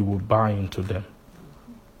 you will buy into them.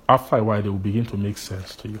 After a while, they will begin to make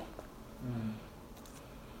sense to you.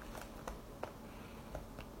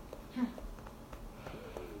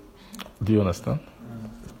 Do you understand?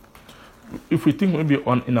 If we think maybe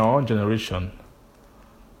in our own generation,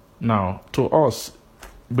 now, to us,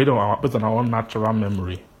 based on our own natural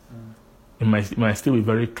memory, it might still be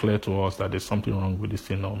very clear to us that there's something wrong with this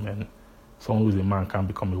thing. No, man. Someone who's a man can't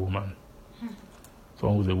become a woman.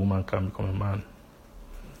 Someone who's a woman can't become a man.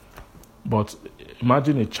 But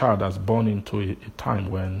imagine a child that's born into a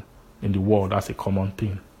time when, in the world, that's a common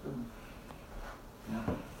thing.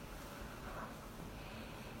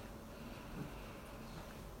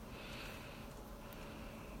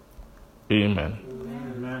 Amen.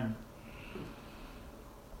 Amen.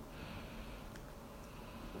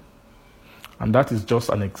 And that is just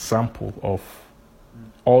an example of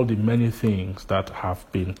all the many things that have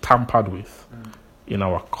been tampered with in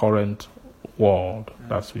our current world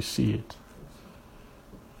as we see it.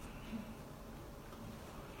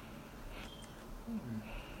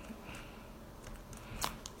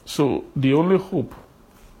 So the only hope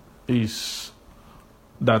is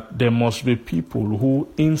that there must be people who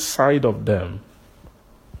inside of them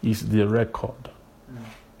is the record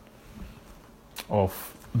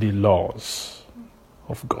of the laws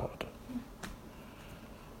of God.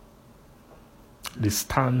 The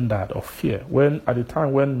standard of fear. At the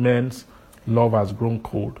time when men's love has grown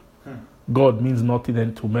cold, God means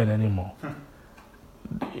nothing to men anymore.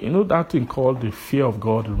 You know that thing called the fear of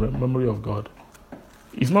God, the memory of God?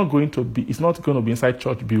 It's not going to be inside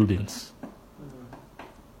church buildings.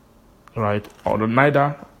 Right? Or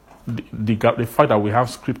neither the fact that we have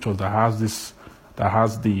scriptures that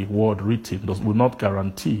has the word written will not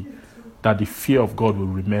guarantee that the fear of God will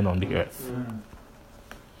remain on the earth.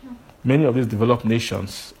 Many of these developed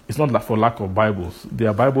nations, it's not like for lack of Bibles. There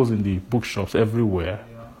are Bibles in the bookshops everywhere,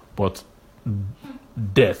 but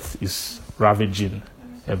death is ravaging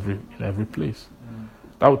in every place.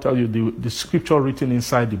 That will tell you the scripture written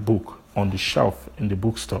inside the book on the shelf in the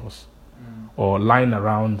bookstores or lying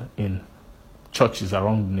around in churches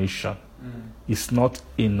around the nation is not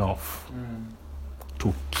enough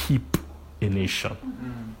to keep a nation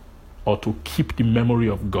or to keep the memory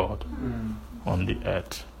of God on the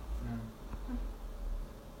earth.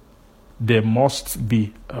 There must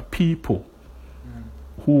be a people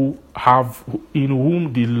in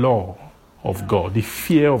whom the law of God, the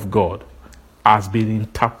fear of God, has been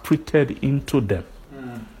interpreted into them,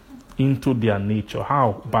 into their nature.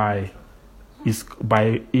 How? By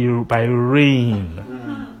reign,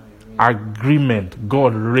 agreement,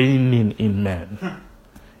 God reigning in men.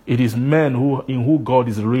 It is men in who God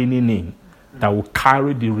is reigning in that will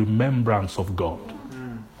carry the remembrance of God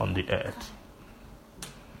on the earth.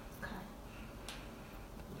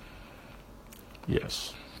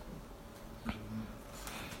 Yes.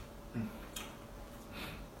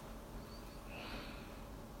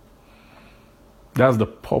 That's the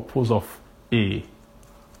purpose of a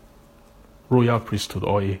royal priesthood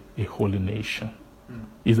or a holy nation.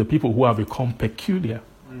 It's the people who have become peculiar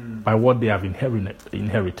by what they have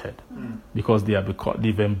inherited because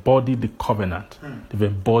they've embodied the covenant. They've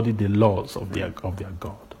embodied the laws of their God.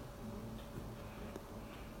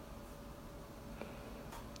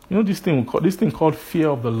 You know this thing called fear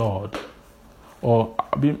of the Lord, or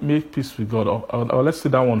make peace with God, or let's say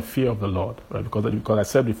that one, fear of the Lord, right? Because I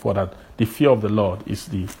said before that the fear of the Lord is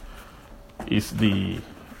the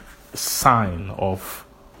sign of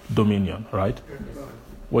dominion, right?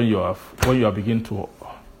 When you are begin to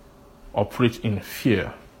operate in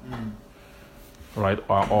fear, right,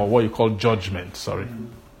 or what you call judgment. Sorry,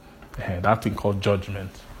 that thing called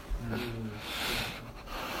judgment,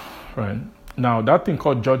 right? Now, that thing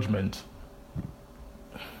called judgment,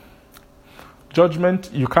 Judgment,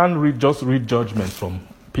 you can't just read judgment from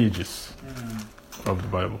pages of the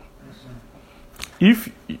Bible.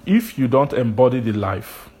 If you don't embody the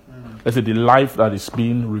life, let's say the life that is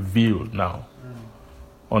being revealed now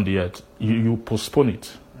on the earth, you postpone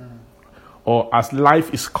it. Or as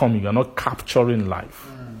life is coming, you're not capturing life.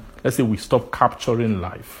 Let's say we stop capturing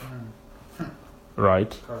life.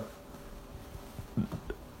 Right?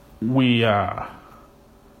 We are...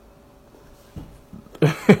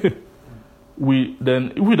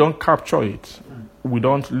 Then if we don't capture it, we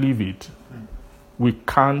don't live it, we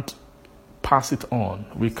can't pass it on.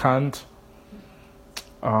 We can't.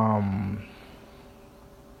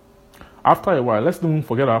 After a while, let's don't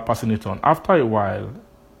forget about passing it on. After a while,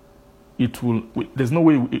 it will. There's no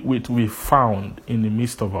way it will be found in the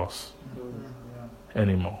midst of us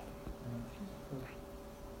anymore.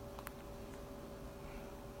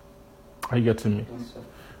 Are you getting me?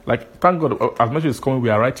 Like, thank God, as much as it's coming, we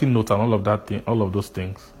are writing notes and all of that thing, all of those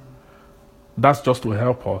things. That's just to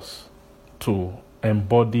help us to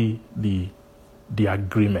embody the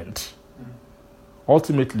agreement.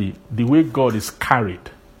 Ultimately, the way God is carried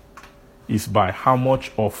is by how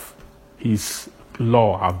much of His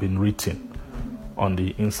law have been written on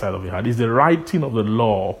the inside of your heart. It's the writing of the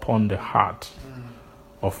law upon the heart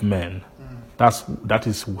of men. That's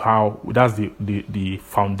the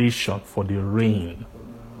foundation for the reign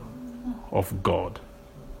of God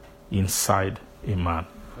inside a man.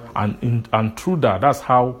 And through that's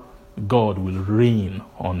how God will reign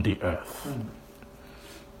on the earth.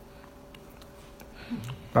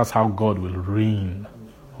 That's how God will reign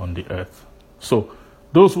on the earth. So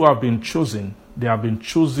those who have been chosen, they have been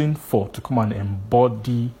chosen to come and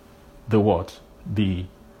embody the what? The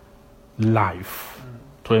life.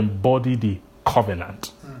 To embody the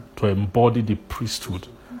covenant. To embody the priesthood.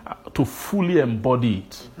 To fully embody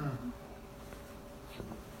it.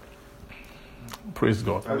 Praise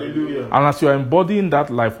God. Hallelujah. And as you are embodying that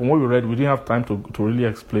life, from what we read, we didn't have time to really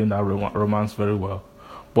explain that romance very well.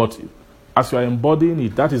 But as you are embodying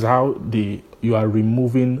it, that is how you are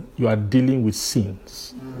dealing with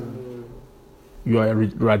sins. You are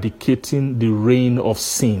eradicating the reign of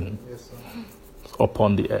sin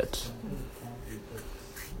upon the earth.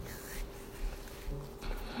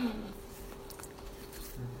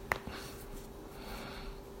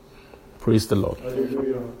 Praise the Lord.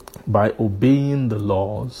 Hallelujah. By obeying the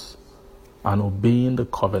laws and obeying the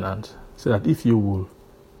covenant, so that if you will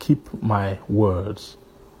keep my words,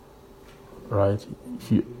 right,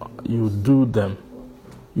 if you do them,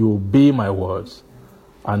 you obey my words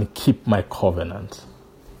and keep my covenant,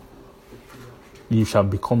 you shall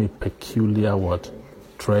become a peculiar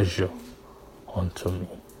treasure unto me.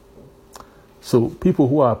 So people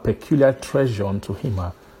who are a peculiar treasure unto him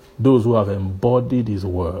are those who have embodied his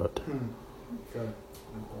word,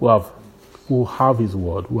 who have his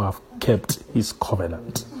word, who have kept his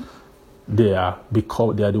covenant. They are the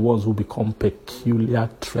ones who become peculiar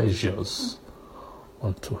treasures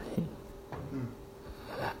unto him.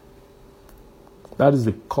 That is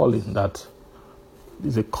the calling that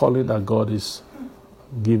God is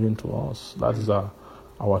giving to us. That is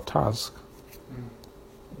our task.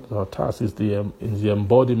 Our task is the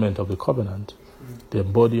embodiment of the covenant, the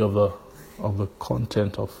embodiment of the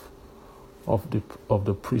content of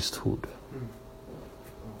the priesthood.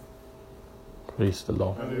 Praise the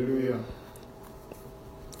Lord. Hallelujah.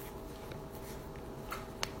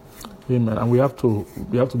 Amen. And we have to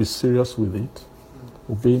be serious with it,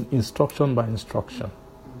 obeying instruction by instruction,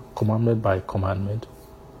 commandment by commandment,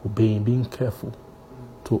 obeying, being careful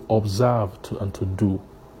to observe and to do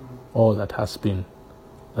all that has been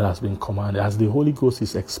commanded. As the Holy Ghost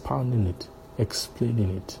is expounding it,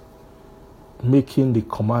 explaining it, making the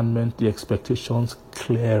commandment, the expectations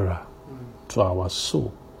clearer to our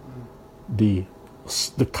soul. The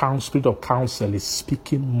spirit of counsel is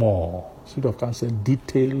speaking more. Spirit of counsel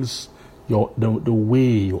details the way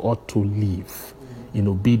you ought to live in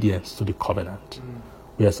obedience to the covenant.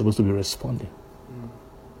 We are supposed to be responding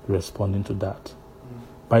to that.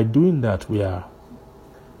 By doing that, we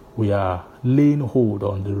are laying hold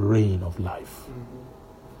on the reign of life.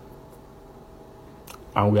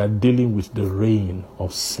 And we are dealing with the reign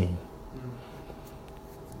of sin.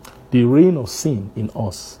 The reign of sin in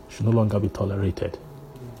us should no longer be tolerated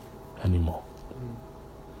anymore.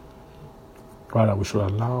 Rather, we should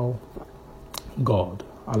allow God,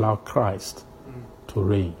 allow Christ to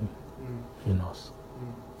reign in us.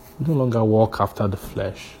 We no longer walk after the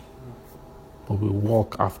flesh, but we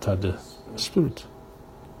walk after the Spirit.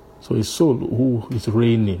 So a soul who is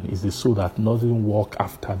reigning is the soul that doesn't walk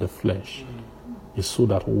after the flesh, a soul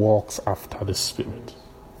that walks after the Spirit.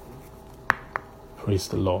 Praise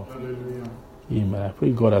the Lord. Hallelujah. Amen. I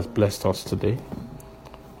pray God has blessed us today.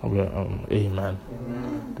 Amen. Amen.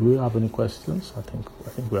 Do we have any questions? I think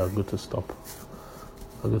we are good to stop.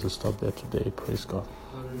 We're good to stop there today. Praise God.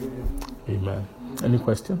 Amen. Any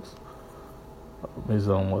questions? Based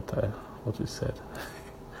on what we said.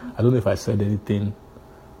 I don't know if I said anything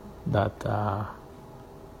that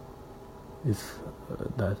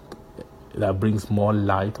that brings more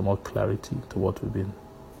light, more clarity to what we've been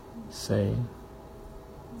saying.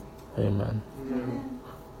 Amen.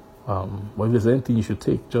 But if there's anything you should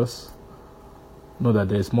take, just know that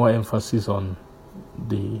there's more emphasis on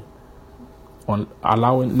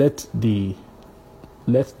allowing, let the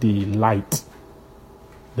light,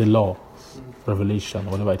 the law, revelation,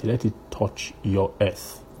 whatever it is, let it touch your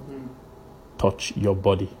earth, touch your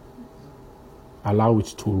body, allow it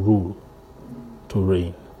to rule, to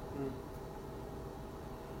reign.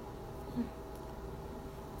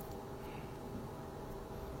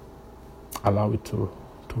 Allow it to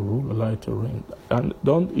rule, allow it to reign. And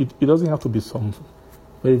it doesn't have to be some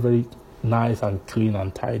very, very nice and clean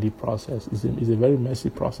and tidy process. It's a very messy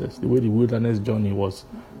process. The way the wilderness journey was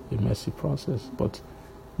a messy process. But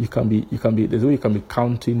there's a way you can be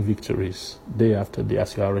counting victories day after day.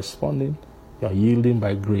 As you are responding, you are yielding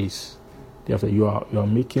by grace. Day after you are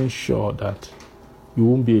making sure that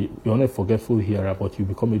you're not a forgetful hearer, but you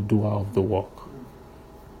become a doer of the work.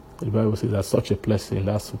 The Bible says that such a blessing,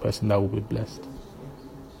 that's the person that will be blessed.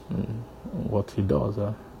 What he does,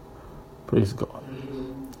 praise God.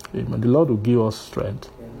 Amen. The Lord will give us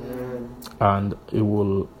strength, and He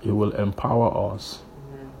will empower us.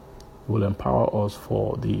 He will empower us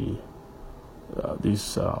for this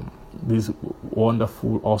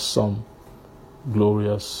wonderful, awesome,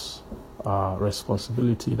 glorious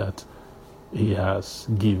responsibility that He has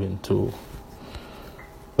given to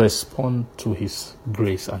respond to His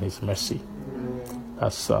grace and His mercy.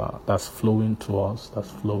 That's flowing to us. That's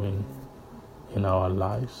flowing in our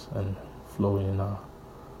lives and flowing in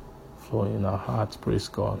our hearts. Praise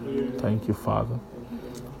God. Thank you, Father.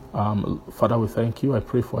 Father, we thank you. I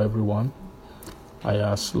pray for everyone. I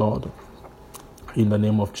ask, Lord, in the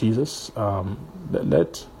name of Jesus,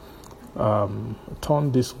 let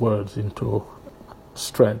turn these words into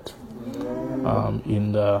strength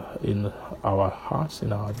in our hearts,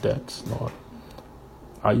 in our depths, Lord.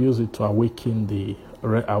 I use it to awaken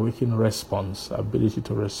response, ability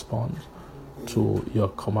to respond to your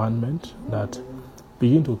commandment, that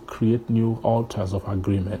begin to create new altars of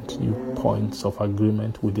agreement, new points of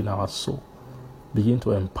agreement within our soul. Begin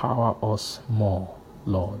to empower us more,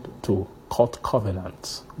 Lord, to cut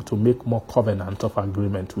covenants, to make more covenant of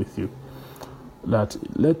agreement with you. That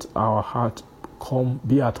let our heart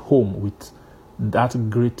be at home with that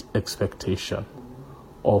great expectation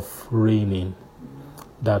of reigning,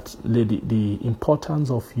 that the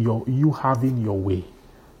importance of you having your way.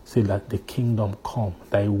 Say that the kingdom come,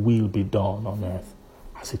 thy will be done on earth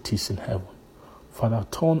as it is in heaven. Father,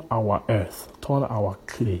 turn our earth, turn our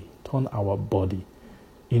clay, turn our body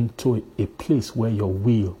into a place where your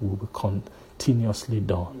will be continuously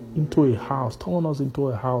done. Into a house, turn us into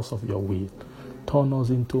a house of your will. Turn us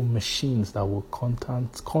into machines that will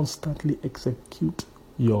constantly execute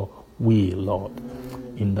your will, Lord.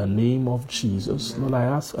 In the name of Jesus, Lord, I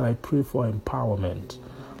ask and I pray for empowerment,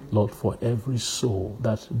 Lord, for every soul,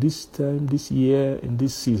 that this time, this year, in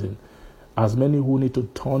this season, as many who need to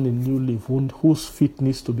turn a new leaf, whose feet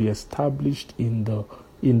needs to be established in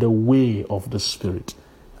the way of the Spirit.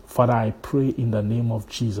 Father, I pray in the name of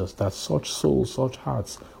Jesus that such souls, such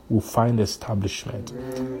hearts will find establishment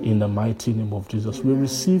in the mighty name of Jesus. We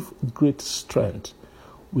receive great strength.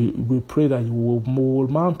 We pray that you will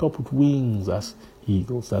mount up with wings as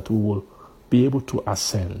eagles, that we will be able to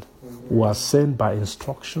ascend. We will ascend by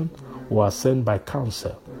instruction, we will ascend by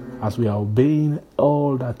counsel. As we are obeying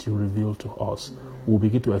all that you reveal to us, we will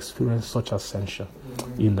begin to experience such ascension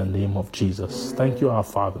in the name of Jesus. Thank you, our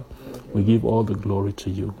Father. We give all the glory to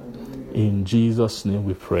you. In Jesus' name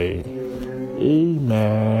we pray.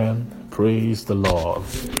 Amen. Praise the Lord.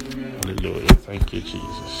 Hallelujah. Thank you,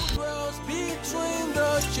 Jesus. Dwells between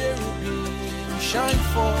the cherubim, shine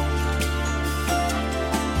forth.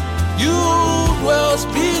 You dwells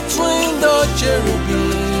between the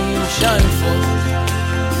cherubim, shine forth.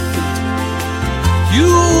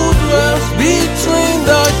 You dwells between